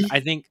 And I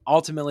think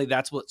ultimately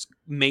that's what's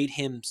made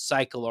him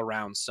cycle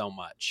around so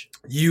much.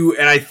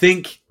 I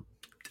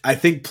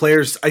think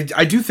players,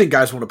 I do think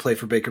guys want to play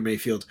for Baker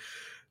Mayfield.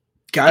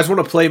 Guys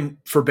want to play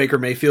for Baker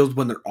Mayfield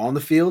when they're on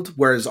the field,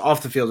 whereas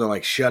off the field they're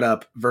like, shut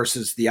up,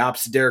 versus the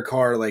opposite Derek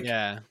Carr. Like,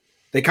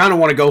 they kind of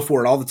want to go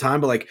for it all the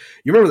time. But like,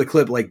 you remember the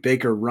clip, like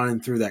Baker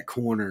running through that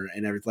corner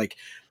and everything. Like,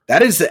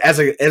 that is as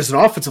an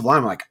offensive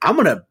lineman, like I'm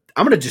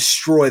gonna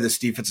destroy this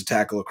defensive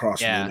tackle across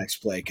from the next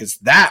play, because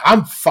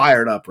I'm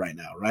fired up right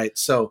now, right?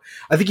 So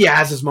I think he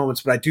has his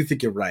moments, but I do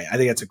think you're right. I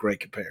think that's a great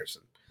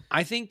comparison.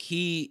 I think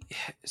he's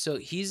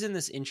in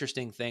this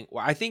interesting thing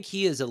where I think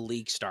he is a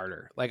league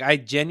starter. Like, I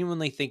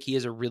genuinely think he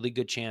has a really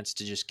good chance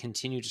to just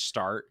continue to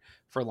start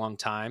for a long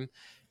time.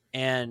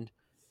 And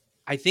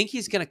I think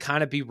he's going to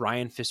kind of be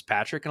Ryan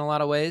Fitzpatrick in a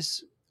lot of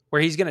ways, where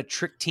he's going to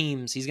trick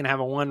teams. He's going to have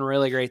one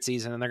really great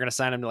season and they're going to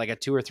sign him to like a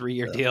 2 or 3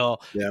 year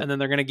deal. Yeah. And then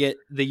they're going to get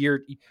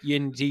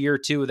into year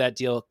 2 of that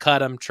deal,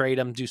 cut him, trade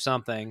him, do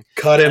something.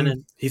 Cut him.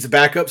 Then, he's a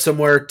backup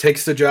somewhere,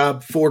 takes the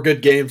job, 4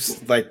 good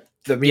games. Like,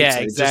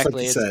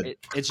 exactly. Just like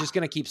it's just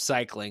going to keep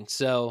cycling.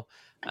 So,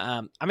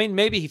 I mean,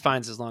 maybe he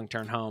finds his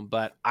long-term home,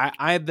 but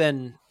I've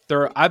been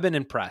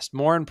impressed,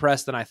 more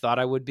impressed than I thought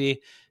I would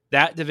be.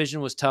 That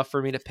division was tough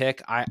for me to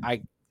pick. I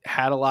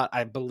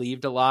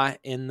believed a lot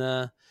in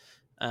the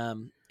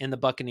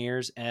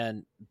Buccaneers,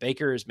 and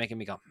Baker is making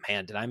me go,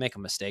 man, did I make a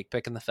mistake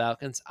picking the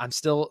Falcons? I'm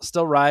still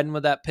riding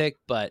with that pick,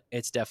 but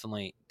it's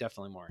definitely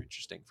more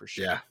interesting for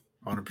sure. Yeah,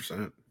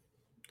 100%.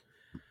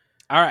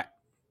 All right.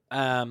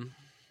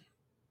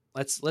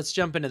 Let's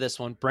jump into this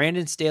one.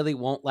 Brandon Staley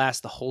won't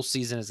last the whole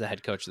season as the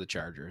head coach of the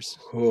Chargers.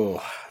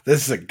 Oh,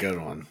 this is a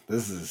good one.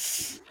 This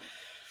is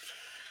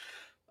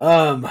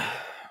I'm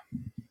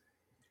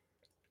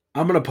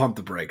gonna pump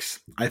the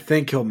brakes. I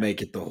think he'll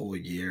make it the whole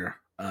year.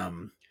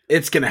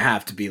 It's gonna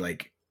have to be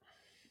like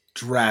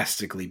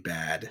drastically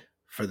bad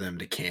for them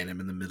to can him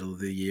in the middle of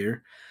the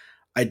year.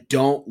 I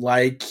don't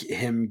like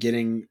him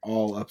getting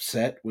all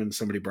upset when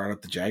somebody brought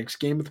up the Jags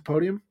game at the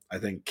podium. I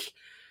think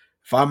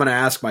if I'm going to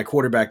ask my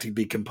quarterback to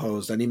be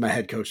composed, I need my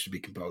head coach to be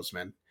composed,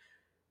 man.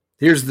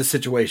 Here's the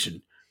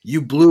situation.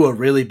 You blew a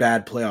really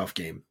bad playoff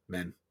game,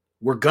 man.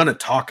 We're going to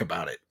talk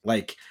about it.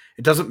 Like,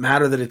 it doesn't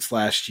matter that it's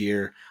last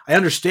year. I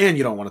understand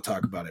you don't want to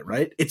talk about it,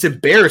 right? It's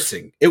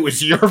embarrassing. It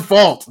was your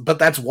fault, but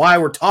that's why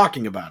we're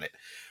talking about it.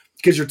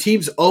 Because your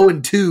team's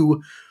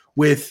 0-2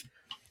 with –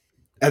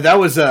 and that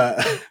was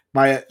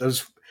that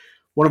was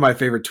one of my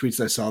favorite tweets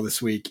I saw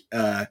this week.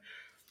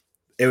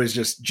 It was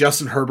just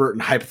Justin Herbert in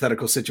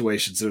hypothetical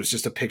situations. It was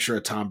just a picture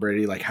of Tom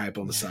Brady like hype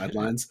on the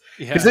sidelines.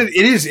 Because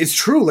it's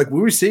true. Like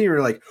we were sitting here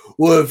like,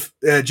 well, if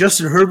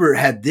Justin Herbert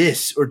had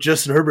this or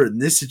Justin Herbert in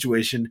this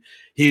situation,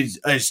 he's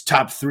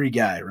top 3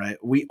 guy, right?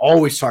 We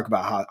always talk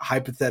about how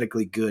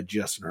hypothetically good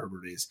Justin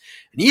Herbert is.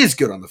 And he is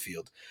good on the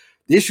field.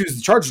 The issue is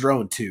the Chargers are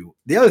 0-2.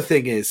 The other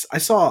thing is I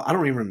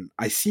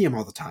see him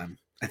all the time.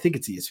 I think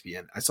it's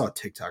ESPN. I saw a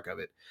TikTok of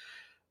it.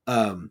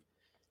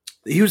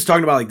 He was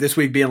talking about like this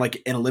week being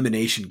like an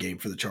elimination game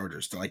for the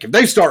Chargers. They're like, if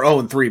they start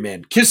 0-3,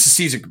 man, kiss the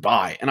season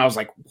goodbye. And I was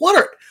like, what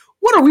are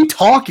we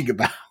talking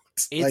about?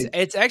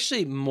 It's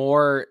actually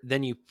more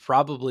than you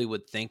probably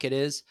would think it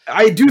is.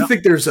 I do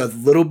think there's a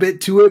little bit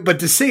to it,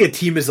 but to say a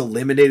team is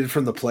eliminated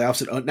from the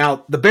playoffs.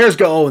 Now, the Bears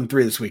go 0-3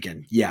 this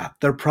weekend. Yeah,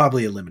 they're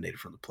probably eliminated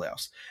from the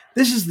playoffs.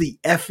 This is the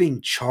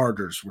effing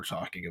Chargers we're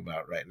talking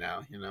about right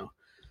now, you know?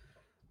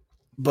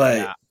 But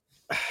yeah.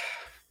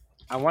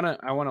 I want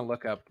to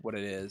look up what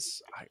it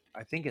is.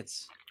 I think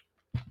it's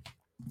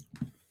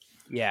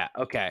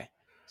okay.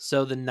 So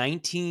the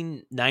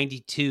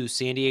 1992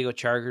 San Diego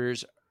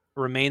Chargers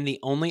remain the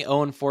only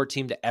 0-4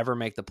 team to ever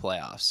make the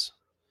playoffs.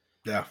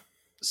 Yeah.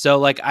 So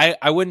like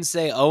I wouldn't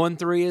say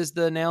 0-3 is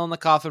the nail in the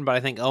coffin, but I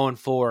think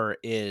 0-4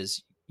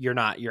 is you're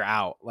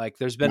out. Like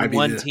there's been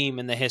one team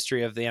in the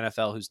history of the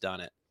NFL who's done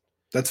it.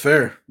 That's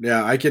fair.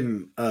 Yeah, I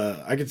can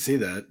see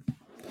that.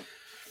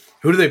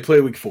 Who do they play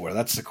week 4?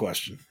 That's the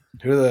question.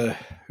 Who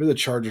the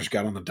Chargers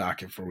got on the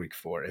docket for week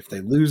 4? If they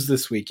lose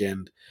this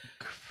weekend,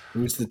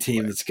 who's the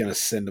team that's going to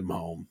send them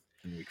home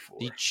in week 4?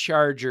 The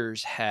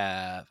Chargers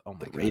have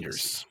the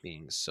Raiders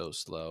being so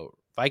slow.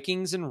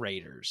 Vikings and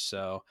Raiders.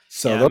 So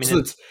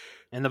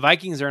and the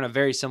Vikings are in a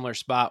very similar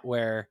spot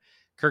where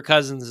Kirk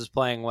Cousins is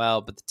playing well,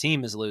 but the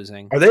team is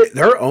losing. They're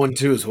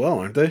 0-2 as well,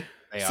 aren't they?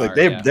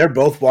 They're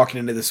both walking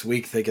into this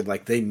week thinking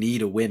like they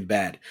need a win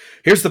bad.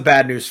 Here's the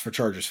bad news for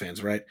Chargers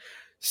fans, right?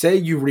 Say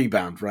you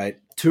rebound, right?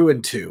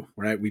 2-2,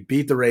 right? We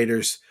beat the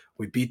Raiders.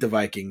 We beat the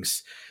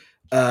Vikings.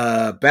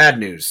 Bad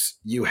news.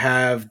 You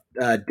have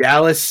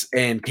Dallas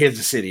and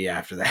Kansas City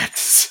after that.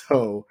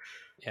 So,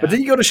 but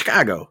then you go to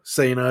Chicago.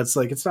 So, it's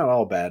like, it's not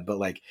all bad, but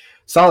like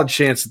solid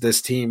chance that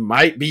this team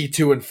might be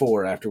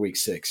 2-4 after week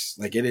 6.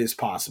 Like it is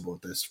possible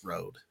at this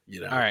road,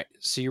 All right.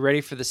 So you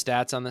ready for the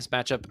stats on this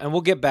matchup? And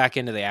we'll get back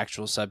into the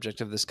actual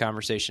subject of this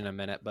conversation in a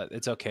minute, but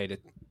it's okay to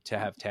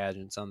have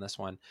tangents on this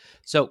one.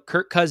 So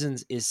Kirk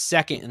Cousins is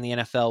second in the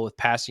NFL with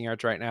passing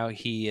yards right now.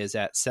 He is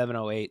at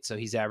 708. So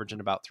he's averaging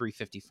about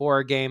 354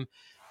 a game.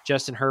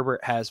 Justin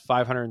Herbert has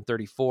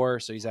 534.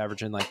 So he's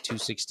averaging like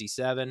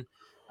 267.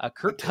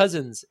 Kirk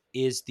Cousins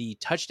is the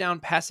touchdown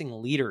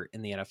passing leader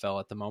in the NFL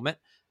at the moment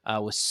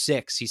with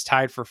 6. He's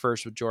tied for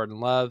first with Jordan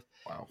Love.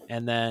 Wow.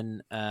 And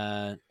then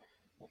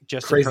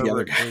Justin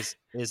Herbert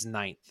is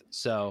 9th.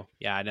 So,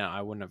 yeah, I know.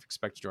 I wouldn't have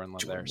expected Jordan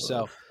Love there.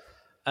 So,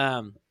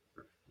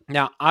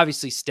 now,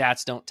 obviously,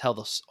 stats don't tell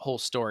the whole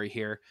story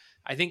here.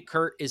 I think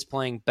Kurt is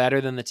playing better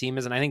than the team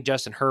is, and I think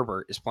Justin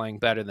Herbert is playing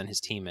better than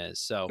his team is.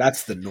 So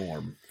that's the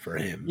norm for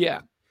him.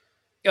 Yeah.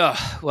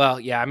 Well,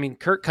 yeah. I mean,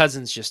 Kirk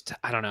Cousins just,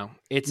 I don't know.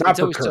 It's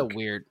always Kirk. So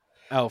weird.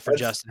 Oh, for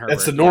Justin Herbert.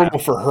 That's the normal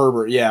for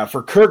Herbert. Yeah.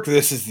 For Kirk,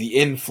 this is the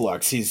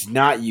influx. He's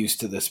not used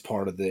to this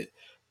part of it.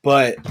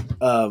 But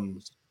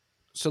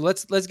so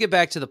let's get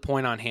back to the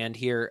point on hand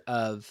here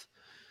of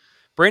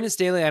Brandon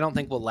Staley. I don't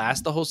think will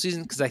last the whole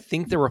season because I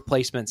think the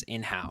replacement's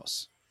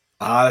in-house.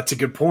 That's a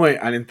good point.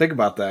 I didn't think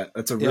about that.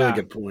 That's a really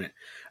good point.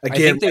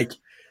 Again,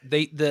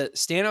 the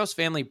Stanos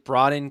family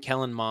brought in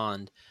Kellen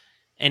Mond,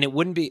 and it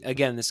wouldn't be,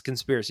 again, this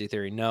conspiracy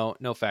theory. No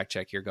fact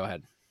check here. Go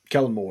ahead.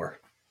 Kellen Moore.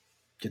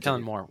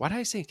 Kellen Moore. Why did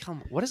I say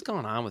Kellen? What is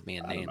going on with me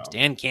in names?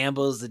 Dan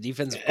Campbell is the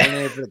defensive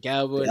coordinator for the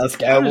Cowboys. That's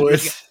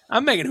Cowboys.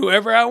 I'm making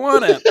whoever I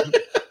want up.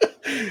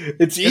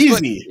 It's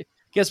easy.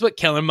 Guess what,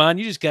 Kellen Mond?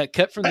 You just got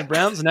cut from the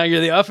Browns, and now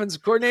you're the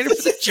offensive coordinator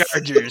for the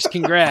Chargers.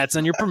 Congrats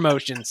on your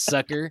promotion,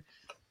 sucker.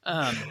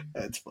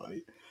 That's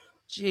funny.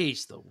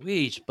 Jeez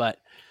Louise. But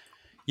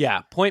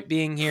yeah, point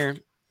being here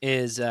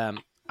is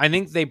I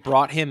think they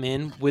brought him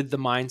in with the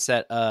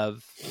mindset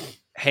of,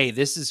 hey,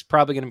 this is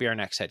probably going to be our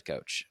next head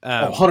coach.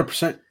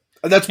 100%.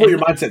 That's what your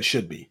mindset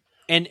should be.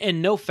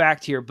 And no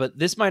fact here, but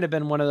this might have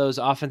been one of those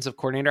offensive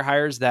coordinator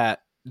hires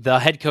that the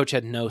head coach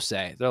had no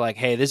say. They're like,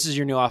 "Hey, this is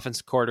your new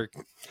offensive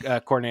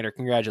coordinator.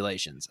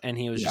 Congratulations!" And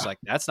he was just like,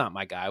 "That's not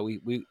my guy.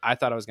 I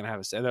thought I was going to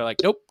have a say." They're like,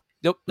 "Nope.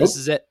 This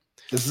is it.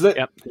 This is it.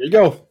 Yep. There you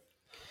go."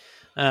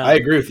 I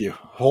agree with you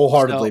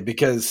wholeheartedly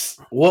because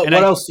what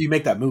else do you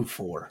make that move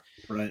for,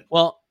 right?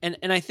 Well, and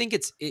I think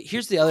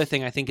here's the other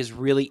thing I think is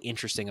really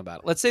interesting about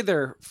it. Let's say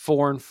they're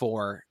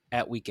 4-4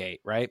 at week 8,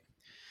 right?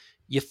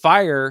 You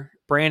fire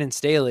Brandon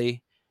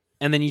Staley,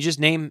 and then you just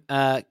name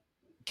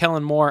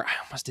Kellen Moore.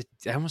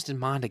 I almost did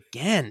Mond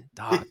again,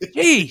 dog.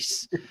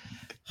 Jeez.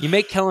 You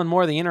make Kellen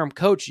Moore the interim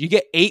coach. You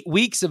get 8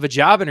 weeks of a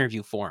job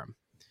interview for him.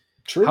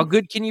 True. How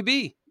good can you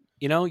be?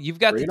 You've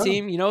got the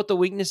team. You know what the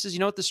weaknesses. You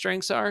know what the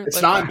strengths are.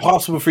 It's not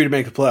impossible for you to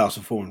make the playoffs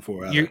with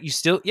 4-4. You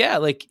still,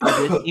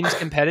 the team's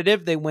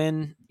competitive. They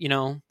win.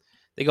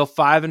 They go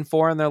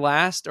 5-4 in their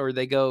last, or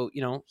they go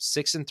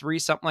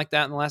 6-3, something like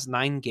that in the last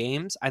 9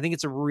 games. I think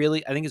it's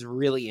really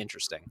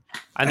interesting.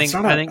 I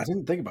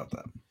didn't think about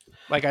that.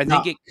 I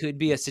think it could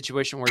be a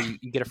situation where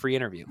you get a free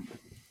interview.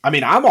 I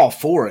mean, I'm all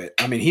for it.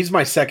 I mean, he's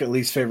my second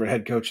least favorite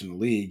head coach in the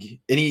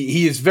league, and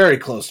he is very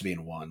close to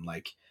being one.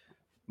 Like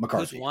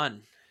McCarthy. Who's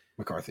one?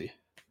 McCarthy.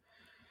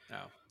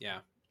 Oh, yeah.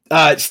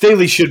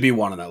 Staley should be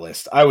one on that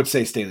list. I would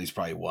say Staley's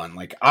probably one.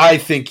 Like, I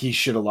think he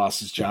should have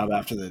lost his job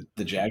after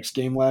the Jags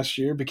game last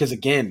year because,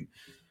 again,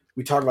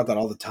 we talk about that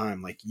all the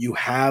time. Like, you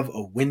have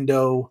a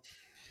window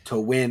to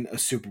win a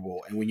Super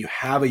Bowl, and when you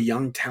have a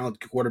young,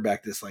 talented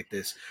quarterback like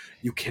this,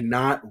 you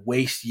cannot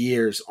waste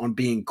years on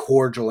being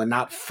cordial and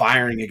not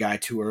firing a guy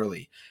too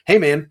early. Hey,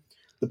 man,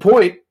 the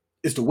point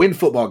is to win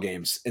football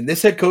games, and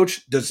this head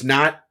coach does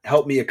not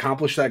help me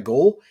accomplish that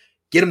goal.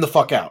 Get him the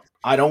fuck out.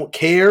 I don't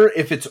care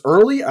if it's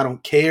early. I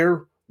don't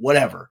care.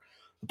 Whatever.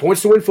 The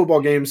point's to win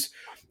football games.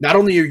 Not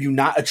only are you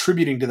not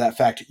attributing to that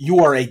fact, you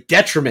are a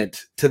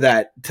detriment to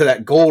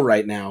that goal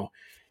right now.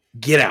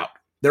 Get out.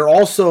 They're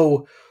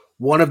also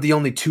one of the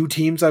only 2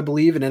 teams, I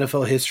believe, in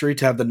NFL history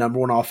to have the number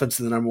 1 offense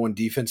and the number 1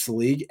 defense in the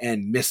league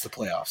and miss the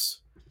playoffs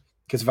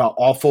because of how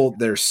awful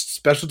their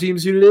special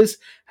teams unit is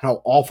and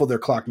how awful their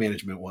clock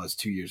management was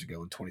 2 years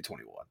ago in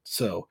 2021.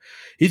 So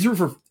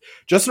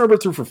Justin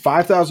Herbert threw for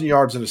 5,000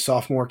 yards in his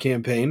sophomore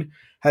campaign,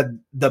 had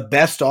the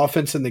best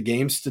offense in the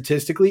game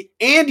statistically,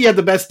 and he had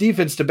the best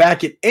defense to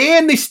back it,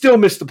 and they still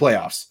missed the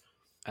playoffs.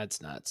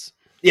 That's nuts.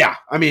 Yeah,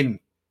 I mean,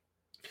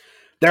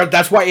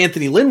 that's why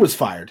Anthony Lynn was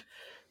fired.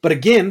 But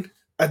again,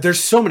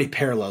 there's so many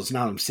parallels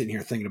now I'm sitting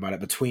here thinking about it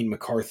between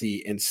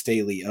McCarthy and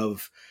Staley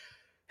of,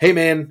 hey,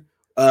 man,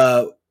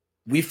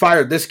 we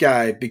fired this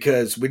guy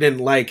because we didn't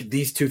like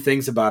these 2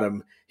 things about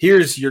him.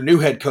 Here's your new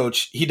head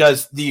coach. He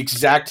does the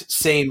exact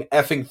same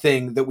effing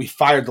thing that we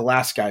fired the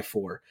last guy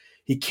for.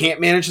 He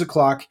can't manage the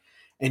clock,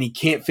 and he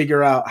can't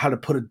figure out how to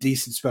put a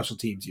decent special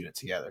teams unit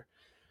together.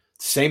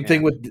 Same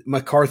thing with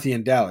McCarthy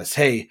in Dallas.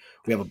 Hey,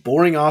 we have a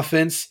boring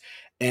offense,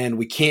 and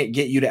we can't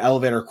get you to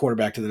elevate our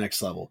quarterback to the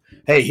next level.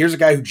 Hey, here's a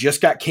guy who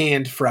just got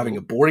canned for having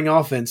a boring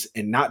offense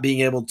and not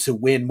being able to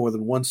win more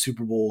than 1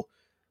 Super Bowl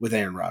with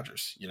Aaron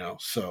Rodgers,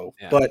 So,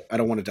 but I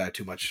don't want to die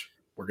too much.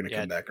 We're going to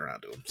come back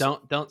around to him.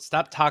 Don't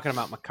stop talking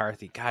about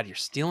McCarthy. God, you're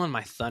stealing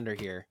my thunder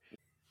here.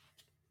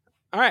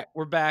 All right,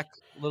 we're back.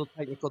 A little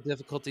technical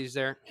difficulties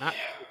there. Not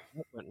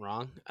went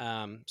wrong.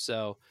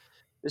 So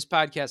this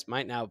podcast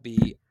might now be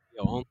video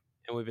only,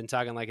 and we've been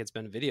talking like it's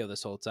been video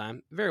this whole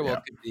time. Very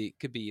well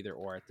could be either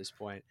or at this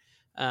point.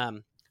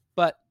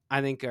 But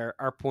I think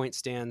our point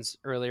stands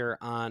earlier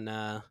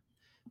on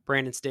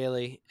Brandon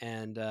Staley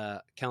and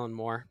Kellen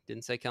Moore.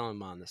 Didn't say Kellen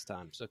Mond this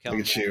time. So Kellen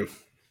Look at you.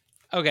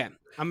 Okay.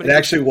 It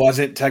actually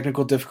wasn't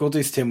technical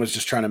difficulties. Tim was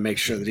just trying to make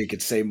sure that he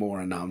could say more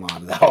and not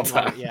Mond the whole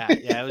time.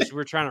 Yeah.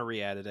 We're trying to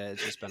re-edit it.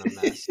 It's just been a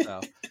mess.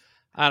 So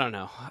I don't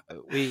know.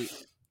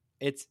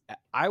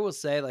 I will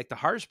say, like, the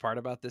hardest part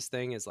about this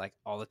thing is like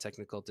all the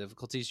technical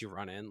difficulties you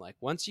run in. Like,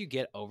 once you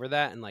get over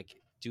that and like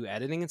do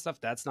editing and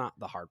stuff, that's not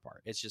the hard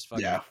part. It's just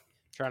fucking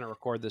trying to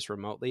record this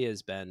remotely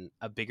has been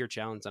a bigger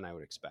challenge than I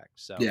would expect.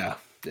 So yeah.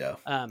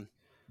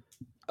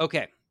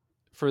 Okay.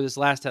 For this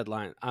last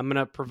headline, I'm going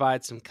to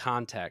provide some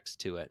context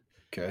to it.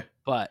 Okay.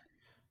 But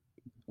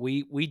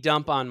we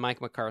dump on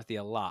Mike McCarthy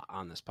a lot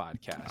on this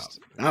podcast.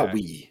 Not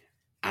we.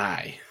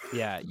 I.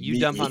 Yeah, you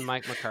dump on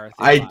Mike McCarthy.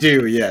 I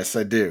do. Yes,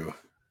 I do.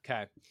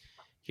 Okay.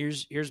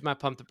 Here's my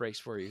pump the brakes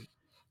for you.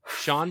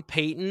 Sean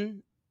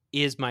Payton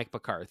is Mike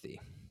McCarthy.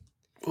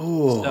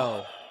 Ooh.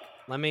 So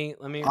let me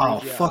read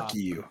fuck off.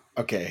 you.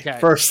 Okay.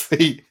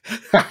 Firstly,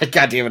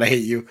 God damn it, I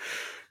hate you.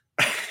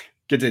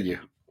 Continue.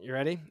 You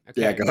ready?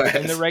 Okay. Yeah, go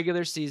ahead. In the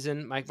regular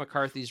season, Mike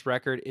McCarthy's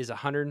record is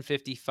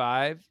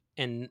 155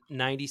 and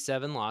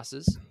 97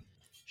 losses.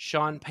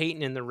 Sean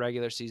Payton in the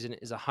regular season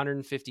is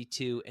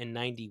 152 and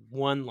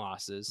 91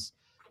 losses.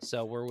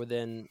 So we're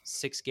within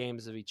 6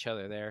 games of each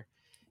other there.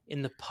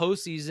 In the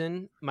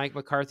postseason, Mike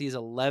McCarthy is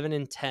 11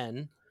 and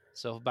 10,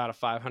 so about a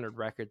 500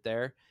 record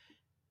there.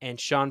 And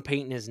Sean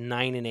Payton is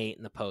 9 and 8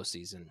 in the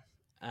postseason.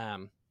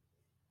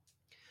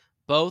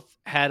 Both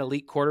had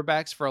elite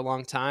quarterbacks for a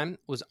long time,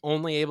 was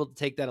only able to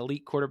take that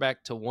elite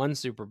quarterback to 1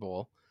 Super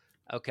Bowl.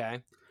 Okay.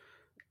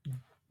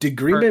 Did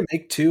Green Bay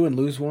make 2 and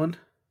lose 1?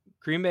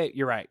 Green Bay,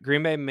 you're right.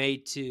 Green Bay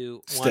made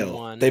 2, Still,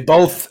 1-1. they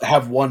both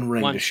have one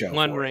ring to show.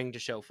 One ring to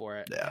show for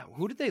it. Yeah.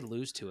 Who did they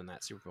lose to in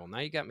that Super Bowl? Now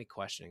you got me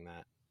questioning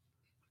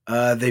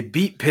that. They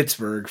beat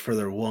Pittsburgh for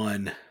their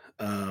 1.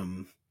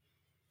 I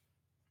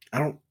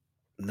don't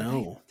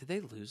know. Did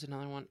they lose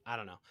another one? I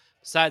don't know.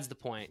 Besides the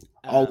point.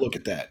 I'll look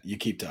at that. You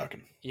keep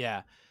talking.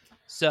 Yeah.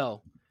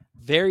 So,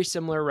 very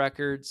similar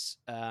records.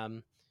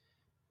 When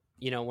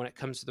it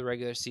comes to the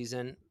regular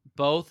season,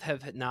 both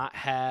have not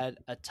had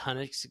a ton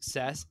of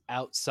success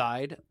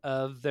outside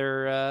of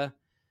their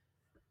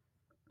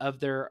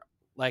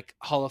like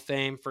Hall of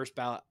Fame first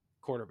ballot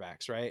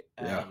quarterbacks, right?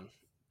 Yeah.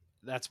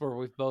 That's where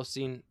we've both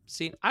seen.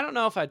 I don't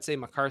know if I'd say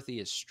McCarthy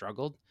has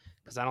struggled,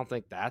 because I don't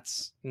think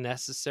that's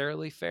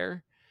necessarily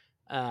fair.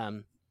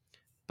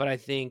 But I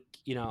think,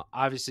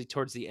 obviously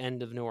towards the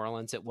end of New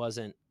Orleans, it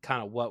wasn't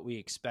kind of what we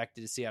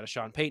expected to see out of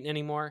Sean Payton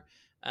anymore.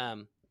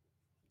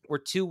 We're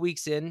 2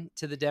 weeks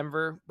into the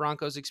Denver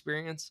Broncos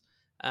experience.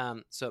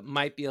 So it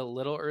might be a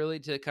little early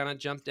to kind of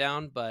jump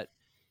down, but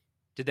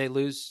did they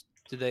lose?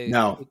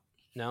 No.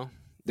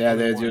 Yeah,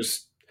 they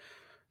just,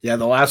 the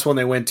last one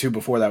they went to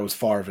before that was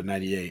Favre in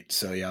 98.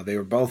 So yeah, they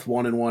were both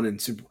 1-1 in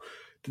Super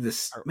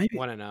this maybe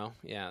 1-0.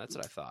 Yeah, that's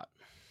what I thought.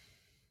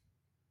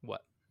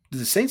 What?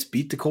 Did the Saints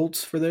beat the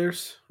Colts for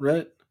theirs,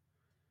 right?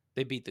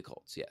 They beat the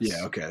Colts, yes.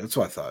 Yeah, okay. That's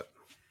what I thought.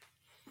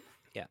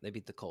 Yeah, they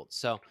beat the Colts.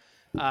 So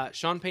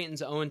Sean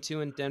Payton's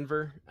 0-2 in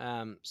Denver.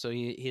 So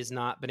he has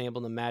not been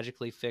able to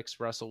magically fix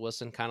Russell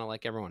Wilson, kind of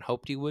like everyone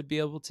hoped he would be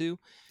able to.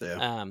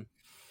 Yeah.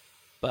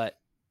 But,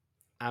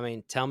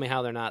 tell me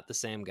how they're not the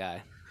same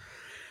guy.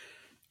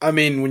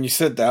 When you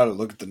sit down and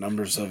look at the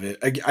numbers of it,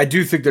 I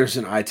do think there's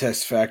an eye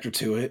test factor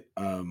to it.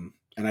 And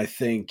I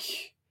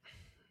think,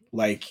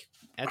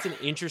 that's an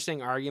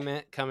interesting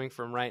argument coming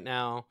from right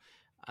now.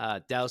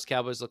 Dallas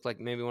Cowboys look like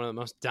maybe one of the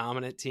most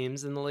dominant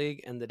teams in the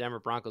league, and the Denver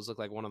Broncos look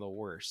like one of the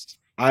worst.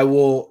 I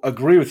will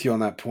agree with you on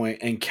that point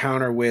and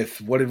counter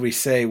with what did we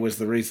say was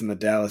the reason that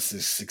Dallas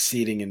is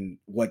succeeding and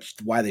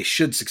why they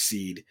should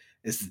succeed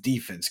is the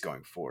defense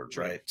going forward,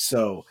 True. Right?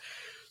 So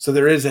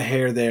there is a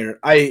hair there.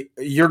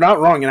 You're not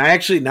wrong, and I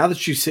actually, now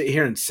that you sit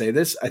here and say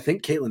this, I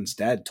think Caitlin's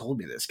dad told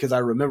me this because I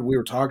remember we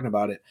were talking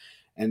about it,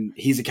 and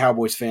he's a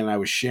Cowboys fan, and I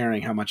was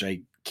sharing how much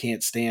I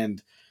can't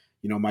stand,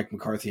 Mike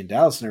McCarthy in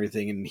Dallas and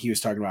everything. And he was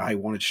talking about how he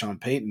wanted Sean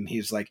Payton. He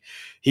was like,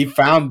 he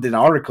found an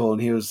article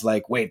and he was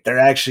like, wait, they're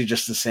actually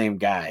just the same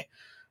guy.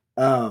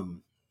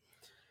 I'm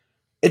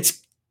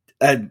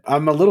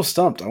a little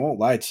stumped. I won't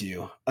lie to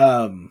you.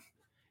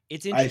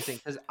 It's interesting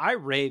because I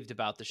raved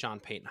about the Sean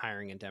Payton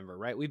hiring in Denver,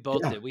 right? We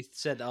both did. We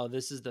said, "Oh,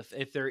 this is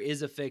if there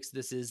is a fix,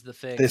 this is the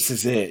fix. This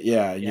is it."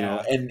 Yeah,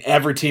 and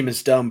every team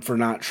is dumb for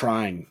not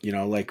trying.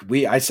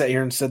 I sat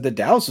here and said that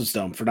Dallas was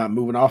dumb for not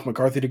moving off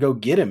McCarthy to go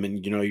get him,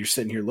 and you're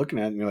sitting here looking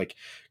at it and you're like,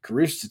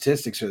 career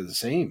statistics are the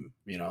same,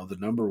 the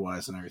number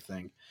wise and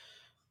everything.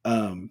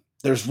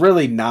 There's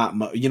really not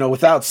much,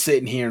 without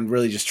sitting here and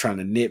really just trying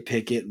to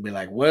nitpick it and be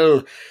like,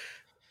 well.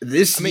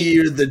 This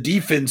year, the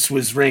defense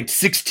was ranked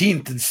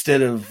 16th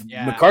instead of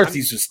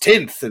McCarthy's was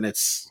 10th, and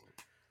it's.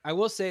 I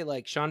will say,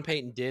 Sean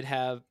Payton did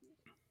have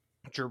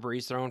Drew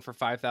Brees throwing for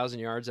 5,000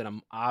 yards,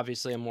 and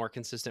obviously a more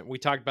consistent. We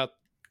talked about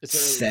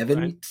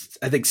seven.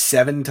 I think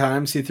 7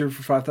 times he threw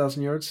for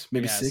 5,000 yards,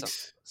 maybe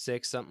 6.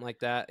 6, something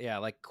like that.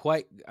 Yeah,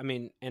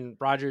 and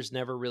Rodgers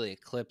never really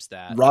eclipsed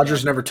that.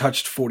 Rodgers never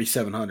touched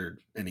 4,700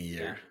 in a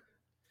year,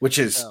 which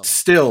is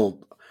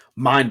still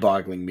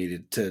mind-boggling me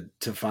to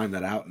find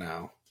that out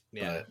now.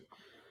 Yeah.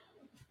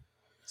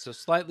 So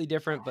slightly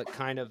different, but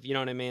kind of, you know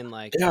what I mean?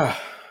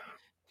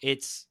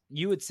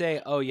 You would say,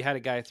 oh, you had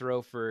a guy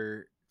throw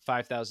for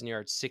 5,000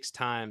 yards 6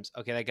 times.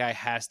 Okay, that guy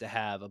has to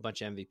have a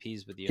bunch of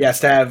MVPs with you. He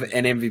has to have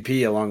an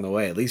MVP along the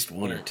way, at least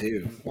one or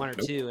two. One or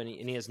two, and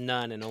he has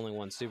none and only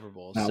 1 Super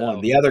Bowl. Not one.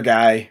 The other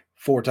guy,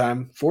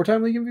 4-time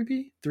league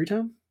MVP?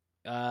 3-time?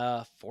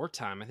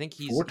 4-time. I think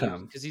he's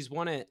 4-time. Because he's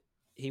won it.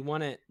 He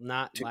won it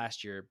not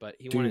last year, but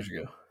he 2 won years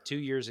it ago. 2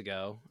 years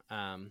ago.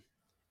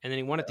 And then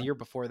he won it the year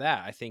before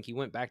that. I think he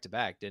went back to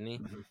back, didn't he?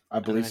 Mm-hmm. I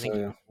believe so.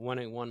 Yeah.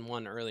 He won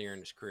one earlier in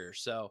his career.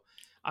 So,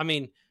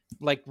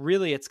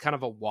 really, it's kind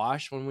of a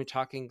wash when we're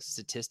talking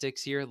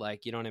statistics here.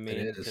 You know what I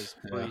mean? Because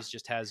Brees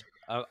just has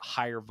a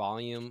higher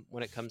volume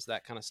when it comes to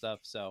that kind of stuff.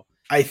 So,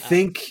 I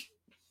think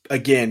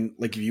again,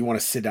 if you want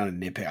to sit down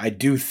and nitpick, I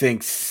do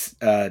think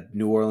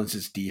New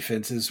Orleans'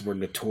 defenses were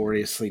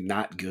notoriously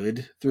not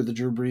good through the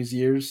Drew Brees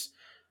years,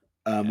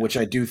 which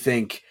I do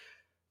think.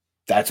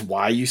 That's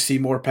why you see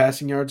more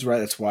passing yards, right?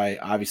 That's why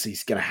obviously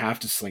he's going to have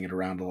to sling it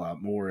around a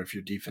lot more if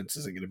your defense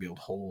isn't going to be able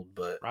to hold.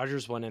 But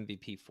Rodgers won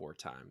MVP 4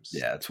 times.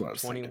 Yeah, that's what I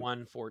was 21,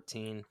 thinking.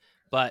 14.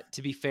 But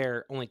to be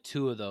fair, only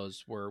 2 of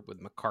those were with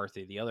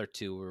McCarthy. The other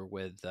 2 were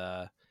with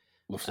LaFleur.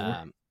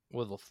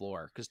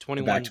 Because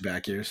 21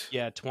 back-to-back years.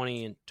 Yeah,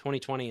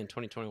 2020 and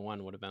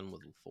 2021 would have been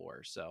with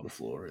LaFleur. So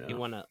he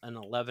won an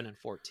 11 and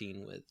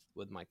 14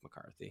 with Mike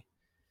McCarthy.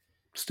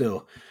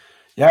 Still.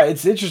 Yeah,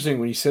 it's interesting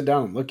when you sit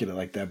down and look at it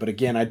like that. But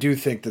again, I do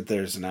think that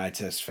there's an eye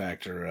test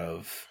factor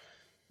of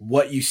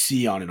what you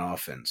see on an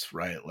offense,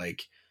 right?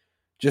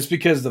 just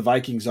because the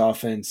Vikings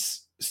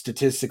offense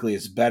statistically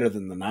is better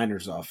than the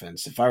Niners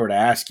offense, if I were to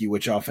ask you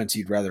which offense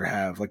you'd rather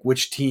have, like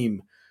which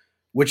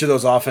of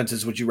those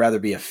offenses would you rather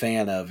be a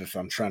fan of if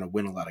I'm trying to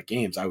win a lot of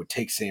games, I would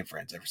take San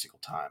Fran's every single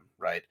time,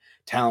 right?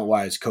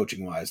 Talent-wise,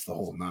 coaching-wise, the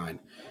whole nine,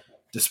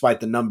 despite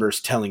the numbers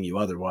telling you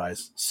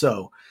otherwise.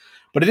 So,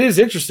 but it is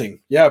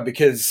interesting, yeah,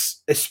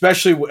 because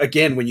especially,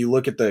 again, when you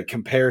look at the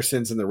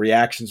comparisons and the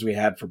reactions we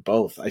had for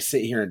both, I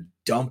sit here and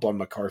dump on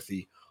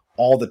McCarthy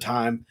all the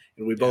time,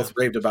 and we both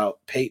raved about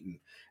Peyton.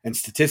 And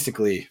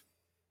statistically,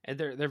 and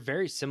they're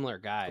very similar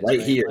guys,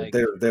 right here. Like,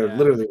 they're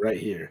literally right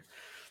here.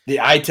 The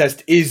eye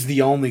test is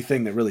the only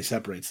thing that really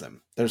separates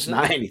them. There's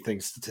not anything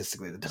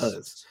statistically that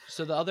does.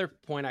 So the other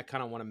point I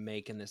kind of want to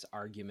make in this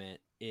argument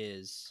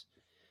is,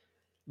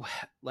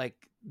 like,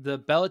 the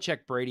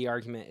Belichick Brady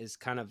argument is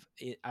kind of,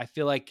 I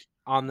feel like,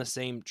 on the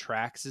same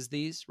tracks as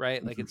these,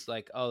 right? Like, it's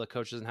like, oh, the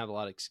coach doesn't have a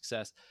lot of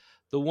success.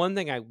 The one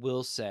thing I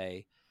will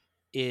say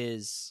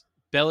is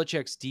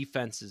Belichick's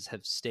defenses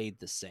have stayed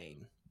the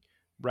same,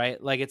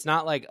 right? Like, it's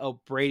not like, oh,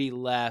 Brady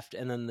left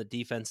and then the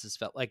defenses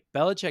felt like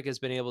Belichick has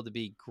been able to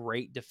be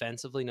great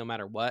defensively no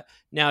matter what.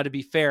 Now, to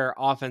be fair,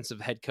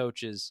 offensive head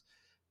coaches,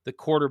 the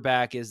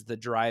quarterback is the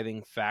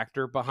driving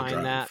factor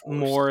behind that force,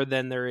 more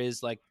than there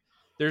is, like,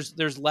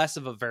 there's less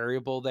of a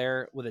variable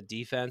there with a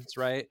defense,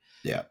 right?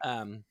 Yeah.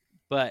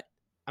 But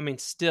I mean,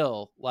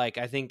 still, like,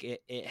 I think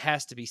it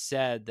has to be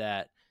said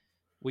that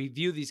we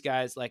view these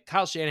guys, like,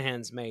 Kyle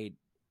Shanahan's made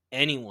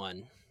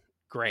anyone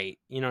great.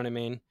 You know what I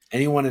mean?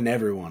 Anyone and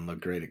everyone look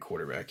great at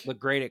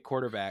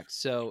quarterback.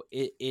 So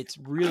it's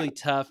really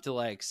tough to,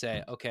 like,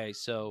 say, okay,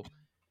 so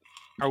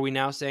are we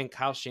now saying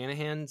Kyle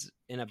Shanahan's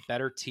in a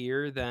better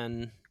tier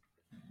than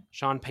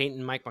Sean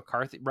Payton, Mike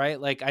McCarthy, right?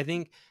 Like, I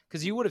think,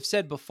 because you would have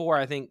said before,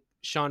 I think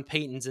Sean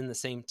Payton's in the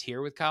same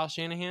tier with Kyle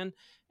Shanahan.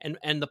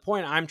 And the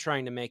point I'm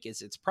trying to make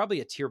is it's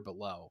probably a tier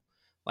below.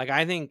 Like,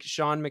 I think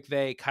Sean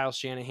McVay, Kyle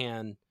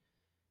Shanahan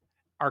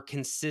are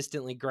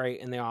consistently great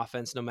in the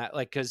offense, no matter,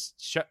 like, because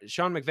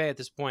Sean McVay at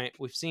this point,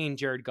 we've seen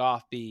Jared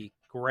Goff be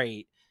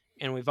great,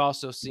 and we've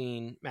also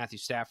seen Matthew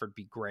Stafford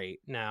be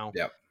great. Now,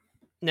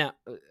 I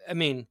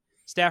mean,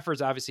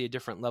 Stafford's obviously a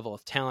different level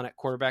of talent at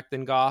quarterback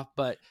than Goff,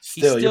 but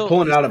you're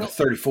pulling out of a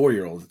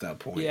 34-year-old at that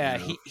point. Yeah,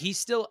 you know? he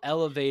still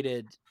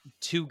elevated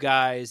two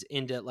guys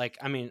into, like,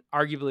 I mean,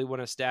 arguably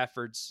one of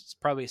Stafford's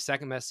probably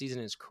second best season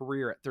in his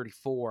career at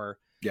 34.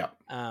 Yeah.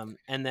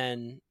 And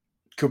then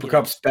Cooper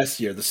Kupp's best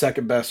year, the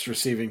second best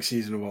receiving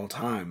season of all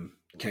time,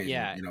 came,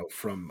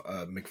 from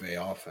a McVay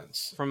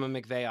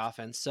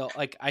offense. So,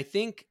 like, I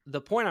think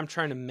the point I'm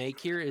trying to make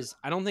here is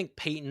I don't think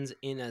Peyton's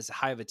in as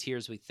high of a tier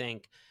as we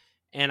think.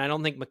 And I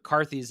don't think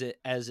McCarthy's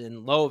as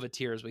in low of a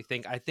tier as we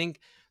think. I think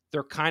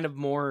they're kind of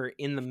more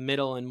in the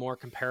middle and more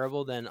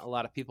comparable than a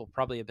lot of people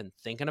probably have been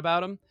thinking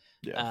about them.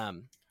 Yeah.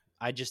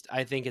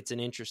 I think it's an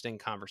interesting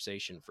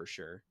conversation for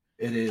sure.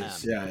 It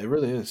is. Yeah, it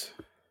really is.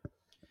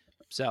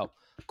 So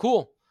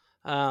cool.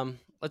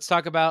 Let's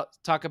talk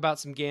about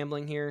some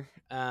gambling here.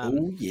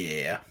 Oh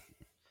yeah.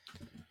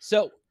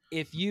 So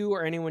if you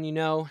or anyone you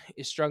know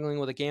is struggling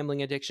with a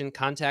gambling addiction,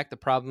 contact the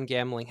Problem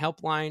Gambling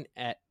Helpline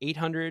at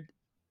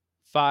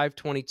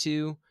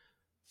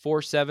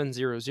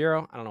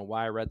 800-522-4700. I don't know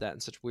why I read that in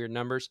such weird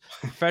numbers.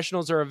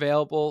 Professionals are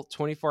available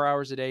 24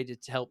 hours a day to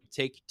help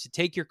take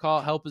your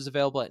call. Help is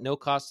available at no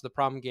cost to the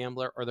problem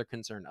gambler or their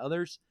concerned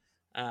others.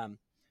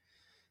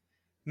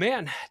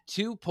 Man,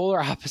 two polar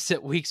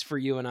opposite weeks for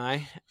you and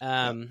I.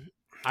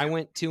 I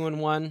went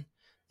 2-1.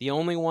 The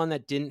only one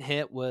that didn't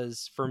hit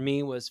was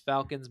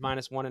Falcons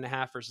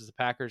 -1.5 versus the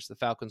Packers. The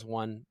Falcons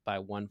won by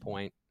 1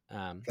 point.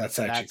 That's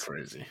actually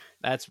crazy.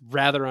 That's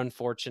rather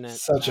unfortunate.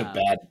 Such a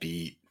bad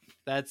beat.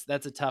 That's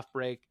a tough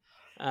break.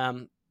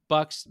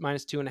 Bucks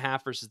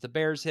 -2.5 versus the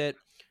Bears hit.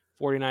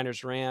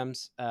 49ers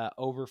Rams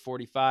over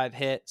 45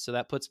 hit. So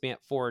that puts me at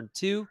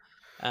 4-2.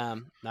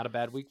 Not a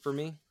bad week for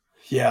me.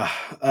 Yeah,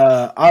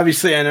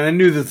 obviously, and I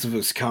knew this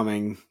was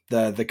coming.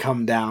 The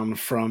come down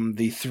from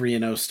the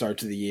 3-0 start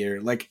to the year.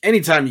 Like,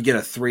 anytime you get a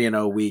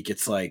 3-0 week,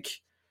 it's like,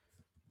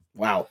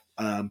 wow,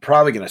 I'm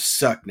probably gonna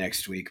suck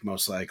next week,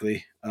 most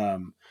likely.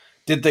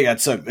 Didn't think I'd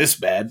suck this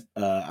bad.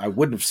 I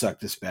wouldn't have sucked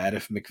this bad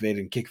if McVay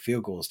didn't kick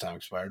field goal as time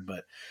expired.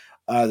 But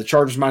the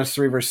Chargers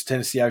 -3 versus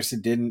Tennessee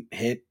obviously didn't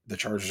hit. The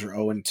Chargers are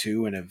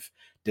 0-2 and have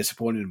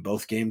disappointed in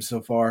both games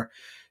so far.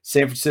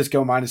 San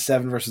Francisco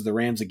 -7 versus the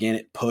Rams. Again,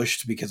 it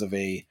pushed because of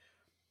a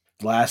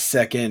last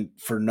second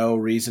for no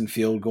reason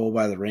field goal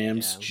by the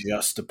Rams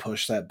just to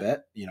push that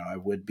bet. You know, I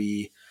would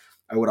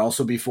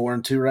also be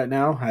 4-2 right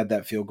now had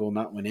that field goal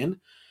not went in.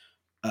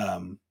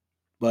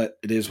 But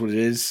it is what it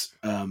is.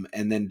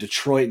 And then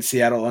Detroit and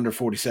Seattle under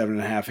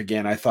 47.5.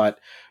 Again, I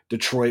thought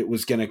Detroit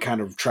was going to kind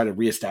of try to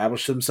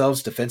reestablish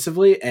themselves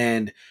defensively,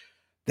 and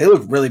they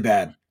look really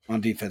bad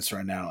on defense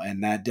right now.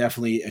 And that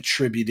definitely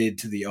attributed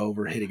to the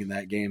overhitting in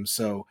that game.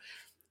 So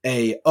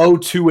a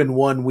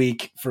 0-2-1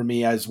 week for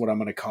me is what I'm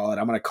going to call it.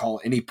 I'm going to call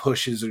any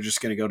pushes are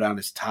just going to go down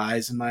as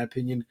ties, in my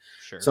opinion.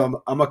 Sure. So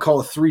I'm going to call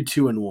a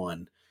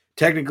 3-2-1.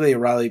 Technically,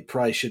 O'Reilly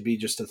probably should be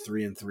just a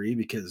 3-3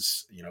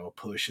 because, you know, a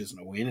push isn't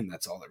a win, and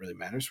that's all that really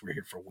matters. We're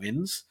here for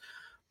wins.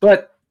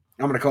 But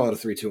I'm going to call it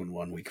a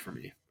 3-2-1 week for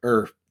me,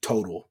 or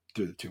total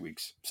through the 2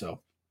 weeks.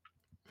 So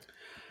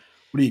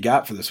what do you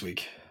got for this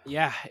week?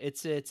 Yeah,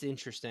 it's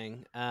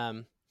interesting.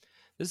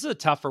 This is a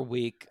tougher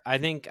week. I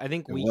think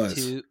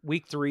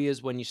week 3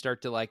 is when you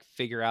start to like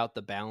figure out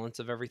the balance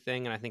of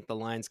everything, and I think the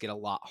lines get a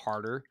lot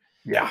harder.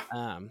 Yeah.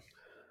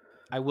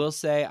 I will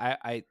say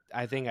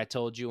I think I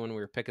told you when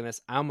we were picking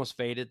this, I almost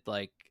faded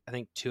like I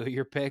think 2 of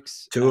your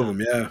picks. 2 of them,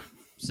 yeah.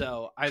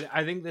 So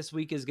I think this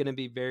week is going to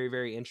be very,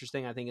 very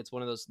interesting. I think it's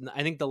one of those.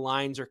 I think the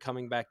lines are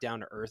coming back down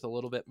to earth a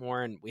little bit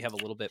more, and we have a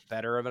little bit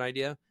better of an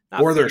idea.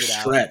 Or they're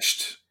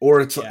stretched,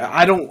 or it's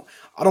I don't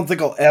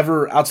think I'll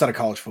ever, outside of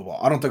college football,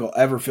 I don't think I'll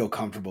ever feel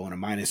comfortable in a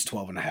minus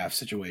 12.5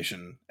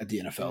 situation at the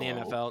NFL. In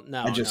the NFL,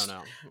 no,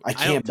 no. I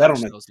can't bet on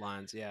those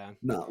lines. Yeah,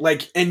 no,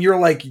 like, and you're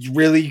like,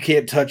 really, you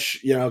can't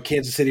touch,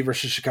 Kansas City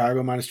versus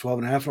Chicago minus 12.5.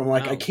 And I'm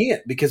like, no. I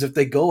can't, because if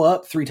they go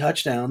up 3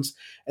 touchdowns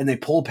and they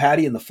pull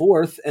Patty in the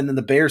 4th, and then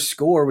the Bears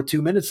score with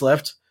 2 minutes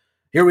left,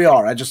 here we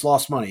are. I just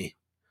lost money.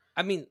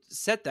 I mean,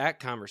 set that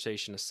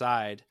conversation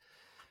aside.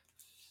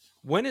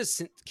 When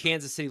has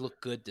Kansas City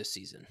looked good this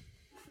season?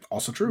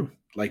 Also true.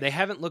 Like, they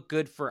haven't looked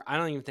good for, I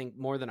don't even think,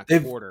 more than a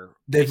quarter.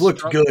 They've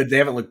looked good. They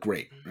haven't looked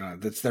great.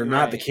 They're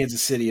not the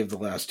Kansas City of the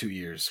last 2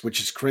 years, which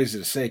is crazy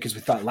to say because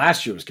we thought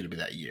last year was going to be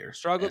that year.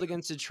 Struggled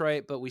against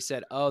Detroit, but we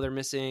said, they're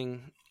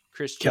missing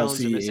Chris Jones,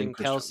 they're missing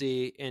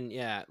Kelsey, and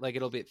like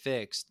it'll be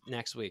fixed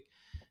next week.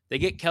 They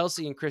get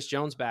Kelsey and Chris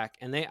Jones back,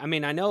 and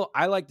I know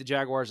I like the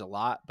Jaguars a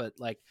lot, but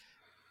like,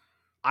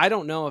 I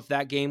don't know if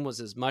that game was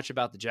as much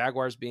about the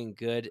Jaguars being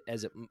good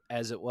as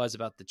it was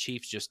about the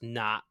Chiefs just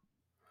not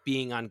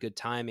being on good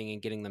timing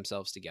and getting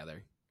themselves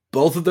together.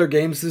 Both of their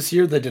games this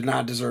year, they did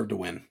not deserve to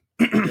win.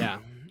 Yeah.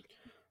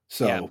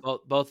 So yeah,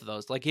 both of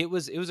those. Like it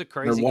was a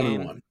crazy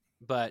game,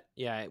 but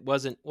yeah, it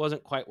wasn't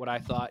quite what I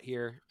thought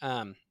here.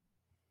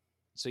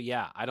 So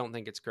yeah, I don't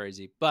think it's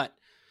crazy, but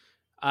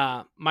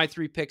my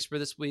 3 picks for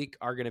this week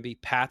are going to be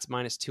Pats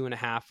minus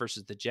 2.5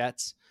 versus the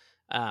Jets.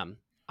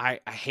 I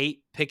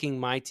hate picking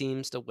my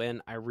teams to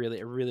win. I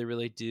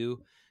really do.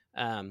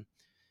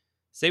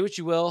 Say what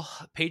you will.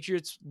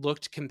 Patriots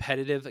looked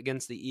competitive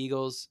against the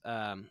Eagles.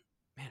 Man,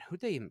 who'd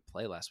they even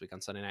play last week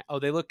on Sunday night? Oh,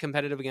 they looked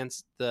competitive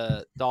against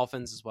the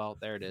Dolphins as well.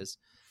 There it is.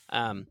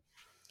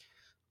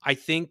 I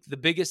think the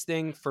biggest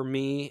thing for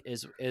me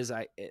is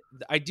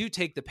I do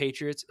take the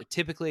Patriots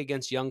typically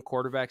against young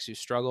quarterbacks who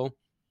struggle.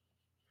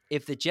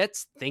 If the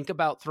Jets think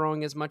about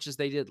throwing as much as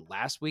they did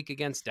last week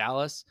against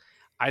Dallas,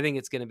 I think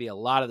it's going to be a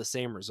lot of the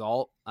same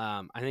result.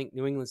 I think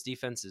New England's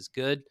defense is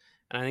good,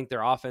 and I think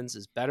their offense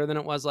is better than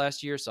it was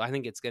last year. So I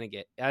think they're going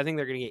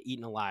to get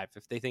eaten alive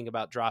if they think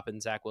about dropping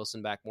Zach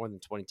Wilson back more than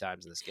 20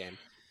 times in this game.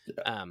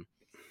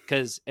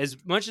 Because as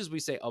much as we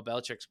say,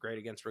 Belichick's great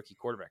against rookie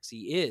quarterbacks,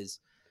 he is.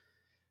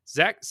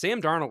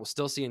 Sam Darnold was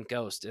still seeing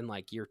ghost in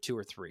like year 2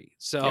 or 3.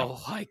 So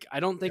I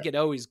don't think it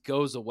always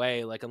goes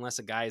away, like unless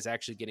a guy is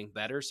actually getting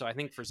better. So I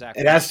think for Zach,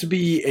 it has to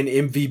be an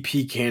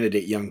MVP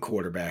candidate, young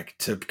quarterback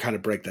to kind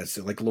of break that.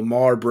 Like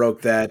Lamar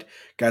broke that.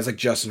 Guys like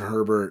Justin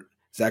Herbert,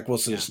 Zach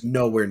Wilson is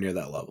nowhere near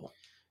that level.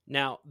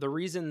 Now, the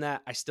reason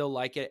that I still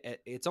like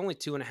it's only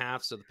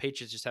 2.5. So the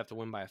Patriots just have to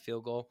win by a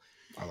field goal.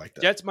 I like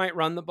that. Jets might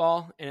run the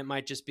ball, and it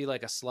might just be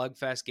like a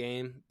slugfest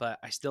game, but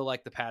I still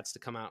like the Pats to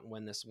come out and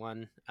win this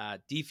one.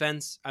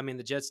 Defense, I mean,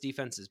 the Jets'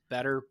 defense is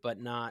better, but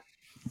not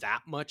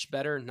that much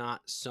better, not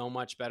so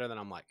much better that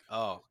I'm like,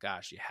 oh,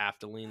 gosh, you have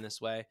to lean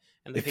this way.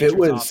 And the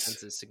Patriots'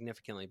 offense is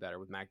significantly better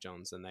with Mac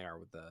Jones than they are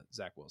with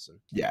Zach Wilson.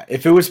 Yeah,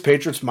 if it was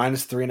Patriots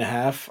minus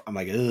 3.5, I'm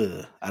like,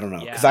 ugh, I don't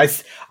know. Because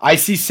I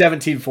see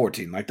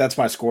 17-14. Like, that's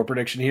my score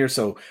prediction here.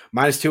 So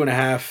minus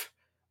 2.5,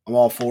 I'm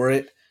all for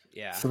it.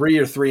 Yeah, 3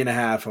 or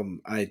 3.5.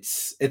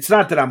 It's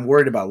not that I'm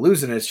worried about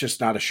losing it. It's just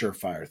not a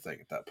surefire thing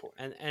at that point.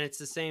 And it's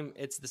the same.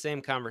 It's the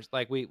same conversation.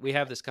 Like we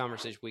have this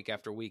conversation week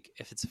after week.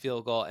 If it's a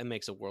field goal, it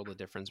makes a world of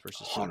difference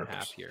versus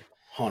 2.5 here.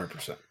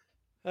 100%.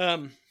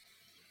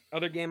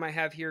 Other game I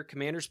have here: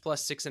 Commanders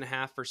plus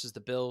 6.5 versus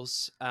the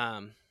Bills.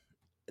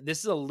 This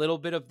is a little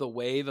bit of the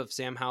wave of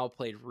Sam Howell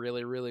played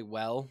really, really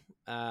well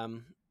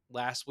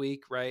last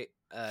week. Right,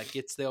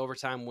 gets the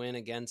overtime win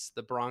against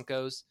the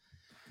Broncos.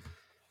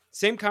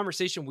 Same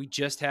conversation we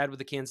just had with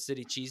the Kansas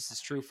City Chiefs is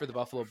true for the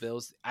Buffalo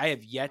Bills. I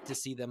have yet to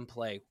see them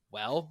play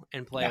well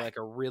and play like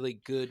a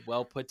really good,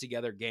 well put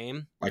together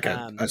game. Like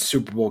a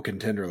Super Bowl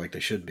contender like they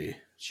should be.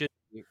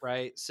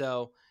 Right?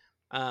 So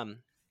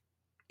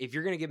if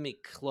you're going to give me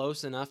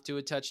close enough to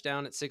a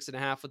touchdown at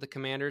 6.5 with the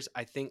Commanders,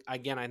 I think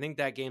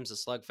that game's a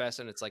slugfest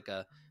and it's like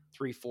a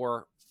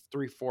 3-4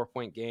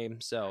 point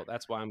game. So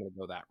that's why I'm going to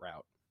go that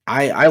route.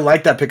 I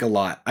like that pick a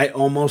lot. I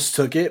almost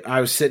took it. I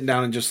was sitting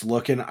down and just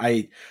looking.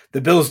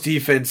 The Bills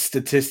defense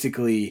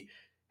statistically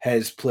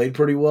has played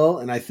pretty well,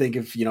 and I think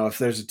if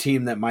there's a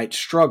team that might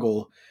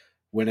struggle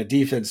when a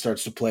defense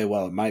starts to play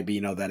well, it might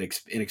be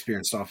that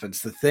inexperienced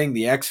offense.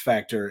 The X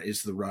factor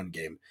is the run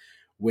game.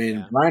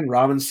 When Brian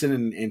Robinson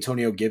and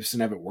Antonio Gibson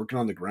have it working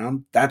on the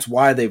ground, that's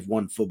why they've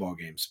won football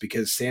games,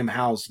 because Sam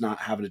Howell's not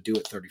having to do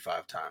it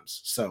 35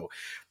 times. So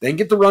they can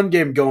get the run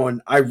game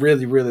going. I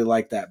really, really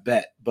like that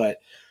bet, but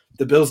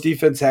the Bills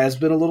defense has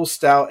been a little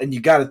stout, and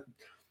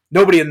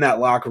nobody in that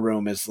locker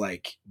room is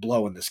like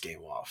blowing this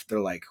game off. They're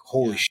like,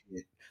 holy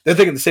shit. They're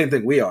thinking the same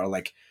thing we are.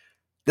 Like,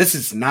 this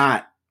is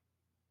not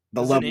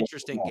the level. An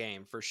interesting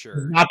game for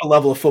sure. Not the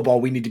level of football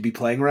we need to be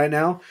playing right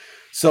now.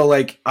 So,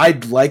 like,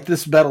 I'd like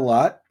this bet a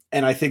lot,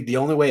 and I think the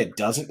only way it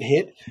doesn't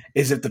hit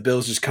is if the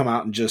Bills just come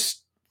out and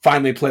just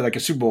finally play like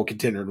a Super Bowl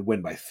contender and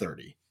win by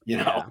 30. You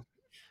know. Yeah.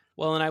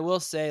 Well, and I will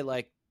say,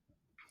 like,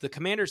 the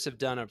Commanders have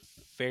done a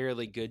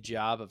fairly good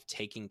job of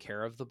taking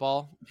care of the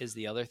ball is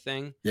the other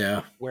thing.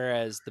 Yeah.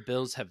 Whereas the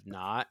Bills have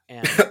not.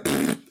 And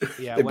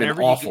yeah, they've been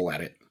awful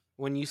at it.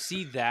 When you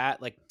see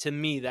that, like, to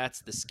me,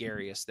 that's the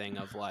scariest thing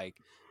of like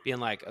being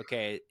like,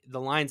 okay, the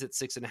line's at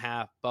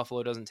 6.5.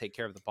 Buffalo doesn't take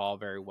care of the ball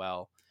very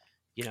well.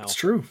 You know, it's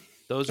true.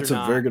 That's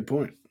a very good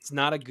point. It's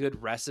not a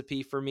good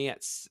recipe for me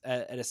at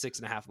a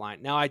 6.5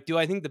 line. Now, I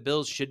think the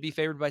Bills should be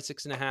favored by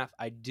 6.5.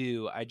 I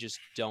do. I just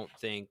don't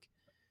think,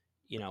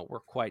 we're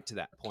quite to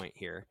that point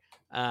here.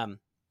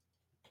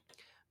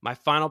 My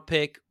final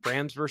pick,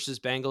 Rams versus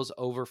Bengals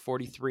over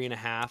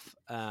 43.5.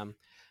 I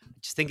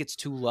just think it's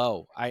too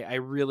low. I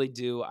really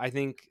do. I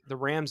think the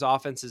Rams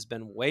offense has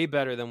been way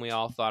better than we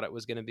all thought it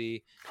was going to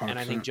be. 100%. And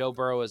I think Joe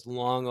Burrow is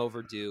long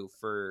overdue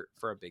for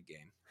a big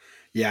game.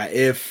 Yeah.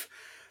 If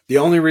the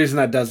only reason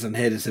that doesn't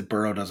hit is if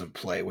Burrow doesn't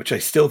play, which I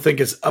still think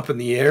is up in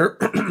the air,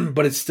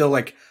 but it's still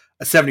like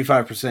a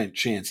 75%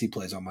 chance he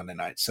plays on Monday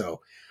night.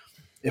 So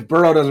if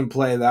Burrow doesn't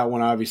play, that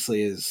one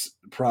obviously is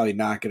probably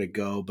not going to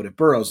go. But if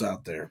Burrow's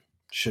out there,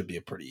 should be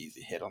a pretty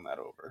easy hit on that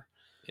over.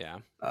 Yeah.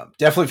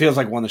 Definitely feels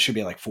like one that should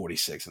be like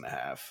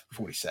 46.5,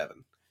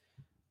 47.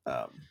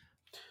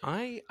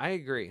 I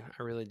agree.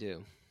 I really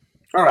do.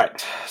 All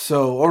right.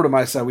 So over to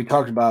my side, we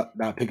talked about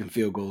not picking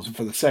field goals. And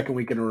for the second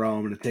week in a row,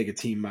 I'm going to take a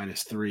team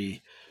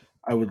 -3.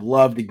 I would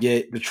love to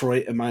get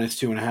Detroit at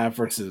 -2.5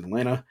 versus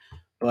Atlanta,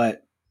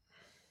 but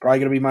probably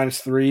going to be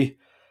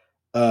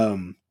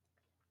 -3.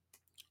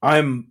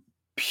 I'm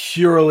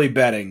purely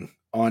betting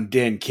on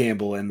Dan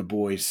Campbell and the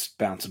boys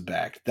bouncing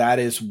back. That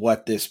is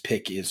what this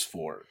pick is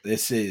for.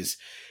 If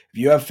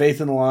you have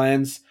faith in the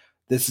Lions,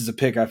 this is a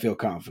pick I feel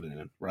confident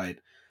in, right?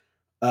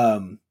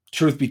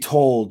 Truth be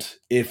told,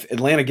 if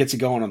Atlanta gets it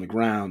going on the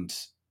ground,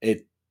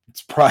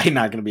 it's probably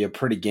not going to be a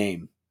pretty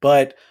game.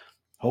 But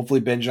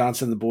hopefully Ben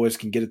Johnson and the boys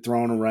can get it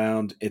thrown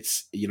around.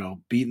 It's,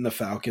 beating the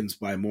Falcons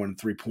by more than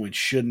 3 points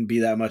shouldn't be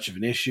that much of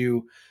an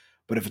issue.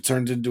 But if it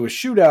turns into a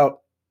shootout,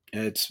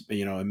 it's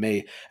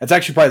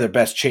actually probably their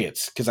best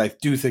chance because I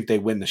do think they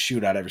win the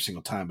shootout every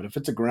single time. But if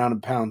it's a ground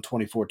and pound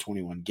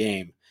 24-21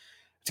 game,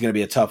 it's going to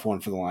be a tough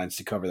one for the Lions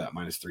to cover that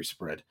 -3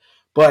 spread.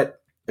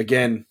 But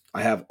again,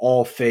 I have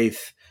all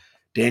faith.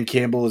 Dan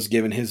Campbell has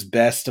given his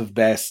best of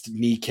best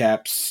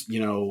kneecaps,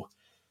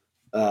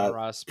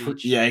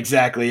 speech. Yeah,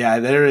 exactly. Yeah,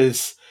 there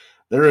is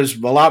a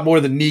lot more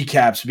than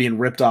kneecaps being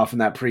ripped off in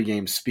that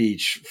pregame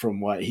speech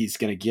from what he's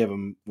going to give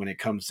them when it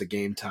comes to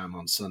game time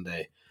on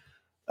Sunday.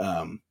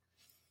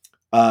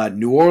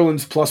 New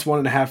Orleans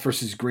 +1.5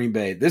 versus Green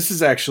Bay.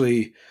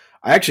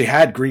 I actually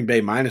had Green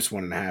Bay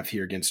 -1.5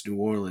 here against New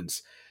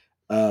Orleans.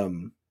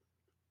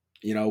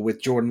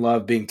 With Jordan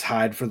Love being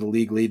tied for the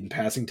league lead in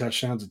passing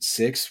touchdowns at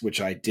 6, which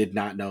I did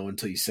not know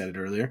until you said it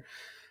earlier.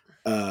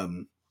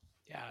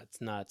 Yeah, it's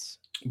nuts.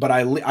 But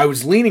I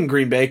was leaning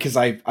Green Bay because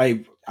I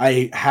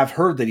have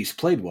heard that he's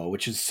played well,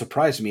 which has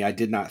surprised me. I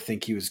did not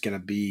think he was going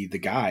to be the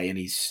guy, and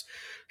he's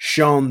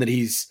shown that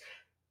he's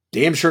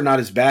damn sure not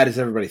as bad as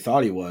everybody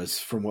thought he was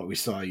from what we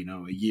saw, a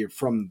year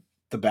from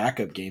the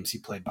backup games he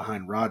played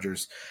behind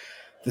Rodgers.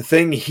 The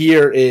thing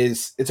here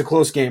is it's a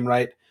close game,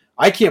 right?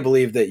 I can't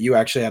believe that you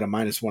actually had a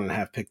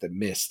 -1.5 pick that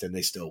missed and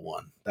they still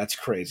won. That's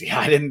crazy.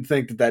 I didn't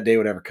think that day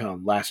would ever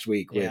come last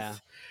week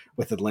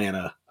with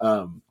Atlanta.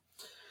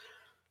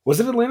 Was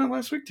it Atlanta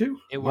last week too?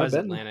 It was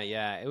Atlanta.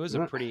 Yeah, it was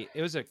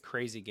a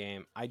crazy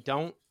game. I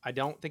don't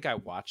think I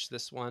watched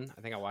this one.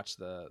 I think I watched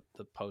the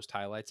post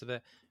highlights of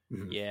it.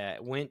 Mm-hmm. Yeah,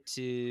 it went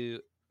to.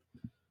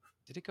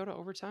 Did it go to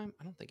overtime?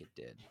 I don't think it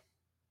did.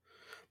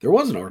 There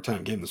was an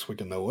overtime game this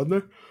weekend, though, wasn't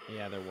there?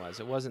 Yeah, there was.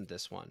 It wasn't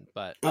this one,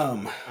 but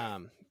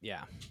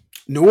yeah.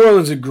 New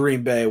Orleans and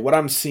Green Bay. What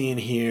I'm seeing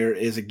here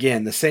is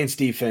again the Saints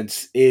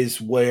defense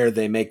is where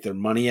they make their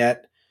money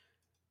at,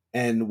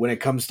 and when it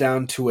comes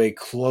down to a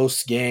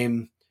close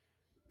game,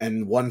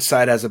 and one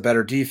side has a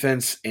better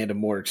defense and a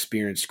more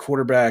experienced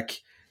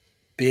quarterback,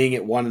 being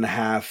at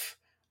 1.5.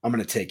 I'm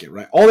going to take it,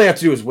 right? All they have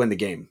to do is win the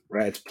game,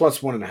 right? It's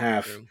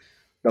 +1.5.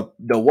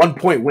 The 1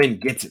 point win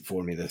gets it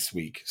for me this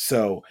week.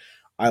 So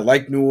I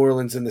like New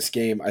Orleans in this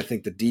game. I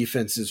think the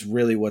defense is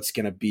really what's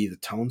going to be the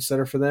tone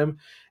setter for them.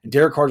 And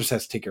Derek Carr just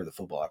has to take care of the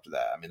football after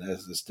that. I mean,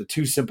 that's the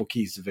two simple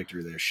keys to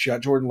victory there.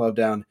 Shut Jordan Love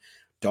down.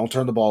 Don't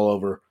turn the ball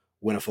over.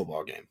 Win a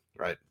football game,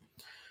 right?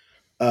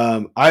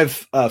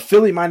 I've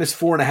Philly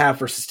 -4.5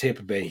 versus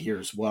Tampa Bay here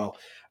as well.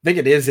 I think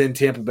it is in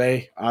Tampa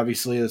Bay.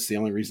 Obviously, that's the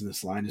only reason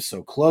this line is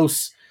so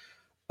close.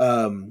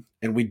 And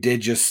we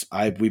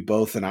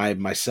both and I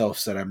myself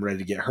said I'm ready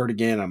to get hurt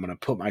again. I'm going to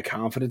put my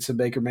confidence in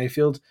Baker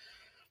Mayfield.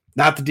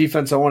 Not the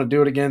defense I want to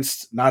do it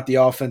against, not the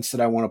offense that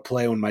I want to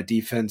play when my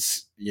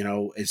defense,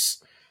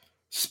 is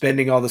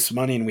spending all this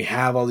money and we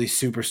have all these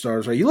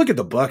superstars, right? You look at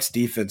the Bucks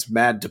defense,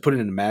 to put it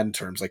into Madden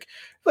terms, like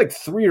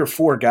 3 or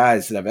 4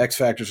 guys that have X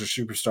factors or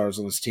superstars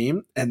on this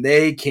team, and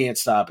they can't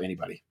stop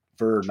anybody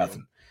for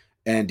nothing.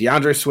 And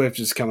DeAndre Swift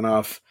is coming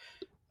off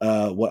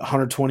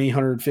 120,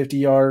 150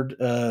 yard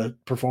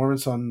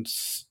performance on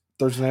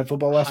Thursday Night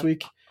Football last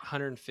week.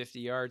 150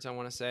 yards, I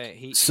want to say.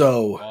 He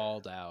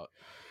balled out.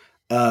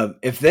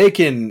 If they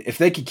can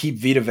keep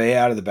Vita Vea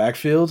out of the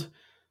backfield,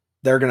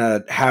 they're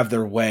going to have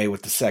their way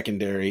with the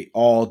secondary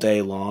all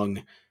day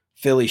long.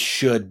 Philly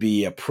should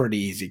be a pretty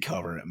easy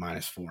cover at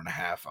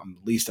 -4.5.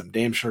 I'm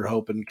damn sure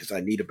hoping, because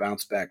I need a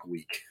bounce back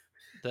week.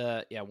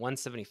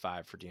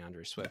 175 for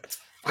DeAndre Swift.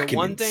 The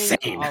one insane.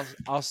 Thing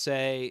I'll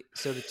say,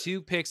 so the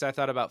 2 picks I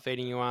thought about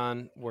fading you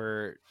on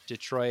were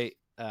Detroit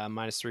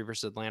 -3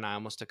 versus Atlanta. I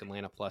almost took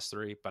Atlanta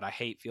 +3, but I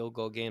hate field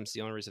goal games.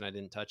 The only reason I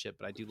didn't touch it,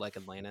 but I do like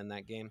Atlanta in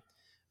that game.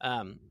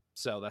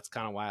 So that's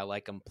kind of why I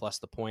like them plus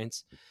the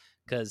points,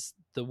 because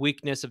the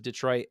weakness of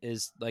Detroit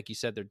is, like you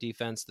said, their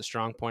defense. The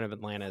strong point of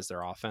Atlanta is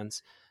their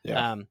offense.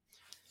 Yeah.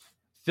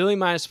 Philly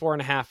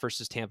 -4.5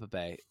 versus Tampa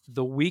Bay.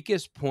 The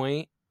weakest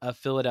point of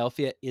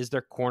Philadelphia is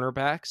their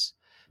cornerbacks.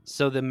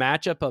 So the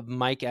matchup of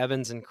Mike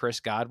Evans and Chris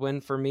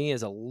Godwin for me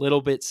is a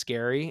little bit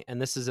scary.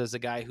 And this is as a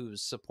guy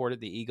who's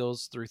supported the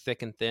Eagles through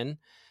thick and thin.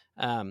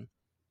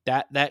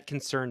 That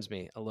concerns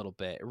me a little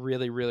bit. It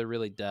really, really,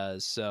 really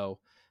does. So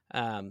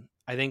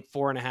I think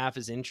 4.5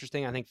 is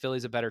interesting. I think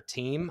Philly's a better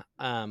team,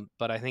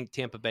 but I think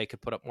Tampa Bay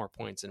could put up more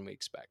points than we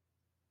expect.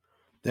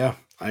 Yeah,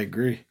 I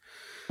agree.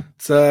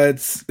 So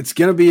it's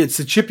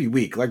a chippy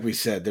week, like we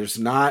said. There's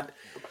not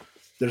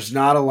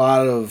a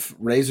lot of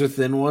razor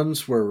thin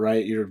ones where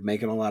you're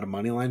making a lot of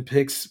money line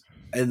picks,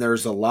 and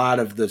there's a lot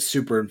of the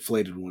super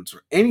inflated ones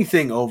where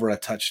anything over a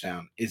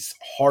touchdown is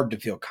hard to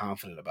feel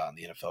confident about in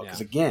the NFL.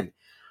 Because again,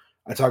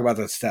 I talk about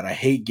that stat. I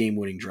hate game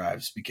winning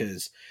drives,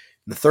 because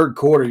in the third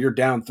quarter, you're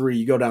down 3,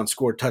 you go down,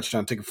 score a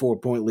touchdown, take a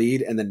 4-point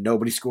lead, and then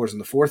nobody scores in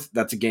the fourth.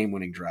 That's a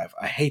game-winning drive.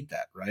 I hate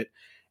that, right?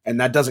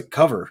 And that doesn't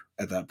cover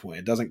at that point.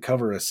 It doesn't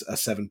cover a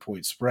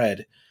 7-point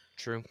spread.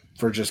 True.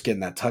 For just getting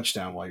that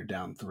touchdown while you're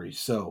down 3.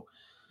 So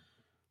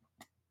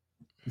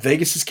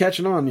Vegas is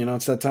catching on.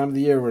 It's that time of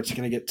the year where it's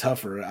going to get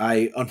tougher.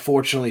 I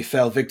unfortunately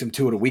fell victim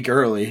to it a week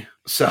early,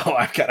 so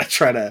I've got to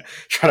try to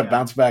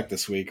bounce back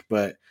this week.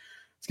 But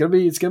it's gonna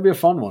be a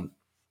fun one.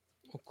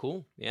 Well,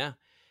 cool. Yeah.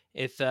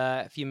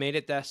 If you made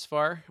it this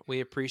far, we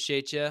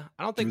appreciate you.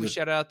 I don't think we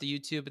shouted out the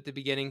YouTube at the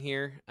beginning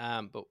here,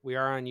 but we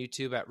are on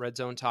YouTube at Red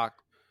Zone Talk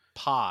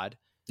Pod.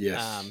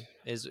 Yes,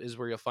 is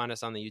where you'll find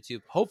us on the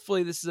YouTube.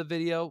 Hopefully, this is a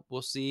video.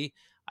 We'll see.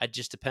 It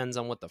just depends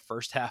on what the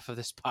first half of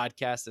this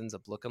podcast ends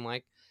up looking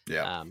like.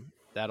 Yeah,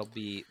 that'll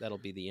be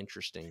the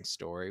interesting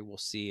story. We'll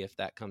see if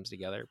that comes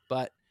together.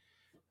 But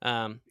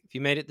if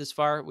you made it this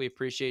far, we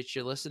appreciate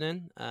you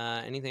listening.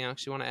 Anything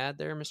else you want to add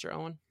there, Mr.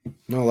 Owen?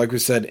 No, like we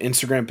said,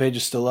 Instagram page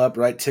is still up,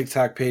 right?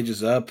 TikTok page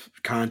is up.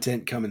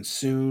 Content coming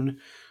soon.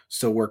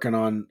 Still working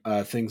on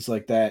things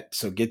like that.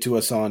 So get to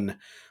us on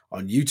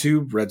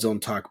YouTube, Red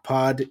Zone Talk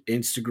Pod,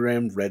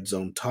 Instagram, Red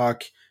Zone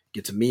Talk.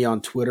 Get to me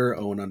on Twitter,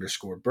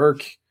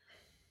 Owen_Burke.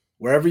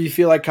 Wherever you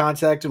feel like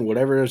contacting,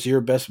 whatever is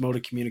your best mode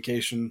of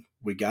communication,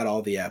 we got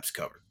all the apps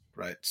covered,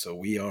 right? So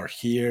we are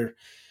here,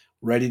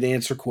 ready to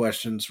answer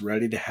questions,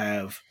 ready to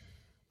have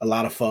a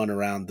lot of fun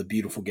around the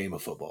beautiful game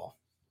of football.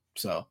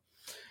 So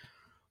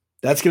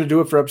that's going to do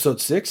it for episode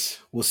 6.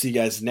 We'll see you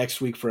guys next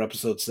week for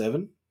episode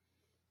 7.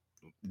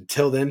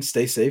 Until then,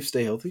 stay safe,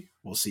 stay healthy.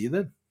 We'll see you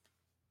then.